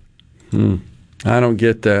 p.m. I don't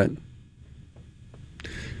get that.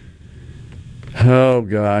 Oh,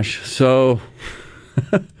 gosh. So,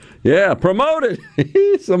 yeah, promoted.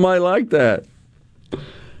 Somebody like that.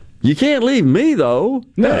 You can't leave me, though.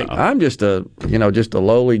 No. Hey, I'm just a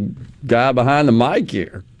lowly guy behind the mic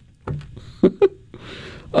here.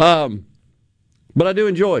 But I do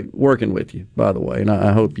enjoy working with you, by the way, and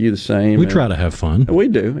I hope you the same. We try to have fun. We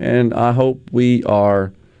do, and I hope we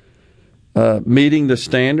are meeting the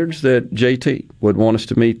standards that JT would want us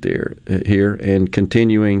to meet here and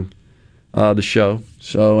continuing the show.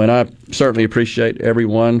 So, and I certainly appreciate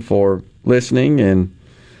everyone for listening and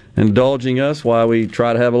indulging us while we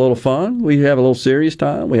try to have a little fun. We have a little serious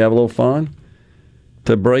time. We have a little fun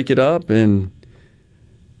to break it up. And,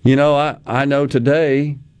 I know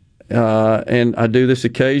today, and I do this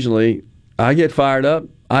occasionally, I get fired up.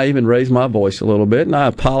 I even raise my voice a little bit, and I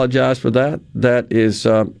apologize for that. That is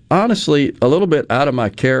honestly a little bit out of my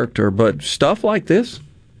character, but stuff like this,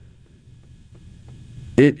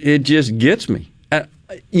 it just gets me.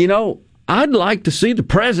 I'd like to see the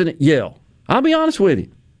president yell. I'll be honest with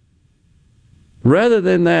you. Rather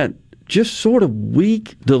than that just sort of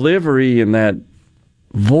weak delivery and that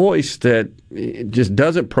voice that just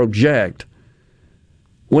doesn't project.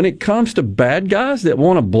 When it comes to bad guys that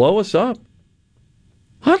want to blow us up,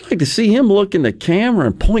 I'd like to see him look in the camera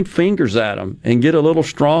and point fingers at them and get a little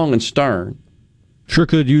strong and stern. Sure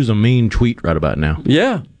could use a mean tweet right about now.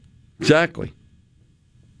 Yeah, exactly.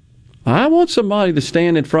 I want somebody to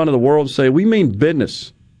stand in front of the world and say, we mean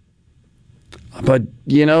business. But,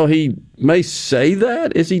 he may say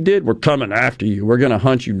that as he did. We're coming after you. We're going to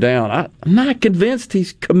hunt you down. I'm not convinced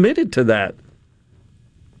he's committed to that.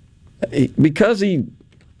 Because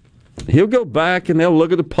he'll go back and they'll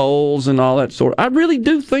look at the polls and all that sort. I really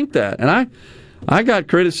do think that. And I got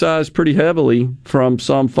criticized pretty heavily from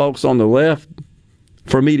some folks on the left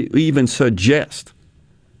for me to even suggest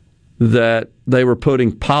that they were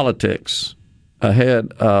putting politics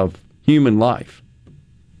ahead of human life.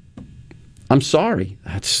 I'm sorry.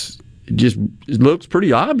 It looks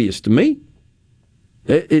pretty obvious to me.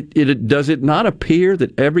 Does it not appear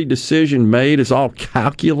that every decision made is all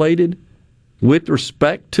calculated with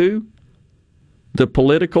respect to the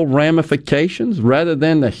political ramifications rather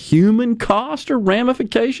than the human cost or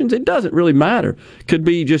ramifications? It doesn't really matter. Could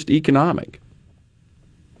be just economic.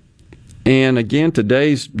 And again,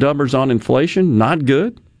 today's numbers on inflation, not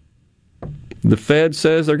good. The Fed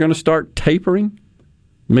says they're going to start tapering,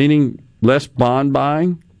 meaning less bond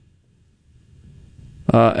buying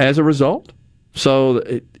as a result. So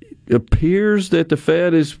it appears that the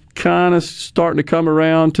Fed is kind of starting to come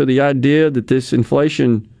around to the idea that this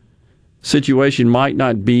inflation situation might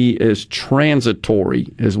not be as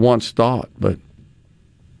transitory as once thought.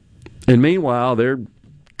 And meanwhile, they're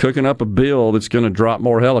cooking up a bill that's going to drop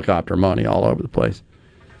more helicopter money all over the place.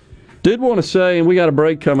 Did want to say, and we got a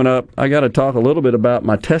break coming up, I got to talk a little bit about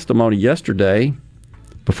my testimony yesterday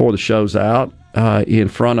before the show's out in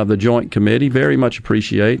front of the Joint Committee. Very much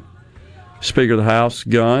appreciate Speaker of the House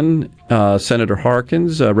Gunn, Senator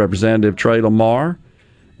Harkins, Representative Trey Lamar,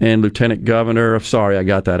 and Lieutenant Governor, sorry, I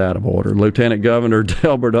got that out of order, Lieutenant Governor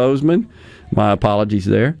Delbert Oseman. My apologies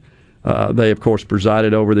there. They, of course,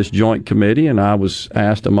 presided over this joint committee, and I was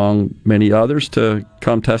asked, among many others, to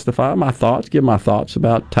come testify give my thoughts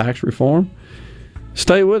about tax reform.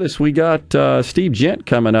 Stay with us. We got Steve Jent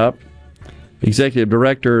coming up, Executive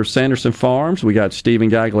Director of Sanderson Farms. We got Steven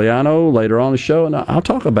Gagliano later on the show, and I'll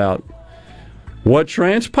talk about what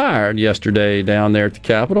transpired yesterday down there at the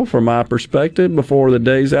Capitol from my perspective before the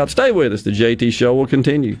day's out. Stay with us. The JT Show will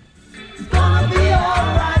continue.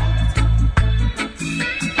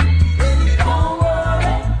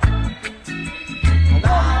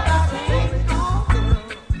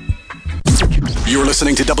 You're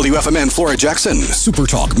listening to WFMN Flora Jackson,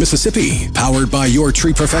 SuperTalk, Mississippi, powered by your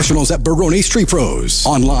tree professionals at Barone's Tree Pros.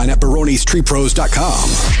 Online at baronestreepros.com.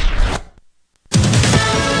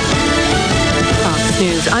 Fox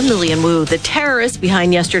News, I'm Lillian Wu. The terrorists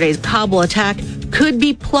behind yesterday's Kabul attack could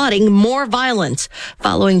be plotting more violence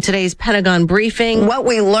following today's Pentagon briefing. What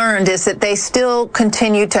we learned is that they still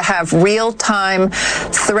continue to have real-time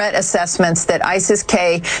threat assessments that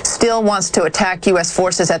ISIS-K still wants to attack U.S.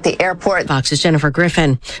 forces at the airport. Fox's Jennifer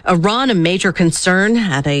Griffin. Iran, a major concern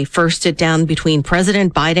at a first sit-down between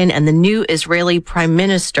President Biden and the new Israeli Prime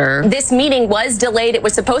Minister. This meeting was delayed. It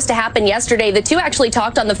was supposed to happen yesterday. The two actually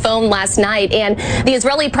talked on the phone last night, and the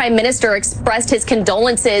Israeli Prime Minister expressed his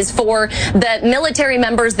condolences for the military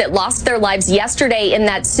members that lost their lives yesterday in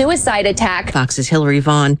that suicide attack. Fox's Hillary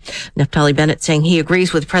Vaughn. Naftali Bennett saying he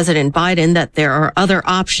agrees with President Biden that there are other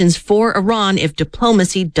options for Iran if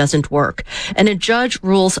diplomacy doesn't work. And a judge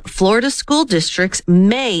rules Florida school districts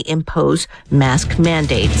may impose mask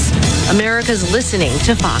mandates. America's listening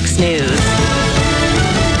to Fox News.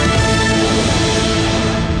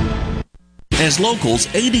 As locals,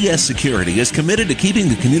 ADS Security is committed to keeping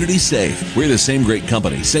the community safe. We're the same great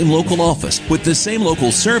company, same local office, with the same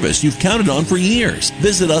local service you've counted on for years.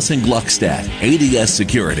 Visit us in Gluckstadt. ADS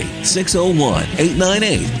Security,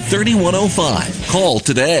 601-898-3105. Call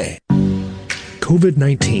today.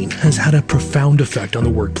 COVID-19 has had a profound effect on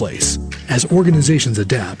the workplace. As organizations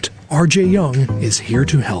adapt, RJ Young is here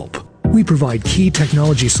to help. We provide key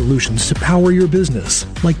technology solutions to power your business,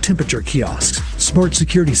 like temperature kiosks, smart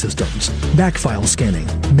security systems, backfile scanning,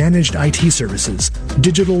 managed IT services,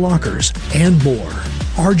 digital lockers, and more.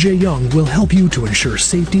 RJ Young will help you to ensure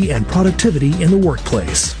safety and productivity in the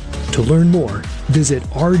workplace. To learn more, visit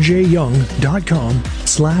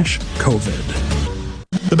rjyoung.com/COVID.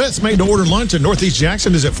 The best made-to-order lunch in Northeast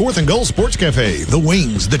Jackson is at 4th and Gold Sports Cafe. The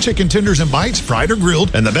wings, the chicken tenders and bites, fried or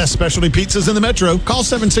grilled, and the best specialty pizzas in the metro. Call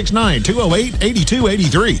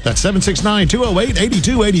 769-208-8283. That's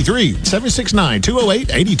 769-208-8283.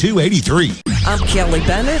 769-208-8283. I'm Kelly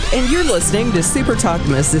Bennett, and you're listening to SuperTalk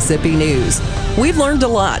Mississippi News. We've learned a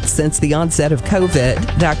lot since the onset of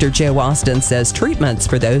COVID. Dr. Joe Austin says treatments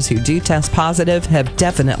for those who do test positive have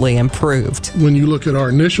definitely improved. When you look at our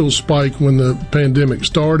initial spike when the pandemic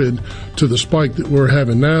started to the spike that we're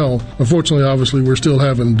having now, unfortunately, obviously, we're still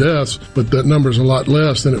having deaths, but that number's a lot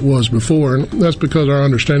less than it was before, and that's because our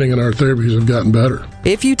understanding and our therapies have gotten better.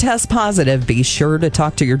 If you test positive, be sure to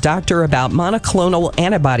talk to your doctor about monoclonal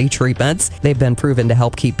antibody treatments. They've been proven to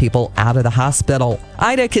help keep people out of the hospital.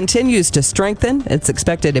 Ida continues to strengthen. It's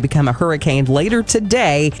expected to become a hurricane later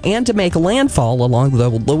today and to make landfall along the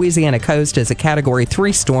Louisiana coast as a Category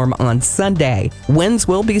 3 storm on Sunday. Winds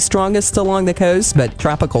will be strongest along the coast, but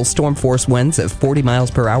tropical storm force winds of 40 miles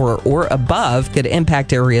per hour or above could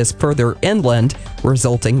impact areas further inland,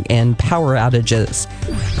 resulting in power outages.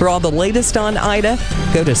 For all the latest on Ida,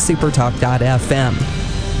 go to supertalk.fm.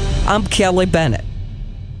 I'm Kelly Bennett.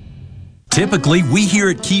 Typically, we here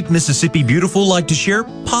at Keep Mississippi Beautiful like to share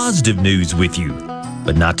positive news with you,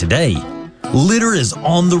 but not today. Litter is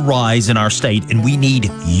on the rise in our state, and we need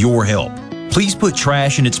your help. Please put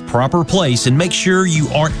trash in its proper place and make sure you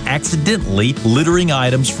aren't accidentally littering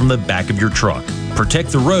items from the back of your truck. Protect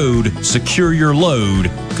the road, secure your load,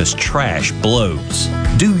 because trash blows.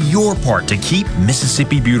 Do your part to keep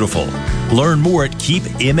Mississippi beautiful. Learn more at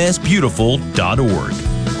keepmsbeautiful.org.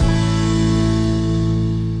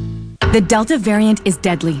 The Delta variant is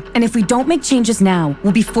deadly, and if we don't make changes now,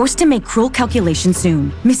 we'll be forced to make cruel calculations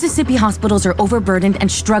soon. Mississippi hospitals are overburdened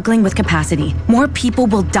and struggling with capacity. More people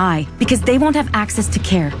will die because they won't have access to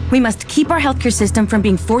care. We must keep our healthcare system from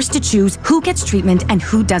being forced to choose who gets treatment and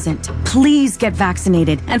who doesn't. Please get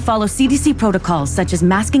vaccinated and follow CDC protocols such as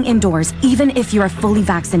masking indoors, even if you are fully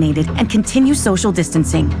vaccinated, and continue social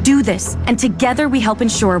distancing. Do this, and together we help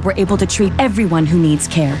ensure we're able to treat everyone who needs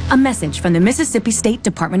care. A message from the Mississippi State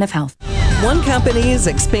Department of Health. One company is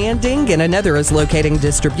expanding and another is locating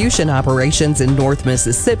distribution operations in North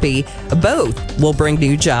Mississippi. Both will bring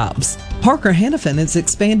new jobs. Parker Hannafin is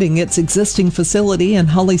expanding its existing facility in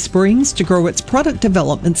Holly Springs to grow its product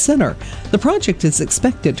development center. The project is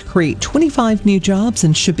expected to create 25 new jobs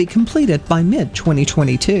and should be completed by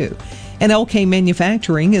mid-2022. And LK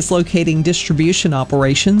Manufacturing is locating distribution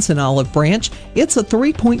operations in Olive Branch. It's a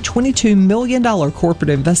 $3.22 million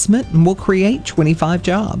corporate investment and will create 25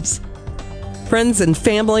 jobs. Friends and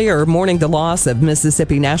family are mourning the loss of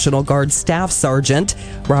Mississippi National Guard Staff Sergeant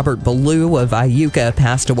Robert Ballou of Iuka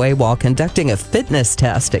passed away while conducting a fitness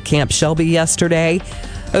test at Camp Shelby yesterday.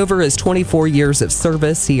 Over his 24 years of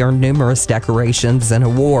service, he earned numerous decorations and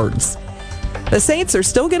awards. The Saints are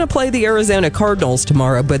still going to play the Arizona Cardinals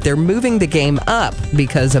tomorrow, but they're moving the game up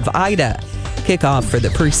because of Ida. Kickoff for the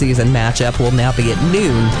preseason matchup will now be at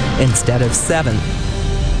noon instead of 7.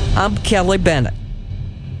 I'm Kelly Bennett.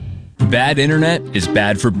 Bad internet is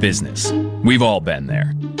bad for business. We've all been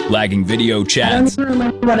there. Lagging video chats,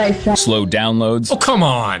 slow downloads. Oh, come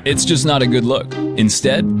on. It's just not a good look.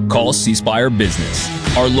 Instead, call CSpire Business.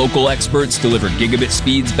 Our local experts deliver gigabit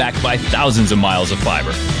speeds backed by thousands of miles of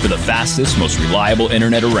fiber for the fastest, most reliable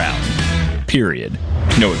internet around. Period.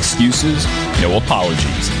 No excuses, no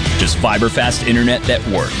apologies. Just fiber-fast internet that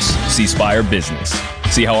works. CSpire Business.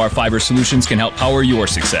 See how our fiber solutions can help power your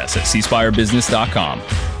success at cspirebusiness.com.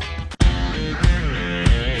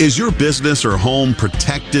 Is your business or home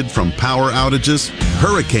protected from power outages?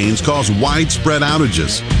 Hurricanes cause widespread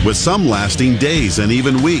outages, with some lasting days and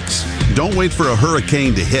even weeks. Don't wait for a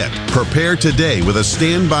hurricane to hit. Prepare today with a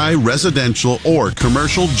standby residential or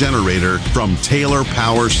commercial generator from Taylor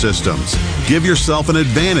Power Systems. Give yourself an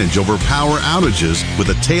advantage over power outages with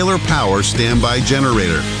a Taylor Power standby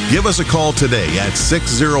generator. Give us a call today at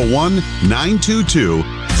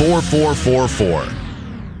 601-922-4444.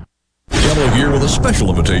 Yellow here with a special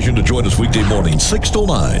invitation to join us weekday morning, 6 till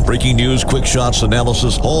 9. Breaking news, quick shots,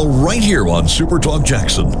 analysis, all right here on SuperTalk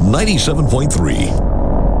Jackson 97.3.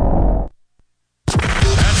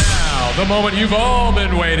 And now, the moment you've all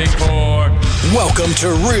been waiting for. Welcome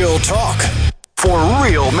to Real Talk for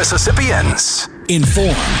real Mississippians.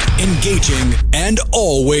 Informed, engaging, and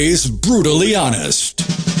always brutally honest.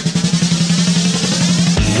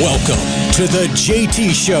 Welcome to the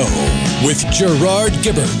JT Show with Gerard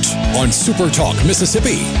Gibbert on SuperTalk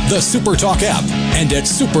Mississippi, the SuperTalk app, and at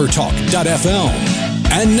supertalk.fm.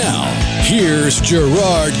 And now, here's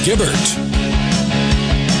Gerard Gibbert.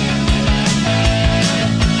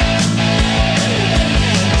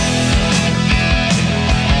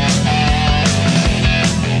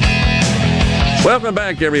 Welcome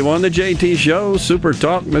back, everyone. The JT Show,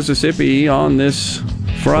 SuperTalk Mississippi on this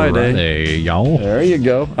Friday, y'all. There you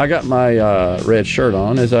go. I got my red shirt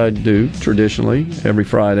on, as I do traditionally every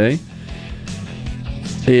Friday.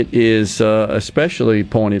 It is especially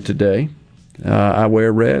pointed today. I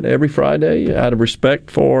wear red every Friday out of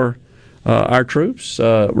respect for our troops.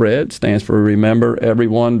 Red stands for Remember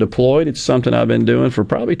Everyone Deployed. It's something I've been doing for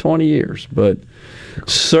probably 20 years, but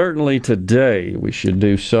certainly today we should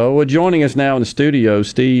do so. Joining us now in the studio,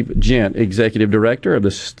 Steve Jent, Executive Director of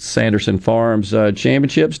the Sanderson Farms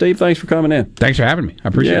Championship. Steve, thanks for coming in. Thanks for having me. I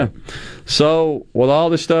appreciate it. So, with all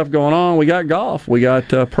this stuff going on, we got golf. We got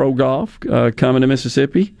pro golf coming to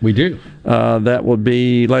Mississippi. We do. That will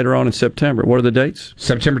be later on in September. What are the dates?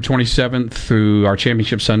 September 27th through our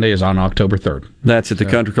championship Sunday is on October 3rd. That's at the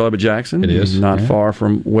Country Club of Jackson. It is. Not far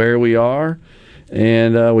from where we are.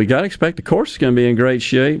 And we got to expect the course is going to be in great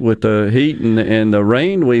shape with the heat and the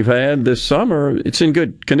rain we've had this summer. It's in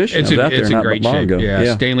good condition. It's in great shape.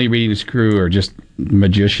 Yeah. Stanley Reed and his crew are just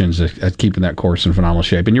magicians at keeping that course in phenomenal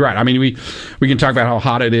shape. And you're right. I mean, we can talk about how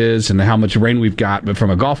hot it is and how much rain we've got, but from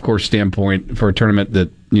a golf course standpoint, for a tournament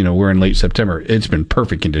that we're in late September, it's been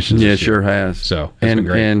perfect conditions. Yeah, it sure has. So it's been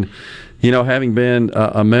great. And having been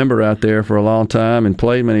a member out there for a long time and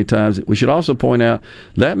played many times, we should also point out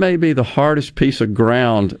that may be the hardest piece of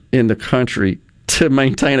ground in the country to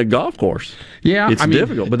maintain a golf course. Yeah, it's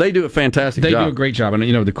difficult, but they do a fantastic job. They do a great job. And,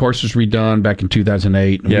 the course was redone back in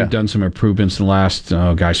 2008. And we've done some improvements in the last,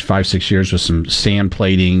 5-6 years with some sand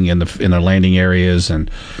plating in the landing areas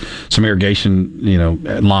and some irrigation,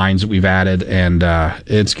 lines that we've added. And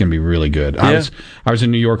it's going to be really good. I was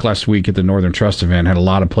in New York last week at the Northern Trust event, had a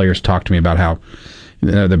lot of players talk to me about how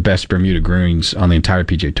the best Bermuda greens on the entire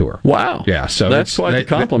PGA Tour. Wow. Yeah, so that's quite a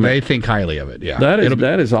compliment. They think highly of it. Yeah,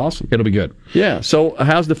 that is awesome. It'll be good. Yeah. So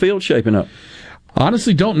how's the field shaping up?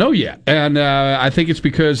 Honestly, don't know yet, and I think it's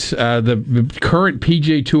because the current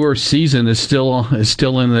PGA Tour season is still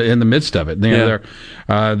in the midst of it. They're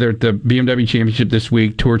at the BMW Championship this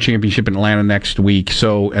week, Tour Championship in Atlanta next week.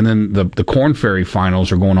 So, and then the Korn Ferry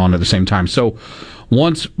Finals are going on at the same time. So,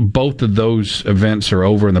 once both of those events are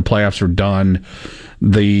over and the playoffs are done,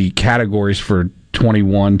 the categories for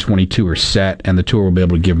 21, 22 are set, and the tour will be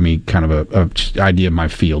able to give me kind of a idea of my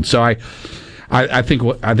field. So I think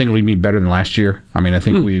it'll be better than last year. I mean, I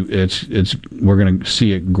think we're going to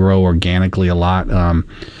see it grow organically a lot.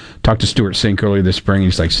 Talked to Stuart Sink earlier this spring.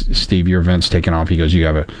 He's like, Steve, your event's taking off. He goes, you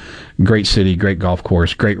have a great city, great golf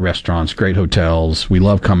course, great restaurants, great hotels. We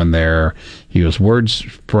love coming there. He goes, word's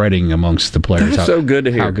spreading amongst the players. That's so good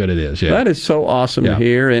to hear. How good it is. Yeah. That is so awesome to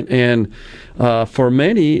hear. And for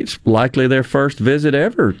many, it's likely their first visit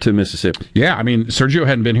ever to Mississippi. Yeah, I mean, Sergio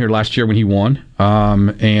hadn't been here last year when he won.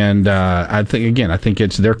 I think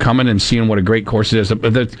it's they're coming and seeing what a great course it is.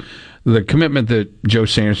 But the commitment that Joe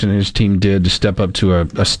Sanderson and his team did to step up to a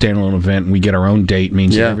standalone event and we get our own date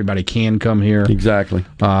means that everybody can come here. Exactly.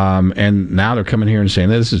 And now they're coming here and saying,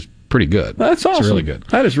 this is pretty good. That's awesome. It's really good.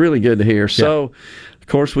 That is really good to hear. So, of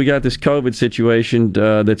course, we got this COVID situation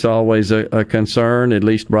that's always a concern, at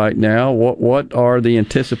least right now. What are the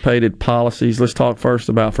anticipated policies? Let's talk first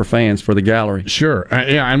about for fans for the gallery. Sure.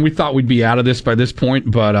 And we thought we'd be out of this by this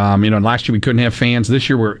point, but last year we couldn't have fans. This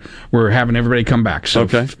year we're having everybody come back. So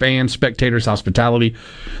fans, spectators, hospitality.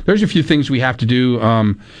 There's a few things we have to do.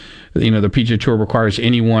 The PGA Tour requires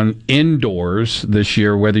anyone indoors this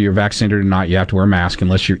year, whether you're vaccinated or not, you have to wear a mask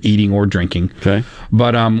unless you're eating or drinking. Okay.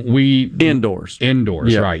 But Indoors,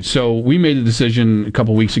 right. So we made the decision a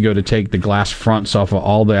couple weeks ago to take the glass fronts off of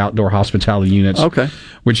all the outdoor hospitality units. Okay.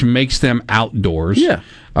 Which makes them outdoors. Yeah.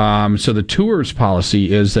 So the tour's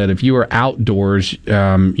policy is that if you are outdoors,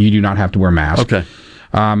 you do not have to wear a mask. Okay.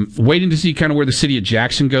 Waiting to see kind of where the city of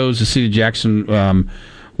Jackson goes. The city of Jackson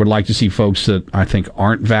would like to see folks that I think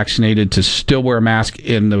aren't vaccinated to still wear a mask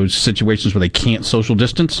in those situations where they can't social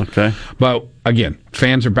distance. Okay. But again,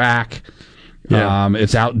 fans are back. Yeah.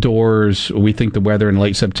 It's outdoors. We think the weather in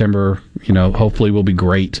late September, hopefully will be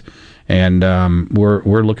great. And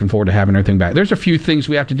we're looking forward to having everything back. There's a few things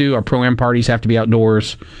we have to do. Our pro-am parties have to be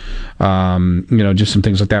outdoors. Just some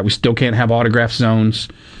things like that. We still can't have autograph zones.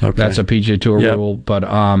 Okay. That's a PGA Tour rule. But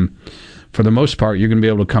for the most part, you're going to be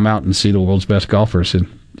able to come out and see the world's best golfers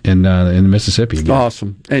in Mississippi again.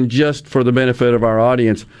 Awesome. And just for the benefit of our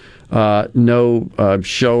audience, no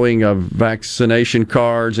showing of vaccination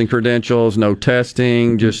cards and credentials, no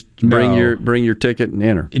testing, just bring your ticket and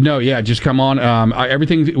enter. No, just come on.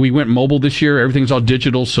 Everything, we went mobile this year. Everything's all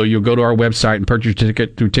digital, so you'll go to our website and purchase your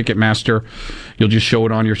ticket through Ticketmaster. You'll just show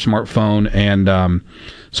it on your smartphone, and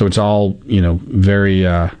so it's all very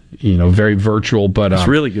very virtual. But it's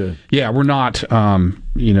really good. Yeah, we're not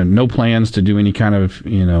no plans to do any kind of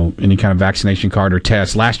vaccination card or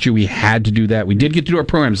test. Last year we had to do that. We did get to do our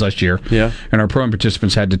programs last year. Yeah, and our program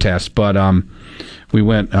participants had to test, but we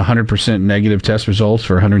went 100% negative test results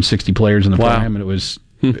for 160 players in the program, and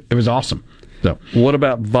it was awesome. So, what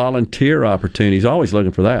about volunteer opportunities? Always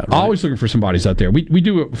looking for that. Right? Always looking for somebody's out there. We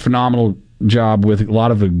do a phenomenal job with a lot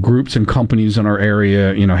of the groups and companies in our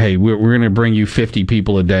area. Hey, we're going to bring you 50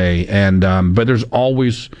 people a day, and but there's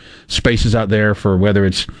always spaces out there for whether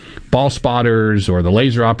it's ball spotters or the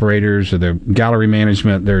laser operators or the gallery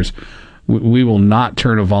management. We will not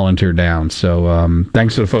turn a volunteer down. So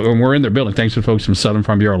thanks to the folks, and we're in their building. Thanks to the folks from Southern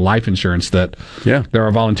Farm Bureau Life Insurance that they're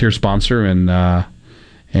our volunteer sponsor,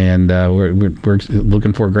 and we're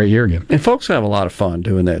looking for a great year again. And folks have a lot of fun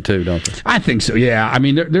doing that too, don't they? I think so, yeah. I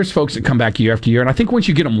mean, there's folks that come back year after year, and I think once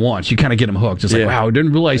you get them once, you kind of get them hooked. It's like, wow, I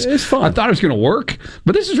didn't realize. It's fun. I thought it was going to work,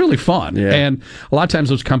 but this is really fun. Yeah. And a lot of times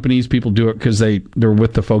those companies, people do it because they're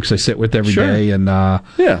with the folks they sit with every day, and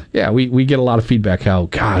we get a lot of feedback. How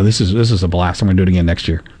this is a blast. I'm going to do it again next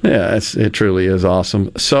year. Yeah, it truly is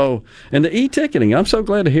awesome. So, and the e-ticketing, I'm so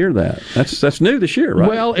glad to hear that. That's new this year, right?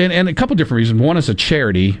 Well, and a couple different reasons. One is a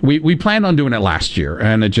charity. We planned on doing it last year,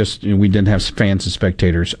 and it just we didn't have fans and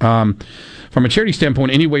spectators. From a charity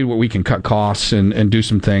standpoint, any way where we can cut costs and do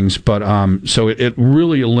some things, but so it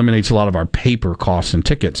really eliminates a lot of our paper costs and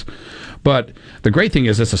tickets. But the great thing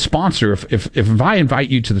is, as a sponsor, if I invite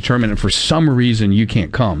you to the tournament and for some reason you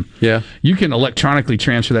can't come, you can electronically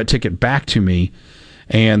transfer that ticket back to me,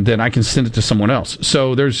 and then I can send it to someone else.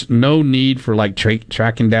 So there's no need for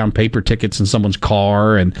tracking down paper tickets in someone's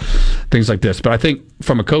car and things like this. But I think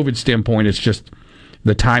from a COVID standpoint, it's just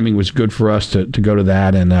the timing was good for us to go to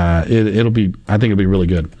that, and I think it'll be really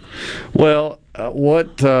good. Well,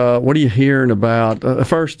 what are you hearing about?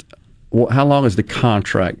 First, how long is the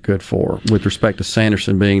contract good for with respect to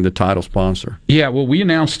Sanderson being the title sponsor? Yeah, well, we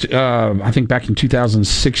announced, I think back in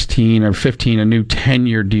 2016 or 15, a new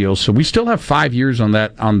 10-year deal. So we still have 5 years on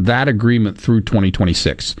that agreement through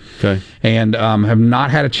 2026. Okay. And have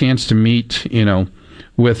not had a chance to meet,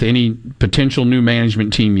 with any potential new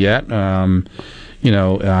management team yet. I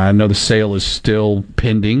know the sale is still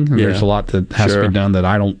pending. There's a lot that has to be done that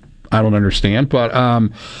I don't understand, but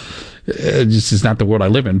this is not the world I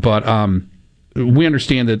live in. But we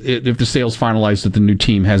understand that if the sale's finalized, that the new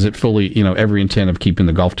team has it fully, every intent of keeping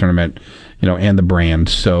the golf tournament, and the brand.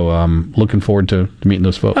 So looking forward to meeting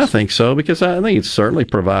those folks. I think so, because I think it's certainly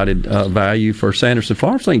provided value for Sanderson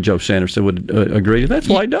Farms. I think Joe Sanderson would agree. That's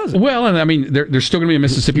why he does it. Well, and I mean, there's still going to be a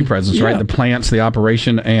Mississippi presence, right? The plants, the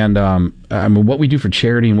operation, and what we do for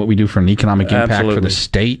charity and what we do for an economic impact for the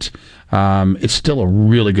state, it's still a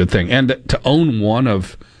really good thing. And to own one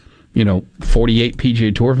of 48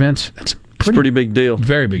 PGA Tour events, that's it's a pretty big deal.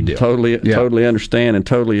 Very big deal. Totally understand and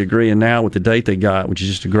totally agree. And now with the date they got, which is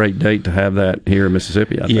just a great date to have that here in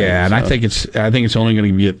Mississippi. I think. I think it's only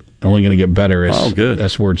going to get better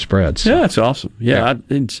as word spreads. Yeah, it's awesome. I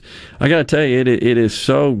got to tell you, it is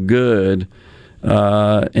so good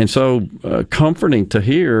and so comforting to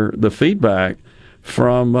hear the feedback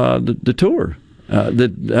from the tour.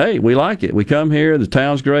 Hey, we like it. We come here. The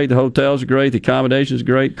town's great. The hotels are great. The accommodation's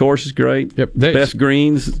great. Course is great. Best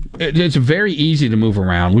greens. It's very easy to move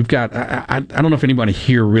around. We've got. I don't know if anybody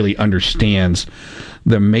here really understands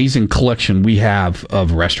the amazing collection we have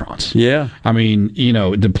of restaurants. Yeah. I mean,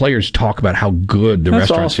 the players talk about how good the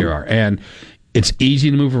restaurants here are, and it's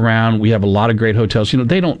easy to move around. We have a lot of great hotels.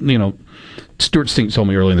 They don't. Stuart Stink told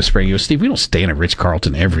me early in the spring, he goes, Steve, we don't stay in a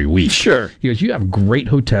Ritz-Carlton every week. Sure. He goes, you have great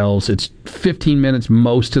hotels. It's 15 minutes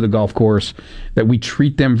most to the golf course, that we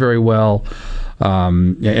treat them very well.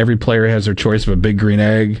 Every player has their choice of a big green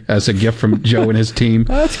egg as a gift from Joe and his team.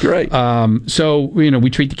 That's great. So, we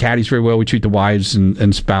treat the caddies very well. We treat the wives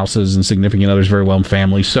and spouses and significant others very well, and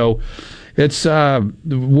families. So it's, when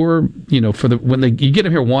you get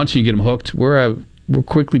them here once and you get them hooked, we're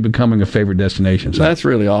quickly becoming a favorite destination. So that's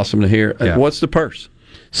really awesome to hear. Yeah. What's the purse?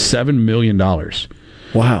 $7 million.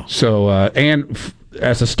 Wow. So,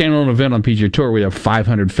 as a standalone event on PGA Tour, we have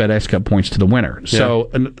 500 FedEx Cup points to the winner. Yeah. So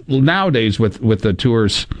nowadays, with the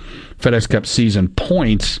Tour's FedEx Cup season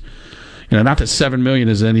points, not that $7 million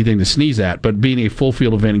is anything to sneeze at, but being a full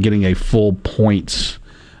field event and getting a full points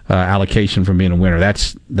allocation from being a winner,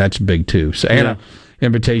 that's big too. So,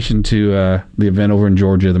 invitation to the event over in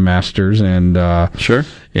Georgia, the Masters, and sure,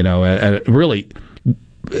 really,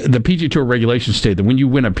 the PGA Tour regulations state that when you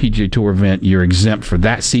win a PGA Tour event, you're exempt for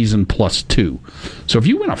that season plus 2. So if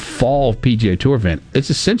you win a fall PGA Tour event, it's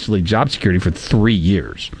essentially job security for 3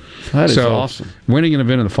 years. That is awesome. Winning an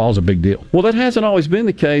event in the fall is a big deal. Well, that hasn't always been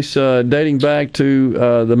the case, dating back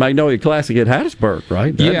to the Magnolia Classic at Hattiesburg,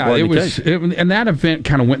 right? It was, and that event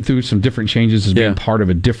kind of went through some different changes as being part of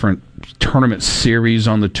a different tournament series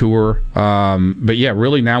on the tour. But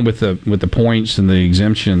really now with the points and the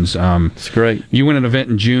exemptions, it's great. You win an event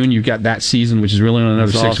in June, you've got that season, which is really on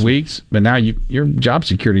another 6 weeks. But now your job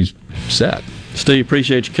security's set. Steve,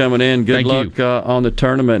 appreciate you coming in. Good luck on the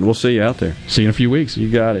tournament. We'll see you out there. See you in a few weeks. You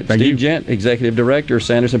got it. Thank Steve you. Jent, Executive Director,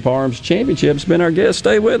 Sanderson Farms Championship, has been our guest.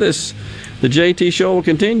 Stay with us. The JT Show will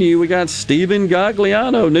continue. We got Steven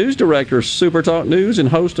Gagliano, News Director, SuperTalk News, and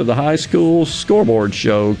host of the High School Scoreboard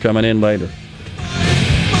Show, coming in later.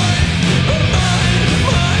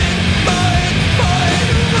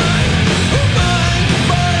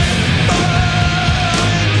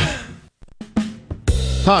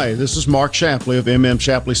 Hi, this is Mark Shapley of MM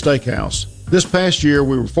Shapley Steakhouse. This past year,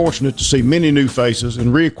 we were fortunate to see many new faces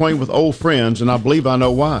and reacquaint with old friends, and I believe I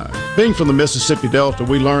know why. Being from the Mississippi Delta,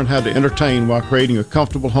 we learned how to entertain while creating a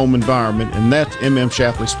comfortable home environment, and that's MM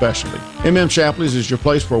Shapley's specialty. MM Shapley's is your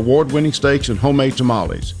place for award-winning steaks and homemade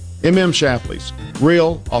tamales. MM Shapley's,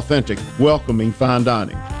 real, authentic, welcoming fine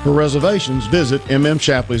dining. For reservations, visit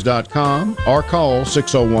mmshapleys.com or call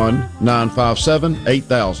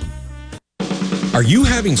 601-957-8000. Are you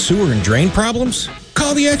having sewer and drain problems?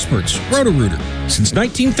 Call the experts, Roto-Rooter. Since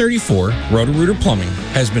 1934, Roto-Rooter Plumbing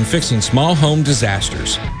has been fixing small home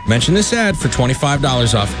disasters. Mention this ad for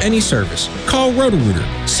 $25 off any service. Call Roto-Rooter,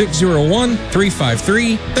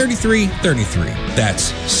 601-353-3333.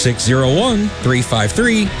 That's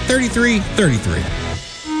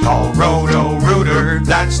 601-353-3333. Call Roto-Rooter,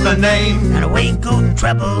 that's the name. And away go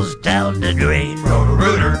troubles down the drain.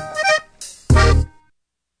 Roto-Rooter.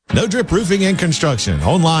 No Drip Roofing and Construction.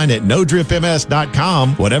 Online at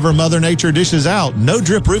NoDripMS.com. Whatever Mother Nature dishes out, No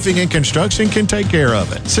Drip Roofing and Construction can take care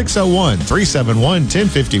of it.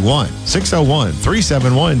 601-371-1051.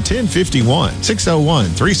 601-371-1051.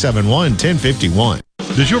 601-371-1051.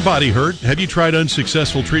 Does your body hurt? Have you tried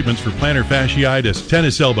unsuccessful treatments for plantar fasciitis,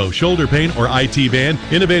 tennis elbow, shoulder pain, or IT band?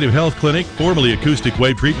 Innovative Health Clinic, formerly Acoustic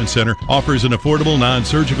Wave Treatment Center, offers an affordable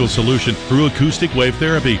non-surgical solution through acoustic wave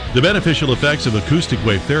therapy. The beneficial effects of acoustic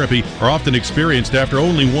wave therapy are often experienced after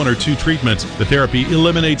only 1 or 2 treatments. The therapy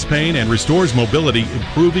eliminates pain and restores mobility,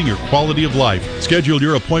 improving your quality of life. Schedule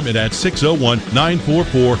your appointment at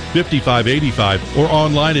 601-944-5585 or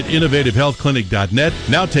online at innovativehealthclinic.net.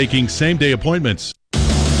 Now taking same-day appointments.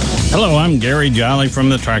 Hello, I'm Gary Jolly from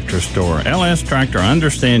the Tractor Store. LS Tractor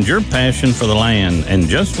understands your passion for the land, and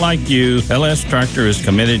just like you, LS Tractor is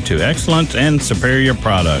committed to excellence and superior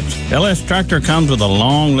products. LS Tractor comes with a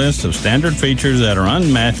long list of standard features that are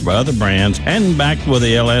unmatched by other brands and backed with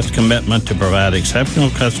the LS commitment to provide exceptional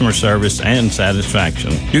customer service and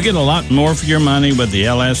satisfaction. You get a lot more for your money with the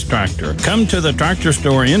LS Tractor. Come to the Tractor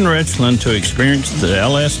Store in Richland to experience the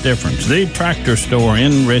LS difference. The Tractor Store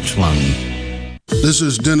in Richland. This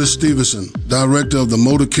is Dennis Stevenson, Director of the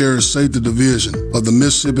Motor Carrier Safety Division of the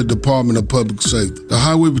Mississippi Department of Public Safety. The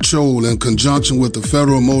Highway Patrol, in conjunction with the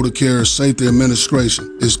Federal Motor Carrier Safety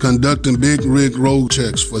Administration, is conducting big rig road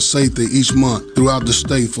checks for safety each month throughout the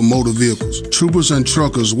state for motor vehicles. Troopers and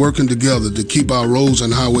truckers working together to keep our roads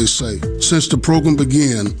and highways safe. Since the program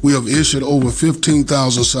began, we have issued over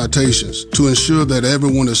 15,000 citations to ensure that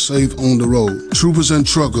everyone is safe on the road. Troopers and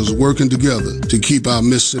truckers working together to keep our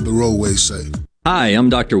Mississippi roadways safe. Hi, I'm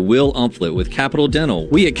Dr. Will Umflett with Capital Dental.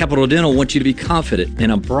 We at Capital Dental want you to be confident in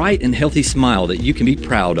a bright and healthy smile that you can be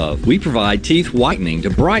proud of. We provide teeth whitening to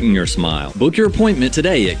brighten your smile. Book your appointment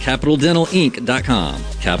today at CapitalDentalInc.com.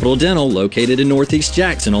 Capital Dental, located in Northeast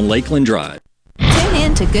Jackson on Lakeland Drive. Tune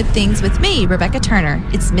in to Good Things with me, Rebecca Turner.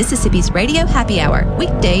 It's Mississippi's Radio Happy Hour,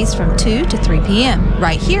 weekdays from 2 to 3 p.m.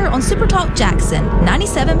 right here on SuperTalk Jackson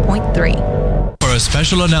 97.3. For a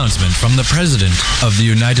special announcement from the President of the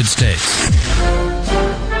United States.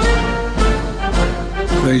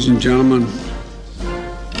 Ladies and gentlemen,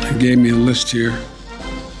 they gave me a list here.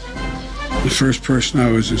 The first person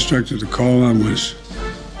I was instructed to call on was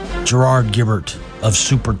Gerard Gibbert of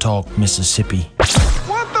SuperTalk, Mississippi.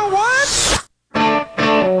 What the what?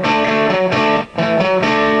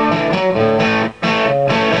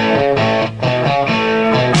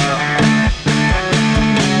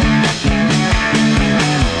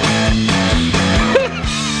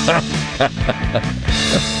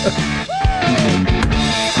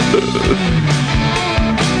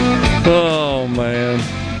 Oh, man.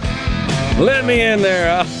 Let me in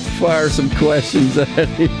there. I'll fire some questions at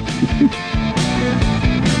him.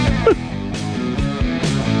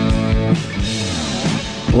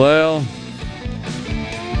 Well,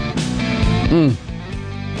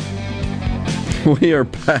 we are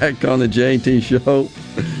back on the JT Show.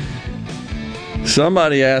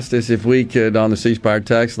 Somebody asked us if we could, on the CSpire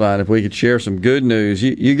text line, if we could share some good news.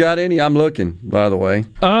 You got any? I'm looking, by the way.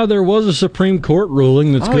 There was a Supreme Court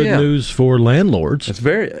ruling that's good news for landlords. That's a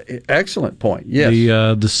very excellent point, yes.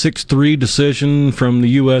 The 6-3 decision from the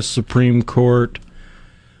U.S. Supreme Court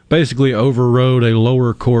basically overrode a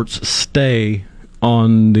lower court's stay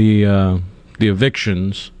on the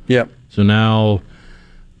evictions. Yep. So now,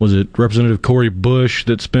 was it Representative Cori Bush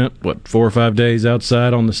that spent, 4 or 5 days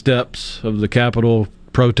outside on the steps of the Capitol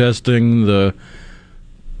protesting the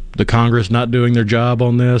Congress not doing their job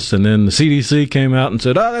on this, and then the CDC came out and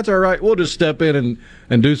said, that's all right, we'll just step in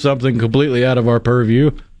and do something completely out of our purview.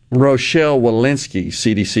 Rochelle Walensky,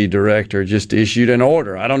 CDC director, just issued an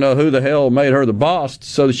order. I don't know who the hell made her the boss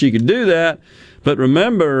so that she could do that, but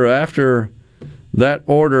remember, after that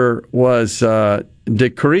order was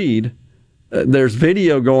decreed, there's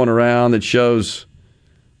video going around that shows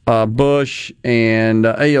Bush and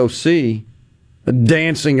AOC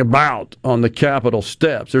dancing about on the Capitol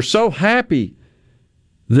steps. They're so happy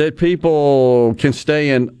that people can stay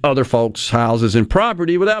in other folks' houses and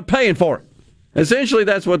property without paying for it. Essentially,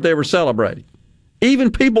 that's what they were celebrating.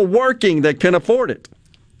 Even people working that can afford it.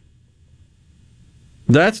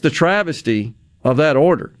 That's the travesty of that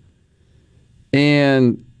order.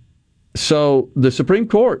 And so the Supreme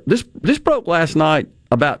Court, this broke last night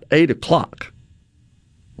about 8 o'clock.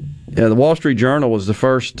 Yeah, the Wall Street Journal was the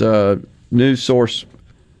first news source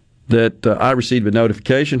that I received a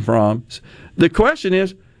notification from. The question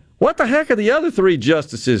is, what the heck are the other 3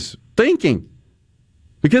 justices thinking?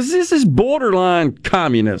 Because this is borderline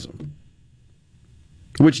communism,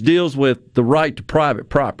 which deals with the right to private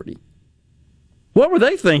property. What were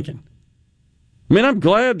they thinking? I mean, I'm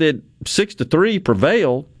glad that 6-3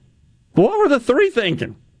 prevailed. But what were the 3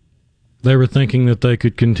 thinking? They were thinking that they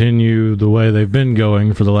could continue the way they've been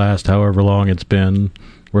going for the last however long it's been,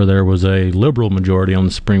 where there was a liberal majority on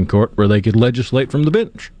the Supreme Court where they could legislate from the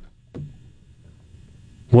bench.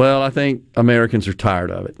 Well, I think Americans are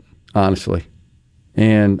tired of it, honestly.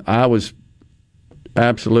 And I was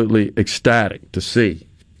absolutely ecstatic to see.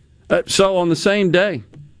 So on the same day,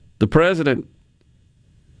 the president,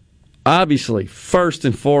 obviously, first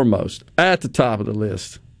and foremost, at the top of the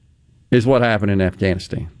list, is what happened in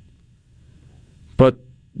Afghanistan. But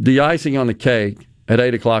the icing on the cake at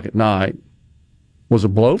 8 o'clock at night was a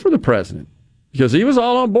blow for the president because he was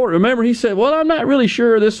all on board. Remember, he said, well, I'm not really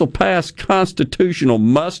sure this will pass constitutional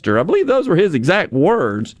muster. I believe those were his exact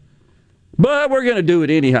words. But we're going to do it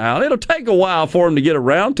anyhow. It'll take a while for him to get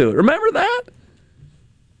around to it. Remember that?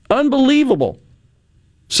 Unbelievable.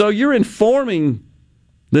 So you're informing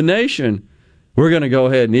the nation, we're going to go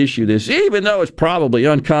ahead and issue this, even though it's probably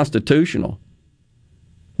unconstitutional.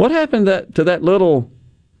 What happened to that little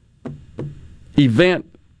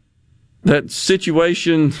event, that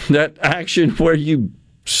situation, that action where you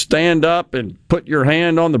stand up and put your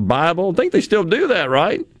hand on the Bible? I think they still do that,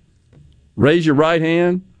 right? Raise your right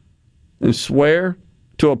hand and swear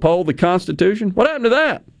to uphold the Constitution? What happened to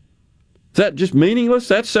that? Is that just meaningless,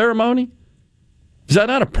 that ceremony? Is that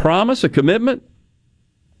not a promise, a commitment,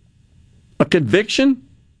 a conviction,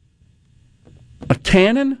 a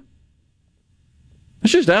canon?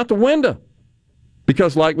 It's just out the window.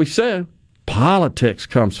 Because like we said, politics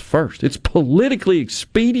comes first. It's politically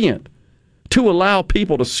expedient to allow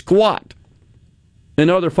people to squat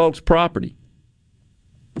in other folks' property.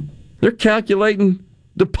 They're calculating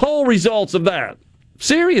the poll results of that.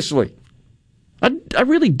 Seriously. I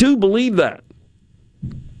really do believe that.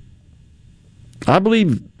 I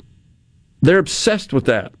believe they're obsessed with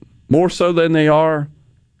that, more so than they are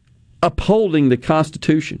upholding the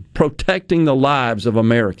Constitution, protecting the lives of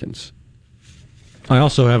Americans. I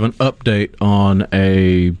also have an update on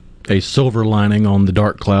a silver lining on the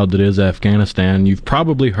dark cloud that is Afghanistan. You've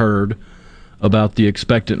probably heard about the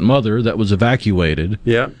expectant mother that was evacuated.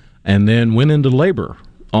 Yeah. And then went into labor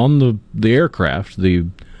on the aircraft, the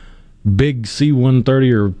big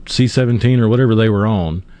C-130 or C-17 or whatever they were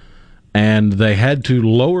on, and they had to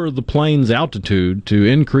lower the plane's altitude to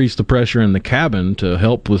increase the pressure in the cabin to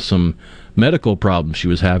help with some medical problems she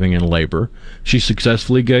was having in labor. She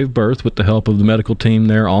successfully gave birth with the help of the medical team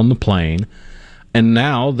there on the plane, and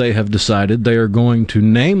now they have decided they are going to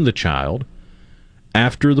name the child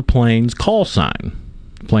after the plane's call sign.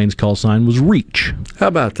 The plane's call sign was Reach. How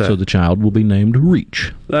about that? So the child will be named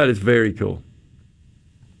Reach. That is very cool.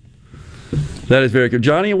 That is very cool.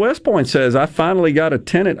 Johnny in West Point says, I finally got a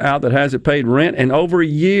tenant out that hasn't paid rent in over a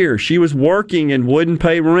year. She was working and wouldn't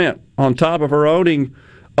pay rent. On top of her owing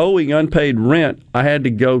unpaid rent, I had to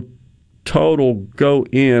go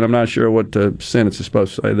in. I'm not sure what the sentence is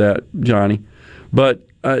supposed to say that, Johnny. But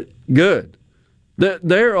good.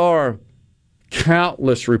 There are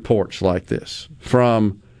countless reports like this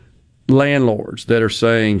from landlords that are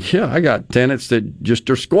saying, yeah, I got tenants that just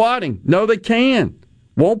are squatting. No, they can.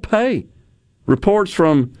 Won't pay. Reports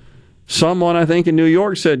from someone, I think, in New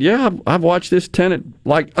York said, yeah, I've watched this tenant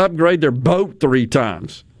upgrade their boat 3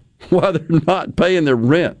 times while they're not paying their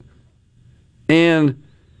rent. And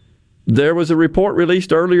there was a report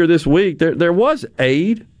released earlier this week. There was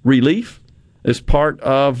aid, relief, as part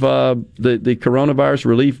of the coronavirus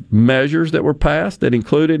relief measures that were passed that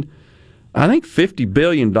included, I think, $50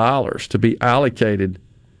 billion to be allocated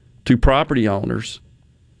to property owners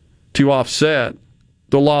to offset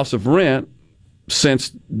the loss of rent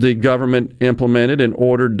since the government implemented and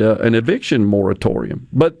ordered an eviction moratorium.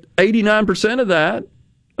 But 89% of that,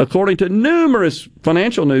 according to numerous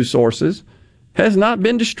financial news sources, has not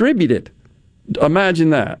been distributed. Imagine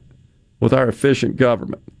that with our efficient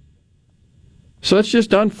government. So it's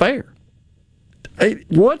just unfair.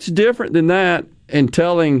 What's different than that in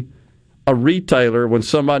telling a retailer when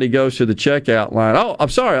somebody goes to the checkout line, oh, I'm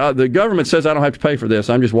sorry, the government says I don't have to pay for this,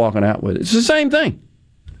 I'm just walking out with it. It's the same thing.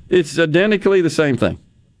 It's identically the same thing.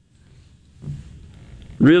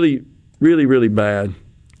 Really, really, really bad.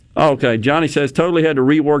 Okay, Johnny says totally had to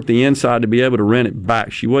rework the inside to be able to rent it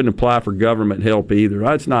back. She wouldn't apply for government help either.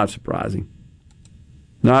 That's not surprising.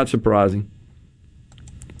 Not surprising.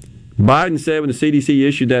 Biden said when the CDC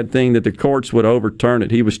issued that thing that the courts would overturn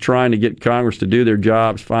it. He was trying to get Congress to do their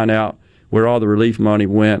jobs, find out where all the relief money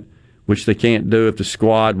went, which they can't do if the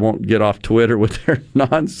squad won't get off Twitter with their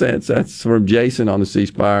nonsense. That's from Jason on the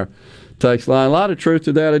CSpire text line. A lot of truth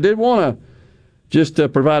to that. I did want to just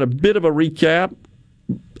provide a bit of a recap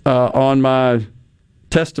on my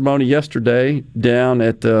testimony yesterday down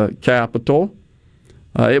at the Capitol.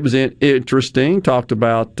 It was interesting. Talked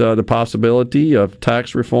about the possibility of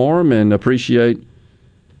tax reform and appreciate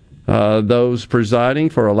those presiding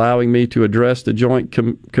for allowing me to address the joint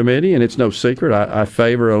committee, and it's no secret. I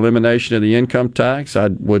favor elimination of the income tax. I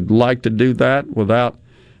would like to do that without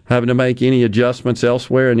having to make any adjustments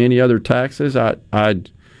elsewhere in any other taxes.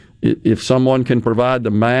 If someone can provide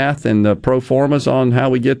the math and the pro formas on how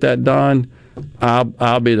we get that done,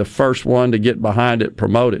 I'll be the first one to get behind it,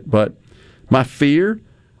 promote it. But my fear,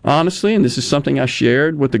 honestly, and this is something I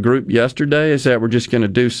shared with the group yesterday, is that we're just going to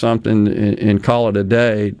do something and call it a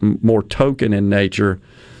day, more token in nature,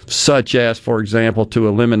 such as, for example, to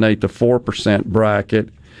eliminate the 4% bracket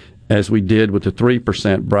as we did with the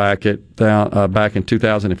 3% bracket back in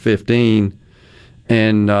 2015,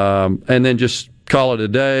 and then just call it a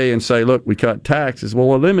day and say, look, we cut taxes.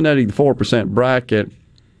 Well, eliminating the 4% bracket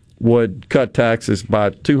would cut taxes by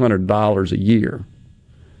 $200 a year.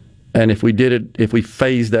 And if we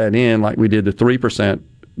phased that in like we did the 3%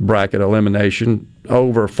 bracket elimination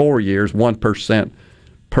over 4 years, 1%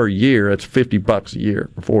 per year, it's $50 a year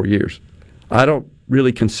for 4 years. I don't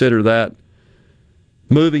really consider that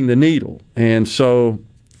moving the needle. And so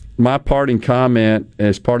my parting comment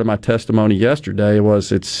as part of my testimony yesterday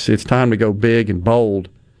was it's time to go big and bold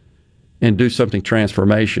and do something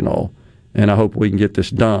transformational. And I hope we can get this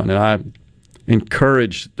done. And I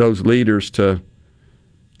encourage those leaders to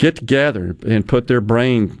get together and put their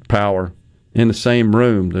brain power in the same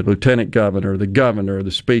room, the lieutenant governor,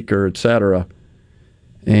 the speaker, etc.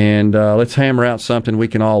 And let's hammer out something we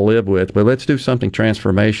can all live with. But let's do something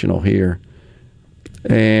transformational here.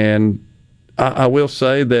 And I will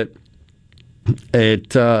say that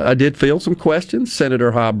I did field some questions.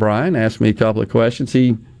 Senator Hobb Bryan asked me a couple of questions.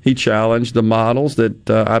 He challenged the models that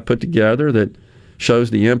I put together that shows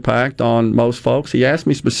the impact on most folks. He asked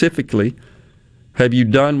me specifically, have you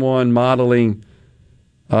done one modeling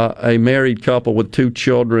a married couple with 2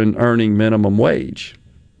 children earning minimum wage?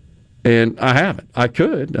 And I haven't. I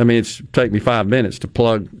could. I mean, it's take me 5 minutes to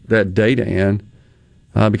plug that data in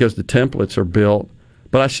because the templates are built.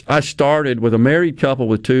 But I started with a married couple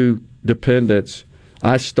with 2 dependents.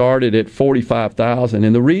 I started at $45,000,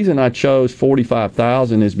 and the reason I chose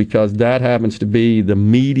 $45,000 is because that happens to be the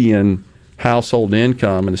median household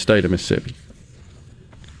income in the state of Mississippi.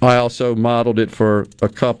 I also modeled it for a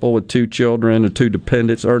couple with 2 children or 2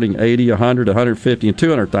 dependents earning $80,000, $100,000, $150,000, and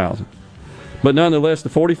 $200,000. But nonetheless, the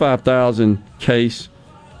 $45,000 case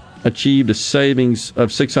achieved a savings of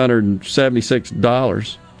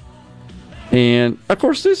 $676. And of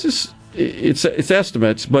course, this is it's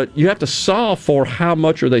estimates, but you have to solve for how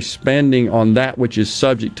much are they spending on that which is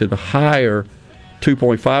subject to the higher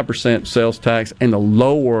 2.5% sales tax and the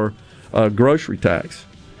lower grocery tax.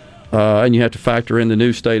 And you have to factor in the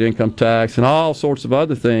new state income tax and all sorts of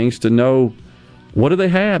other things to know what do they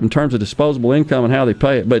have in terms of disposable income and how they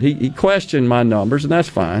pay it. But he questioned my numbers, and that's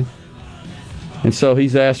fine. And so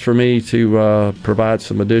he's asked for me to provide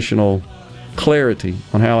some additional clarity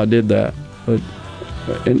on how I did that. But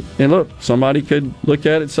and look, somebody could look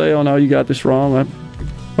at it and say, oh, no, you got this wrong.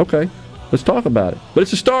 Okay, let's talk about it. But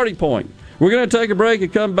it's a starting point. We're going to take a break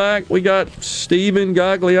and come back. We got Steven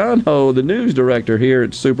Gagliano, the news director here at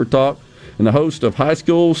SuperTalk, and the host of High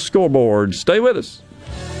School Scoreboard. Stay with us.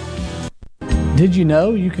 Did you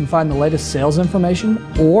know you can find the latest sales information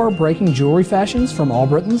or breaking jewelry fashions from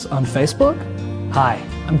Albritton's on Facebook? Hi,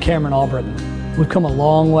 I'm Cameron Albritton. We've come a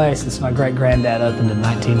long way since my great-granddad opened in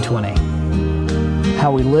 1920.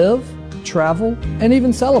 How we live, travel, and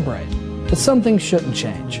even celebrate. But some things shouldn't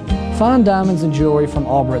change. Fine diamonds and jewelry from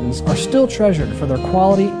Albritton's are still treasured for their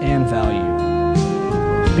quality and value.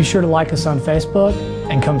 Be sure to like us on Facebook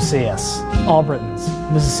and come see us. Albritton's,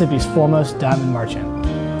 Mississippi's foremost diamond merchant.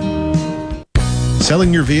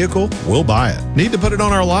 Selling your vehicle? We'll buy it. Need to put it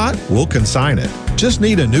on our lot? We'll consign it. Just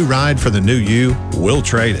need a new ride for the new you? We'll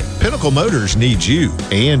trade it. Pinnacle Motors needs you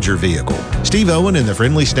and your vehicle. Steve Owen and the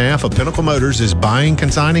friendly staff of Pinnacle Motors is buying,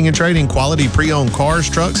 consigning, and trading quality pre-owned cars,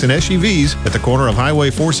 trucks, and SUVs at the corner of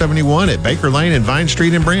Highway 471 at Baker Lane and Vine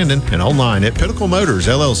Street in Brandon, and online at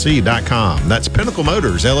PinnacleMotorsLLC.com. That's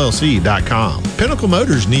PinnacleMotorsLLC.com. Pinnacle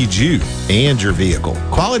Motors needs you and your vehicle.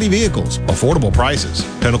 Quality vehicles, affordable prices.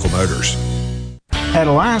 Pinnacle Motors. At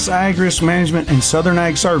Alliance Ag Risk Management and Southern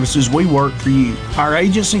Ag Services, we work for you. Our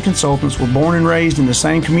agents and consultants were born and raised in the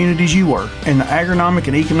same communities you were, and the agronomic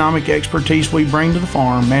and economic expertise we bring to the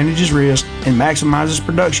farm manages risk and maximizes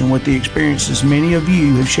production with the experiences many of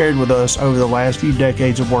you have shared with us over the last few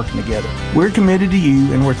decades of working together. We're committed to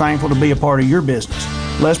you, and we're thankful to be a part of your business.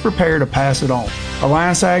 Let's prepare to pass it on.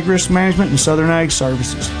 Alliance Ag Risk Management and Southern Ag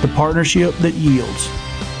Services, the partnership that yields.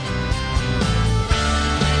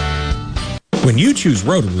 When you choose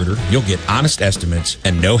Roto-Rooter, you'll get honest estimates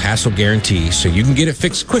and no hassle guarantees so you can get it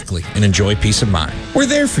fixed quickly and enjoy peace of mind. We're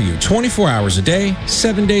there for you 24 hours a day,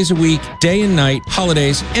 7 days a week, day and night,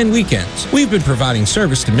 holidays, and weekends. We've been providing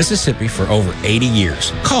service to Mississippi for over 80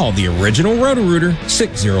 years. Call the original Roto-Rooter,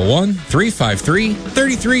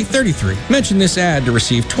 601-353-3333. Mention this ad to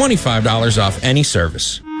receive $25 off any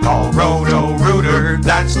service. Call Roto-Rooter,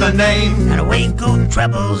 that's the name. And away go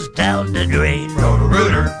troubles down the drain.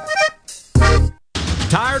 Roto-Rooter.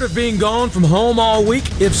 Tired of being gone from home all week?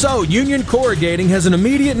 If so, Union Corrugating has an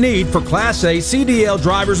immediate need for Class A CDL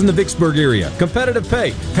drivers in the Vicksburg area. Competitive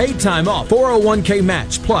pay, paid time off, 401k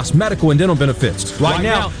match, plus medical and dental benefits. Right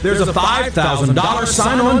now, there's a $5,000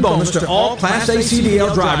 sign-on bonus to all Class A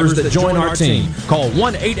CDL drivers that join our team. Call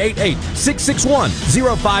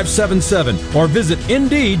 1-888-661-0577 or visit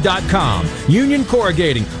Indeed.com. Union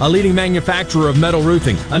Corrugating, a leading manufacturer of metal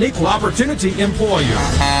roofing, an equal opportunity employer.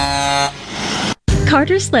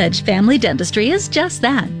 Carter Sledge Family Dentistry is just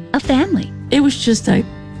that, a family. It was just a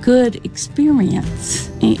good experience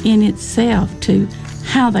in itself to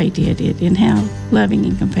how they did it and how loving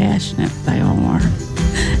and compassionate they all are.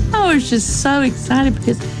 I was just so excited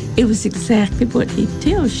because it was exactly what he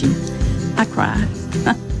tells you. I cried.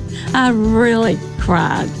 I really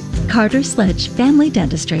cried. Carter Sledge Family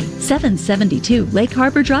Dentistry, 772 Lake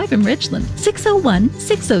Harbor Drive in Richland,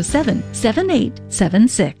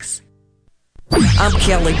 601-607-7876. I'm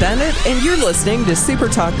Kelly Bennett, and you're listening to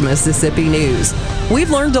SuperTalk Mississippi News. We've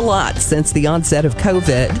learned a lot since the onset of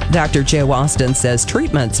COVID. Dr. Joe Austin says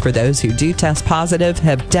treatments for those who do test positive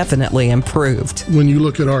have definitely improved. When you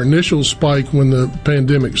look at our initial spike when the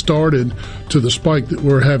pandemic started to the spike that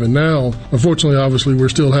we're having now, unfortunately, obviously, we're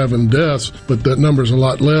still having deaths, but that number's a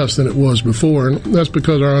lot less than it was before, and that's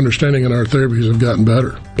because our understanding and our therapies have gotten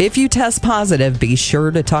better. If you test positive, be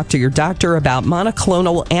sure to talk to your doctor about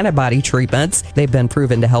monoclonal antibody treatments. They've been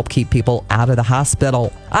proven to help keep people out of the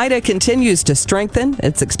hospital. Ida continues to strengthen.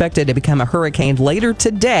 It's expected to become a hurricane later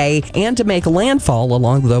today and to make landfall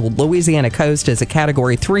along the Louisiana coast as a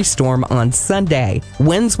Category 3 storm on Sunday.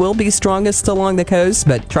 Winds will be strongest along the coast,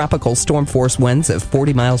 but tropical storm force winds of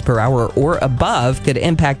 40 miles per hour or above could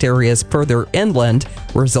impact areas further inland,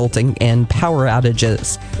 resulting in power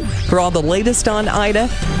outages. For all the latest on Ida,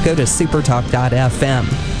 go to supertalk.fm.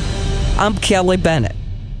 I'm Kelly Bennett.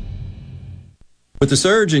 With the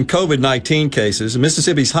surge in COVID-19 cases,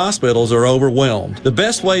 Mississippi's hospitals are overwhelmed. The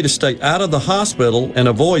best way to stay out of the hospital and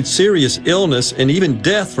avoid serious illness and even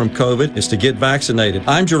death from COVID is to get vaccinated.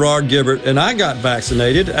 I'm Gerard Gibbert, and I got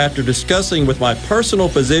vaccinated after discussing with my personal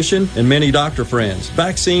physician and many doctor friends.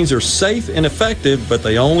 Vaccines are safe and effective, but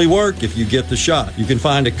they only work if you get the shot. You can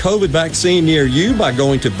find a COVID vaccine near you by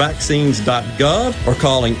going to vaccines.gov or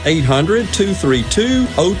calling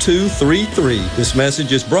 800-232-0233. This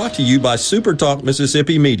message is brought to you by SuperTalk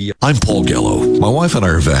Mississippi Media. I'm Paul Gallo. My wife and I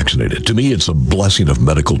are vaccinated. To me, it's a blessing of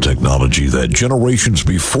medical technology that generations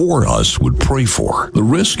before us would pray for. The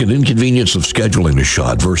risk and inconvenience of scheduling a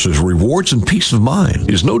shot versus rewards and peace of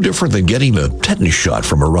mind is no different than getting a tetanus shot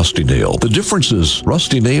from a rusty nail. The difference is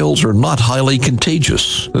rusty nails are not highly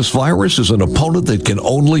contagious. This virus is an opponent that can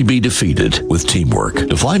only be defeated with teamwork.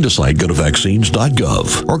 To find a site, go to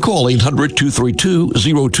vaccines.gov or call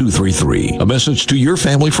 800-232-0233. A message to your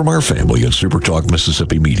family from our family at SuperTalk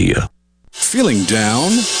Mississippi Media. Feeling down?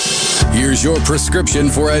 Here's your prescription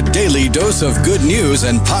for a daily dose of good news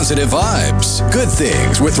and positive vibes. Good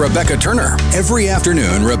Things with Rebecca Turner. Every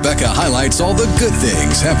afternoon, Rebecca highlights all the good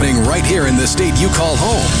things happening right here in the state you call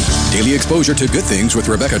home. Daily exposure to Good Things with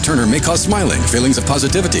Rebecca Turner may cause smiling, feelings of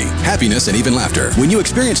positivity, happiness, and even laughter. When you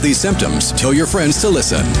experience these symptoms, tell your friends to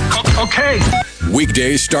listen. Okay.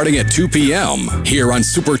 Weekdays starting at 2 p.m. here on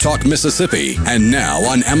SuperTalk Mississippi and now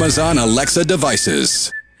on Amazon Alexa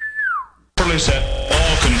devices. Set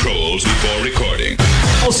all controls before recording.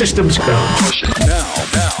 All systems go.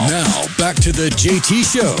 Now, back to the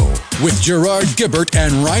JT Show with Gerard Gibbert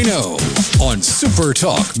and Rhino on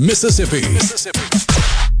SuperTalk Mississippi.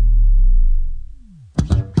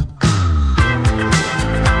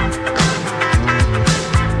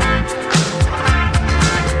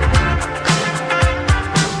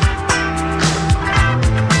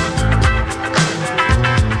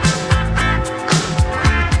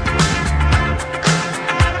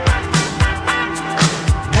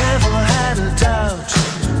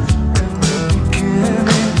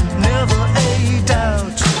 Never a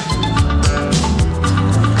doubt.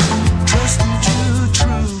 Trust me to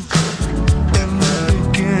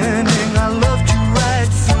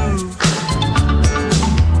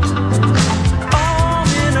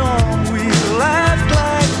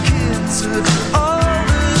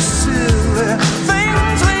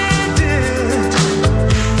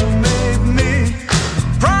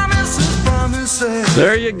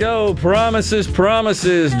There you go. Promises,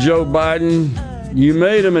 Joe Biden. You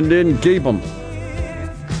made them and didn't keep them.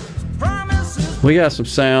 We got some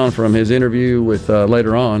sound from his interview with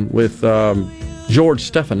later on with George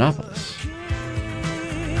Stephanopoulos.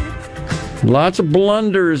 Lots of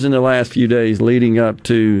blunders in the last few days leading up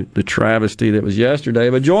to the travesty that was yesterday.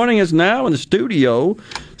 But joining us now in the studio,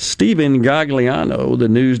 Steven Gagliano, the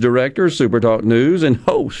news director of SuperTalk News and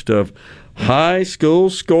host of High School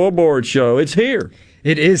Scoreboard Show. It's here.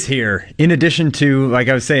 It is here. In addition to, like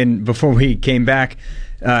I was saying before we came back,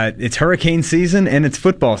 it's hurricane season and it's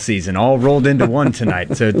football season, all rolled into one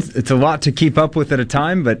tonight. So it's a lot to keep up with at a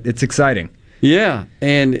time, but it's exciting. Yeah,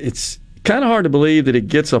 and it's kind of hard to believe that it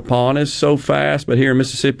gets upon us so fast, but here in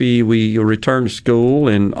Mississippi, we return to school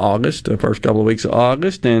in August, the first couple of weeks of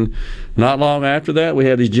August, and not long after that, we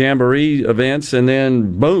have these jamboree events, and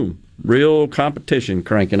then, boom, real competition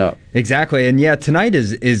cranking up. Exactly, and yeah, tonight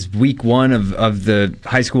is week one of the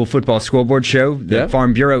High School Football Scoreboard Show, the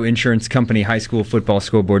Farm Bureau Insurance Company High School Football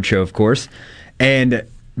Scoreboard Show, of course,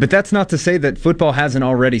 but that's not to say that football hasn't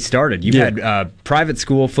already started. You've had private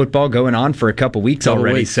school football going on for a couple weeks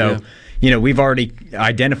already, so... You know, we've already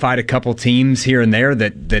identified a couple teams here and there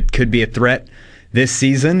that could be a threat this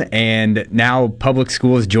season, and now public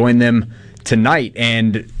schools join them tonight.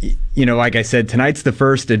 And, you know, like I said, tonight's the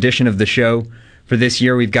first edition of the show for this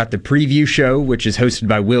year. We've got the preview show, which is hosted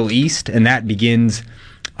by Will East, and that begins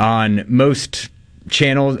on most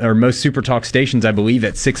channels or most SuperTalk stations, I believe,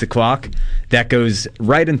 at 6 o'clock. That goes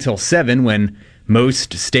right until 7 when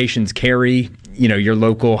most stations carry, you know, your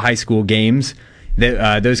local high school games.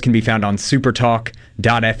 Those can be found on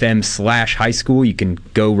supertalk.fm/high school. You can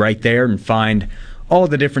go right there and find all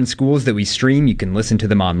the different schools that we stream. You can listen to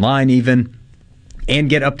them online even and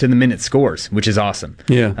get up to the minute scores, which is awesome.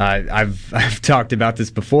 Yeah. I've talked about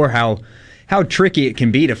this before, how tricky it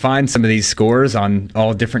can be to find some of these scores on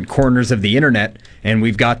all different corners of the internet, and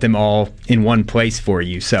we've got them all in one place for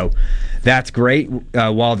you. So that's great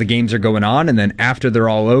while the games are going on, and then after they're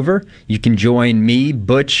all over, you can join me,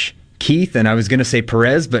 Butch, Keith, and I was going to say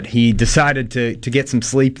Perez, but he decided to get some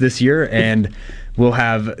sleep this year, and we'll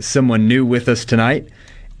have someone new with us tonight.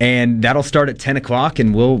 And that'll start at 10 o'clock,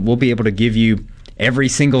 and we'll be able to give you every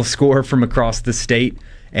single score from across the state.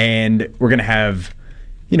 And we're going to have,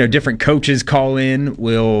 you know, different coaches call in.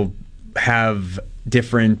 We'll have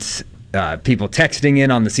different people texting in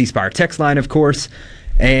on the CSpire text line, of course.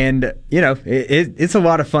 And, you know, it's a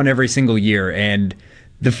lot of fun every single year. And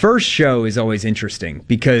the first show is always interesting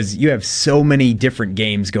because you have so many different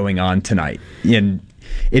games going on tonight. And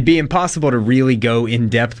it'd be impossible to really go in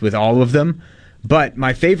depth with all of them. But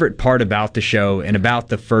my favorite part about the show and about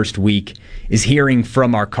the first week is hearing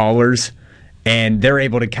from our callers, and they're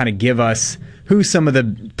able to kind of give us who some of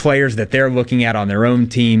the players that they're looking at on their own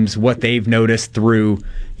teams, what they've noticed through,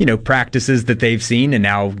 you know, practices that they've seen and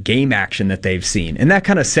now game action that they've seen. And that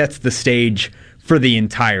kind of sets the stage for the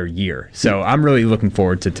entire year. So I'm really looking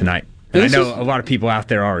forward to tonight. And I know a lot of people out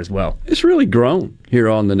there are as well. It's really grown here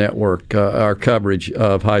on the network, our coverage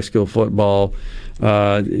of high school football.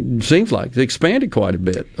 It seems like it's expanded quite a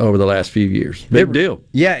bit over the last few years. Big deal.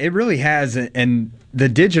 Yeah, it really has. And the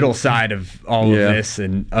digital side of all of this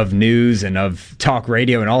and of news and of talk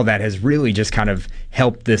radio and all that has really just kind of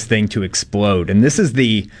helped this thing to explode. And this is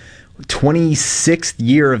the 26th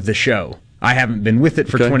year of the show. I haven't been with it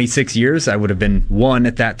for 26 years. I would have been 1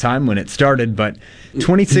 at that time when it started, but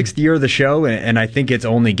 26th year of the show, and I think it's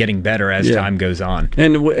only getting better as time goes on.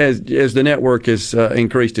 And as the network has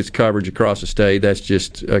increased its coverage across the state, that's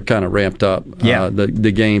just kind of ramped up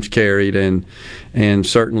the games carried and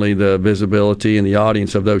certainly the visibility and the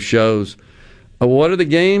audience of those shows. What are the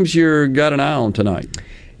games you got an eye on tonight?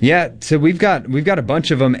 Yeah, so we've got a bunch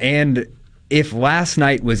of them, and if last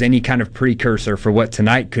night was any kind of precursor for what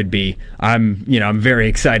tonight could be, I'm very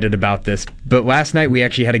excited about this. But last night we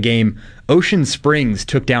actually had a game. Ocean Springs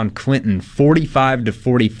took down Clinton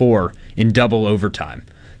 45-44 in double overtime.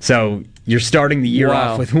 So you're starting the year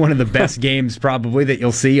off with one of the best games probably that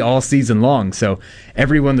you'll see all season long. So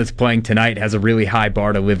everyone that's playing tonight has a really high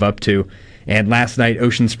bar to live up to. And last night,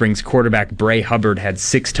 Ocean Springs quarterback Bray Hubbard had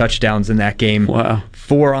 6 touchdowns in that game. Wow.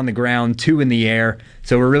 4 on the ground, 2 in the air.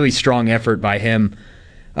 So a really strong effort by him.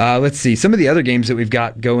 Let's see. Some of the other games that we've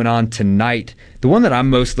got going on tonight. The one that I'm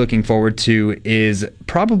most looking forward to is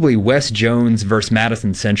probably West Jones versus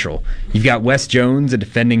Madison Central. You've got West Jones, the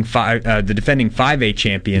defending 5A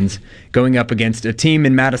champions, going up against a team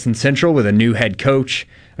in Madison Central with a new head coach,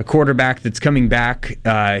 a quarterback that's coming back.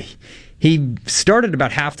 He started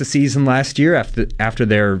about half the season last year after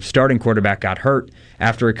their starting quarterback got hurt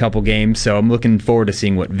after a couple games. So I'm looking forward to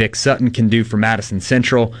seeing what Vic Sutton can do for Madison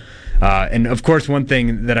Central. And of course, one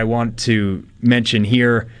thing that I want to mention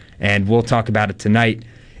here, and we'll talk about it tonight,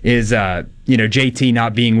 is JT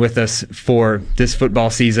not being with us for this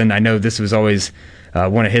football season. I know this was always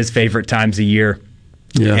one of his favorite times of year.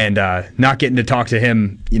 Yeah. And not getting to talk to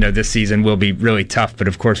him, this season will be really tough. But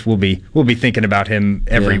of course, we'll be thinking about him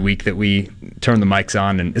every week that we turn the mics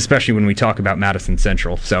on, and especially when we talk about Madison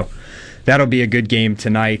Central. So that'll be a good game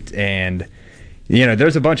tonight. And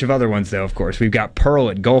there's a bunch of other ones though. Of course, we've got Pearl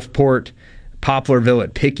at Gulfport, Poplarville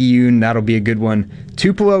at Picayune. That'll be a good one.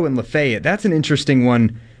 Tupelo and Lafayette. That's an interesting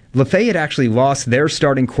one. Lafayette actually lost their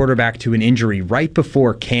starting quarterback to an injury right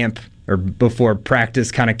before camp or before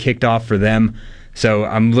practice kind of kicked off for them. So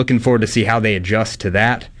I'm looking forward to see how they adjust to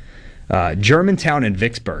that. Germantown and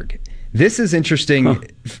Vicksburg. This is interesting.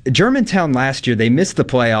 Germantown last year, they missed the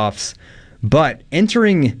playoffs, but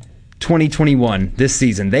entering 2021, this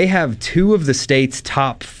season, they have 2 of the state's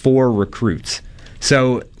top 4 recruits.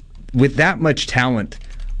 So with that much talent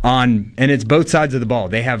and it's both sides of the ball.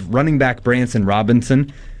 They have running back Branson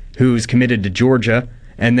Robinson, who's committed to Georgia,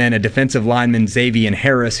 and then a defensive lineman, Xavier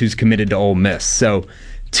Harris, who's committed to Ole Miss. So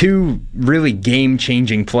 2 really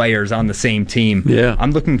game-changing players on the same team. Yeah.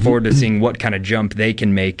 I'm looking forward to seeing what kind of jump they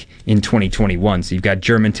can make in 2021. So you've got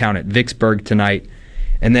Germantown at Vicksburg tonight,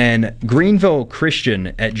 and then Greenville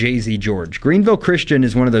Christian at J.Z. George. Greenville Christian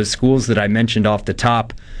is one of those schools that I mentioned off the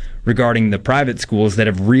top regarding the private schools that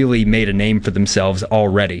have really made a name for themselves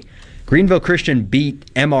already. Greenville Christian beat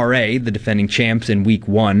MRA, the defending champs, in Week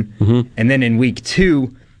 1, and then in Week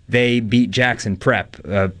 2, they beat Jackson Prep,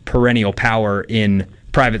 a perennial power in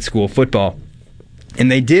private school football.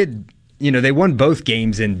 And they did, they won both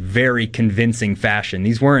games in very convincing fashion.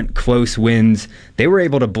 These weren't close wins. They were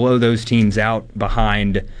able to blow those teams out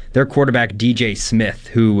behind their quarterback, DJ Smith,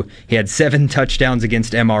 who he had 7 touchdowns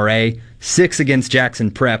against MRA, 6 against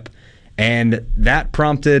Jackson Prep, and that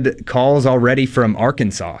prompted calls already from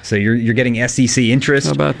Arkansas. So you're getting SEC interest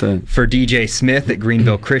How about that? for DJ Smith at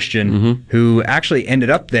Greenville Christian, who actually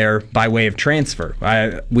ended up there by way of transfer.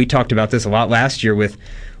 We talked about this a lot last year with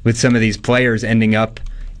some of these players ending up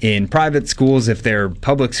in private schools if their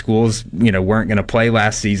public schools, weren't going to play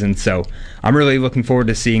last season. So I'm really looking forward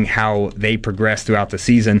to seeing how they progress throughout the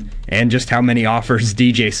season and just how many offers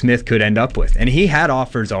DJ Smith could end up with. And he had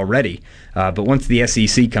offers already, but once the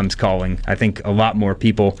SEC comes calling, I think a lot more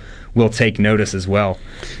people will take notice as well.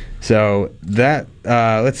 So that,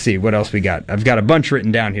 let's see, what else we got? I've got a bunch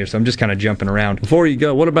written down here, so I'm just kind of jumping around. Before you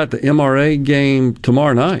go, what about the MRA game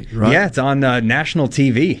tomorrow night, right? Yeah, it's on national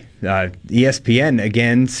TV, ESPN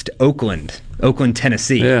against Oakland,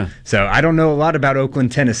 Tennessee. Yeah. So I don't know a lot about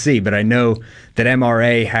Oakland, Tennessee, but I know that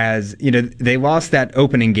MRA has, they lost that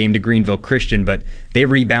opening game to Greenville Christian, but they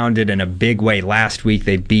rebounded in a big way last week.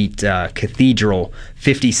 They beat Cathedral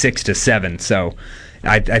 56-7. So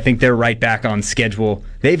I think they're right back on schedule.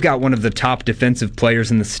 They've got one of the top defensive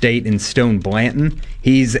players in the state in Stone Blanton.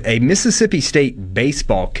 He's a Mississippi State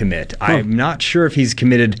baseball commit. I'm not sure if he's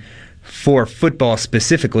committed for football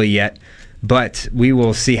specifically yet, but we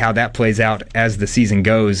will see how that plays out as the season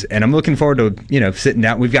goes. And I'm looking forward to, sitting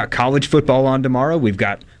down. We've got college football on tomorrow. We've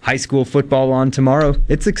got high school football on tomorrow.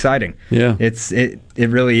 It's exciting. Yeah. It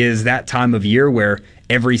really is that time of year where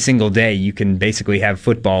every single day you can basically have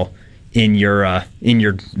football in your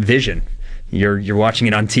vision. You're watching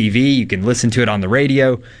it on TV. You can listen to it on the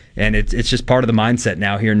radio, and it's just part of the mindset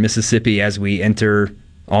now here in Mississippi as we enter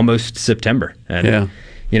almost September. And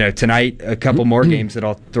tonight a couple more games that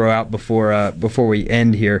I'll throw out before we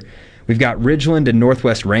end here. We've got Ridgeland and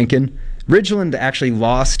Northwest Rankin. Ridgeland actually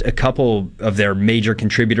lost a couple of their major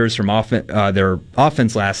contributors from their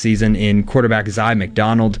offense last season in quarterback Zy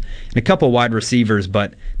McDonald and a couple wide receivers,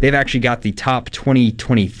 but they've actually got the top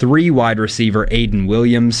 2023 wide receiver Aiden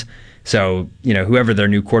Williams. So, whoever their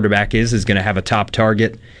new quarterback is going to have a top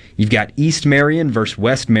target. You've got East Marion versus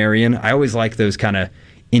West Marion. I always like those kind of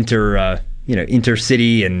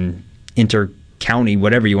intercity and inter-county,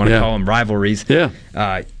 whatever you want to call them, rivalries. Yeah.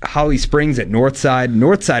 Holly Springs at Northside.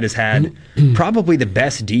 Northside has had probably the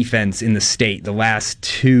best defense in the state the last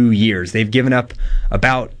 2 years. They've given up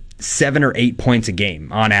about 7 or 8 points a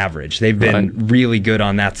game on average. They've been really good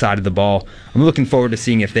on that side of the ball. I'm looking forward to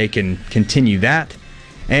seeing if they can continue that.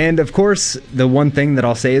 And, of course, the one thing that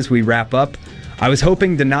I'll say as we wrap up, I was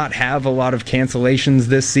hoping to not have a lot of cancellations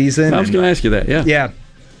this season. I was going to ask you that, yeah. Yeah,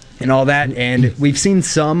 and all that. And we've seen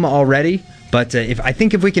some already, but I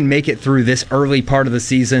think if we can make it through this early part of the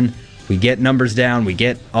season, we get numbers down, we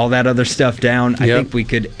get all that other stuff down, I think we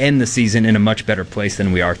could end the season in a much better place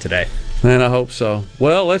than we are today. And I hope so.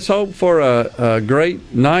 Well, let's hope for a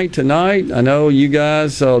great night tonight. I know you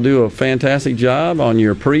guys will do a fantastic job on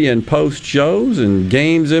your pre- and post shows and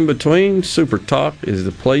games in between. Super Talk is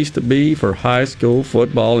the place to be for high school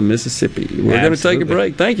football in Mississippi. We're going to take a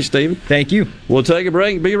break. Thank you, Steven. Thank you. We'll take a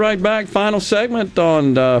break and be right back. Final segment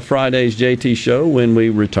on Friday's JT Show when we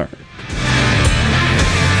return.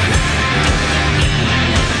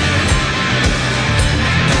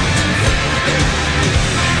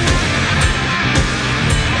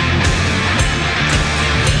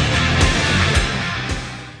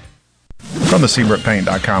 From the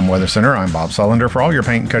SeabrookPaint.com Weather Center, I'm Bob Sullender. For all your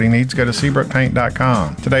paint and coating needs, go to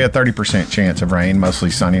SeabrookPaint.com. Today, a 30% chance of rain,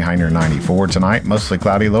 mostly sunny, high near 94. Tonight, mostly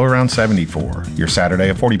cloudy, low around 74. Your Saturday,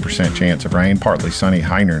 a 40% chance of rain, partly sunny,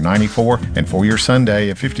 high near 94. And for your Sunday,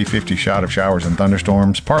 a 50-50 shot of showers and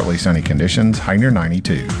thunderstorms, partly sunny conditions, high near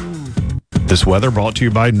 92. This weather brought to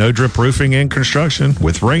you by No Drip Roofing and Construction.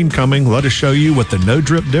 With rain coming, let us show you what the No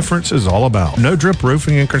Drip difference is all about. No Drip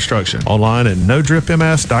Roofing and Construction. Online at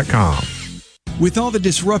NoDripMS.com. With all the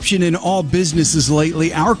disruption in all businesses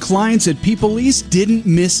lately, our clients at People Lease didn't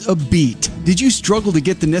miss a beat. Did you struggle to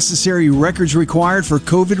get the necessary records required for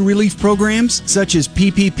COVID relief programs such as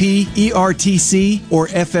PPP, ERTC, or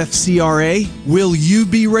FFCRA? Will you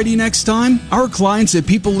be ready next time? Our clients at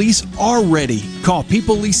People Lease are ready. Call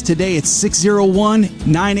People Lease today at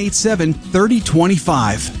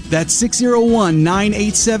 601-987-3025. That's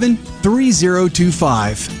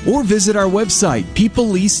 601-987-3025. Or visit our website,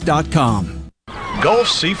 peoplelease.com. Gulf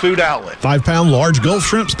Seafood Outlet. 5-pound large Gulf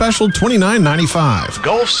shrimp special, $29.95.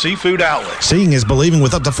 Gulf Seafood Outlet. Seeing is believing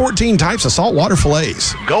with up to 14 types of saltwater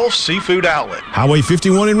fillets. Gulf Seafood Outlet. Highway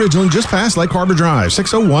 51 in Ridgeland, just past Lake Harbor Drive,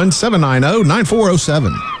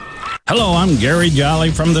 601-790-9407. Hello, I'm Gary Jolly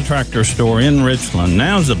from the Tractor Store in Richland.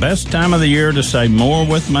 Now's the best time of the year to save more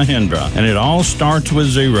with Mahindra, and it all starts with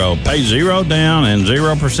zero. Pay zero down and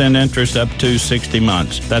 0% interest up to 60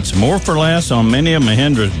 months. That's more for less on many of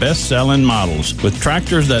Mahindra's best-selling models, with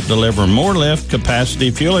tractors that deliver more lift, capacity,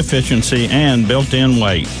 fuel efficiency, and built-in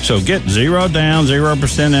weight. So get zero down,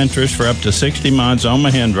 0% interest for up to 60 months on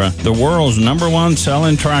Mahindra, the world's #1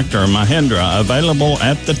 selling tractor, Mahindra, available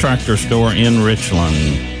at the Tractor Store in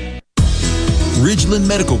Richland. Ridgeland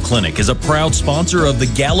Medical Clinic is a proud sponsor of the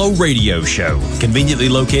Gallo Radio Show, conveniently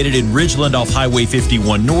located in Ridgeland off Highway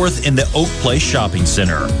 51 North in the Oak Place Shopping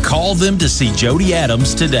Center. Call them to see Jody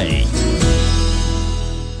Adams today.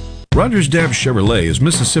 Rogers Dabbs Chevrolet is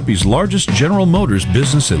Mississippi's largest General Motors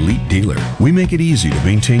business elite dealer. We make it easy to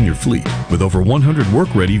maintain your fleet with over 100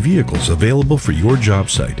 work-ready vehicles available for your job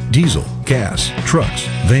site. Diesel, gas, trucks,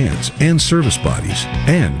 vans, and service bodies.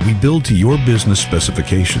 And we build to your business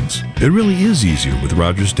specifications. It really is easier with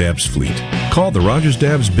Rogers Dabbs Fleet. Call the Rogers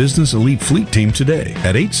Dabbs Business Elite Fleet Team today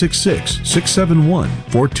at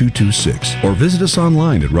 866-671-4226 or visit us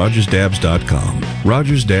online at rogersdabbs.com.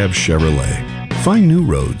 Rogers Dabbs Chevrolet. Find new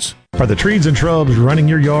roads. Are the trees and shrubs running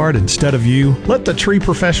your yard instead of you? Let the tree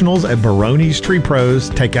professionals at Baroni's Tree Pros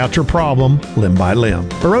take out your problem limb by limb.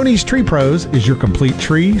 Baroni's Tree Pros is your complete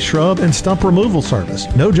tree, shrub, and stump removal service.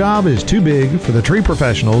 No job is too big for the tree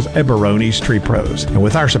professionals at Baroni's Tree Pros. And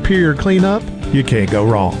with our superior cleanup, you can't go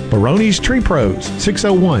wrong. Baroni's Tree Pros,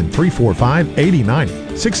 601-345-8090.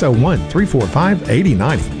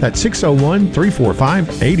 601-345-8090. That's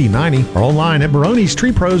 601-345-8090 or online at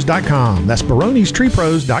baronestreepros.com. That's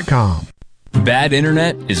baronestreepros.com. Bad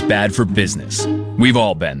internet is bad for business. We've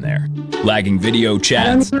all been there. Lagging video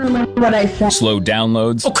chats, slow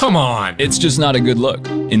downloads. Oh, come on. It's just not a good look.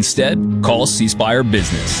 Instead, call CSpire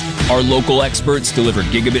Business. Our local experts deliver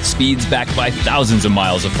gigabit speeds backed by thousands of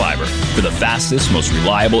miles of fiber for the fastest, most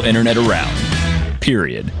reliable internet around.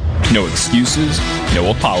 Period. No excuses,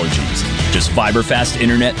 no apologies. Just fiber-fast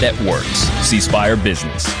internet that works. CSpire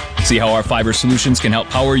Business. See how our fiber solutions can help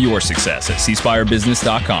power your success at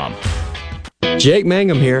cspirebusiness.com. Jake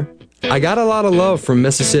Mangum here. I got a lot of love from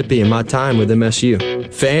Mississippi in my time with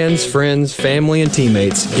MSU. Fans, friends, family, and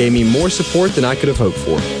teammates gave me more support than I could have hoped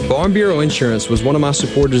for. Farm Bureau Insurance was one of my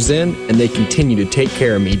supporters then, and they continue to take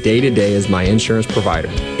care of me day to day as my insurance provider.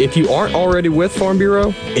 If you aren't already with Farm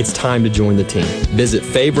Bureau, it's time to join the team. Visit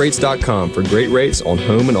favrates.com for great rates on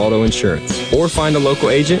home and auto insurance, or find a local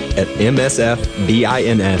agent at msfbins.com.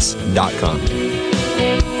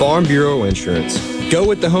 Farm Bureau Insurance. Go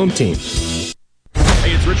with the home team.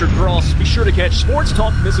 Hey, it's Richard Cross. Be sure to catch Sports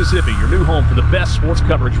Talk Mississippi, your new home for the best sports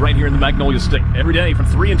coverage right here in the Magnolia State. Every day from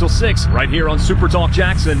 3 until 6, right here on SuperTalk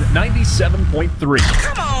Jackson 97.3.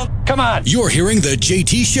 Come on! Come on! You're hearing The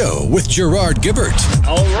JT Show with Gerard Gibbert.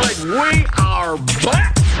 All right, we are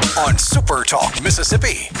back on SuperTalk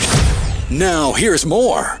Mississippi. Now, here's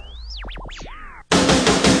more.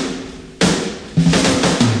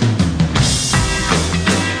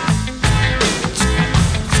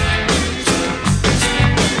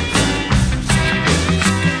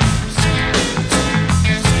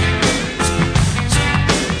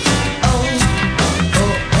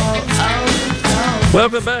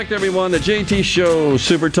 Welcome back, everyone. The JT Show,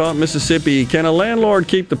 Super Talk, Mississippi. Can a landlord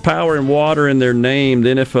keep the power and water in their name?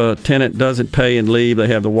 Then if a tenant doesn't pay and leave, they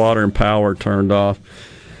have the water and power turned off.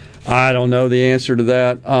 I don't know the answer to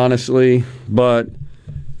that, honestly, but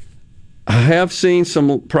I have seen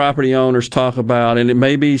some property owners talk about, and it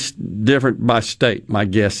may be different by state, my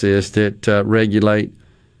guess is, that regulate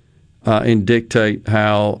and dictate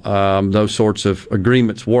how those sorts of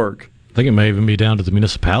agreements work. I think it may even be down to the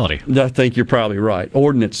municipality. I think you're probably right.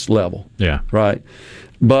 Ordinance level. Yeah. Right.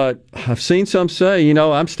 But I've seen some say,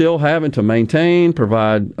 I'm still having to maintain,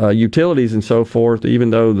 provide utilities and so forth, even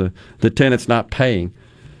though the tenant's not paying.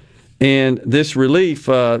 And this relief,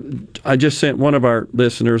 I just sent one of our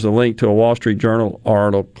listeners a link to a Wall Street Journal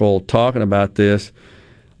article talking about this.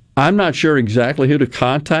 I'm not sure exactly who to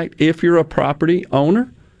contact if you're a property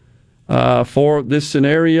owner for this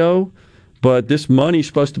scenario. But this money is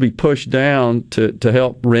supposed to be pushed down to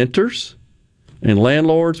help renters and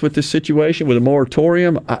landlords with this situation with a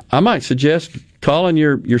moratorium. I might suggest calling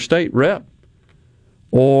your state rep,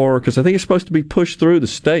 or because I think it's supposed to be pushed through the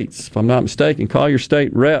states, if I'm not mistaken. Call your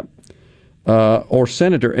state rep or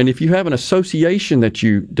senator, and if you have an association that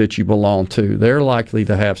you belong to, they're likely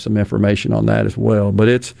to have some information on that as well. But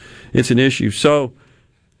it's an issue. So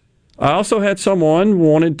I also had someone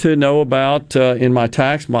wanted to know about, in my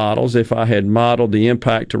tax models, if I had modeled the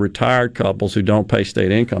impact to retired couples who don't pay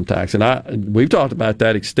state income tax. And we've talked about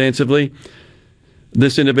that extensively.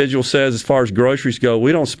 This individual says, as far as groceries go,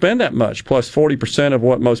 we don't spend that much. Plus, 40% of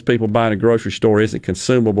what most people buy in a grocery store isn't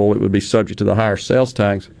consumable. It would be subject to the higher sales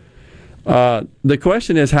tax. The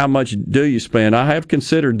question is, how much do you spend? I have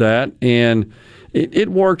considered that, and it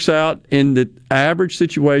works out in the average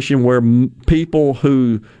situation where people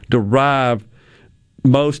who derive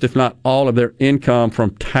most, if not all, of their income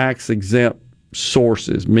from tax-exempt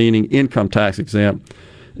sources, meaning income tax exempt.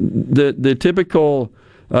 The typical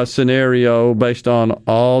scenario, based on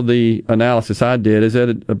all the analysis I did, is that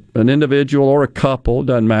an individual or a couple,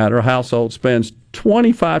 doesn't matter, a household spends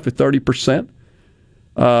 25 to 30%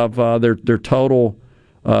 of their total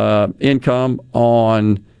income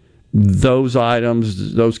on those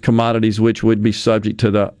items, those commodities, which would be subject to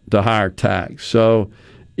the higher tax. So,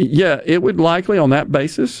 yeah, it would likely, on that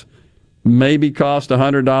basis, maybe cost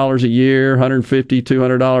 $100 a year, $150,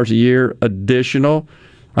 $200 a year additional.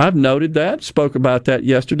 I've noted that, spoke about that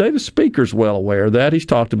yesterday. The speaker's well aware of that. He's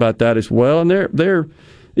talked about that as well. And there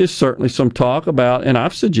is certainly some talk about, and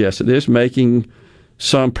I've suggested this, making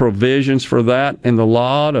some provisions for that in the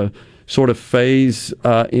law to sort of phase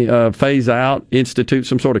out, institute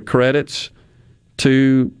some sort of credits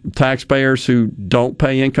to taxpayers who don't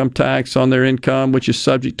pay income tax on their income, which is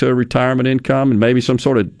subject to a retirement income, and maybe some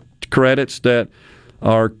sort of credits that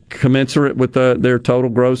are commensurate with their total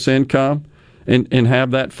gross income, and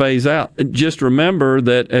have that phase out. Just remember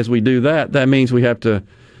that as we do that, that means we have to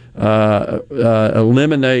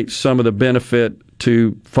eliminate some of the benefit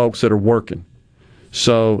to folks that are working.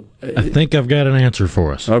 So I think I've got an answer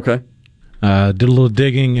for us. Okay. Did a little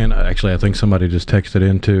digging, and actually I think somebody just texted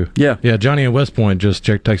in too. Yeah. Johnny in West Point just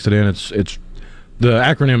texted in. It's the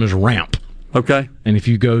acronym is RAMP. Okay. And if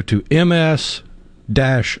you go to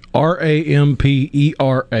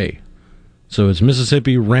MS-RAMPERA, so it's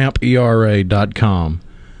MississippiRampERA.com,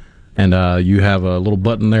 and you have a little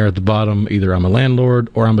button there at the bottom. Either I'm a landlord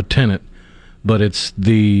or I'm a tenant, but it's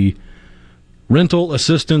the Rental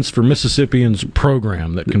Assistance for Mississippians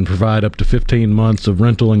program that can provide up to 15 months of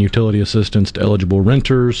rental and utility assistance to eligible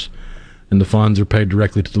renters, and the funds are paid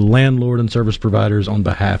directly to the landlord and service providers on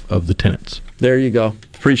behalf of the tenants. There you go.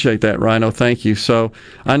 Appreciate that, Rhino. Thank you. So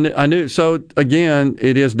I knew. So again,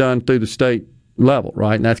 it is done through the state level,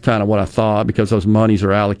 right? And that's kind of what I thought, because those monies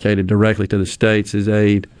are allocated directly to the states as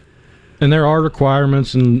aid. And there are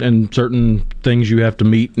requirements and certain things you have to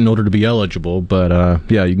meet in order to be eligible, but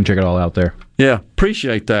yeah, you can check it all out there. Yeah,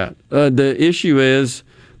 appreciate that. The issue is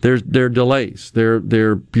there are delays. There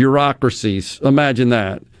are bureaucracies. Imagine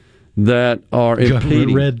that are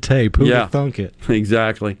impeding. Red tape. Who would thunk it?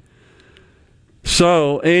 Exactly.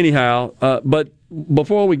 So anyhow, but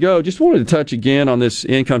before we go, just wanted to touch again on this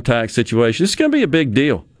income tax situation. This is going to be a big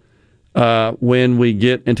deal when we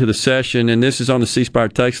get into the session, and this is on the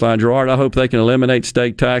CSpire text line. Gerard, I hope they can eliminate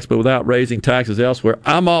state tax, but without raising taxes elsewhere.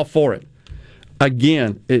 I'm all for it.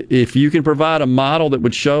 Again, if you can provide a model that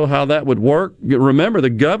would show how that would work. Remember, the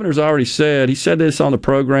governor's already said, he said this on the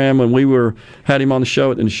program when we had him on the show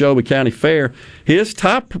at the Neshoba County Fair, his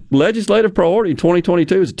top legislative priority in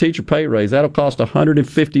 2022 is a teacher pay raise. That'll cost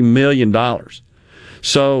 $150 million.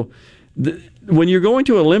 So when you're going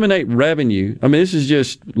to eliminate revenue, I mean, this is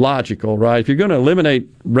just logical, right? If you're going to eliminate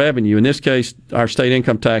revenue, in this case, our state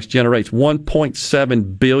income tax generates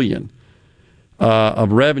 $1.7 billion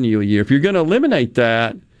of revenue a year. If you're going to eliminate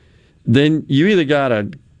that, then you either got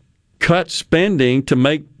to cut spending to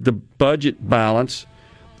make the budget balance,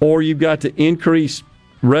 or you've got to increase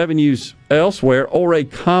revenues elsewhere, or a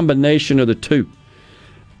combination of the two.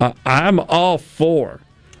 I'm all for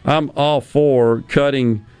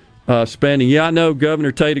cutting spending. Yeah, I know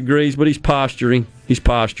Governor Tate agrees, but he's posturing.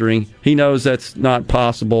 He knows that's not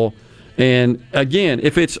possible. And again,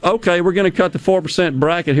 if it's okay, we're going to cut the 4%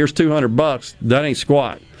 bracket. Here's $200. That ain't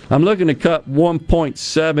squat. I'm looking to cut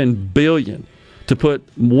 $1.7 billion to put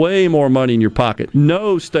way more money in your pocket.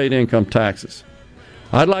 No state income taxes.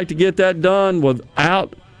 I'd like to get that done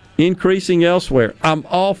without increasing elsewhere. I'm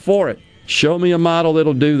all for it. Show me a model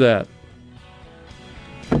that'll do that.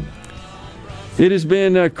 It has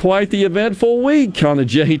been quite the eventful week on the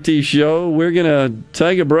JT Show. We're going to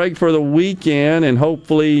take a break for the weekend, and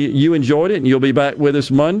hopefully you enjoyed it, and you'll be back with us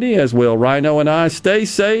Monday, as will Rhino and I. Stay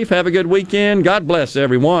safe. Have a good weekend. God bless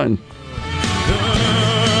everyone.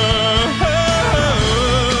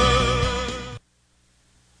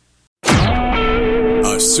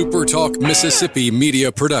 A SuperTalk Mississippi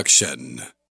media production.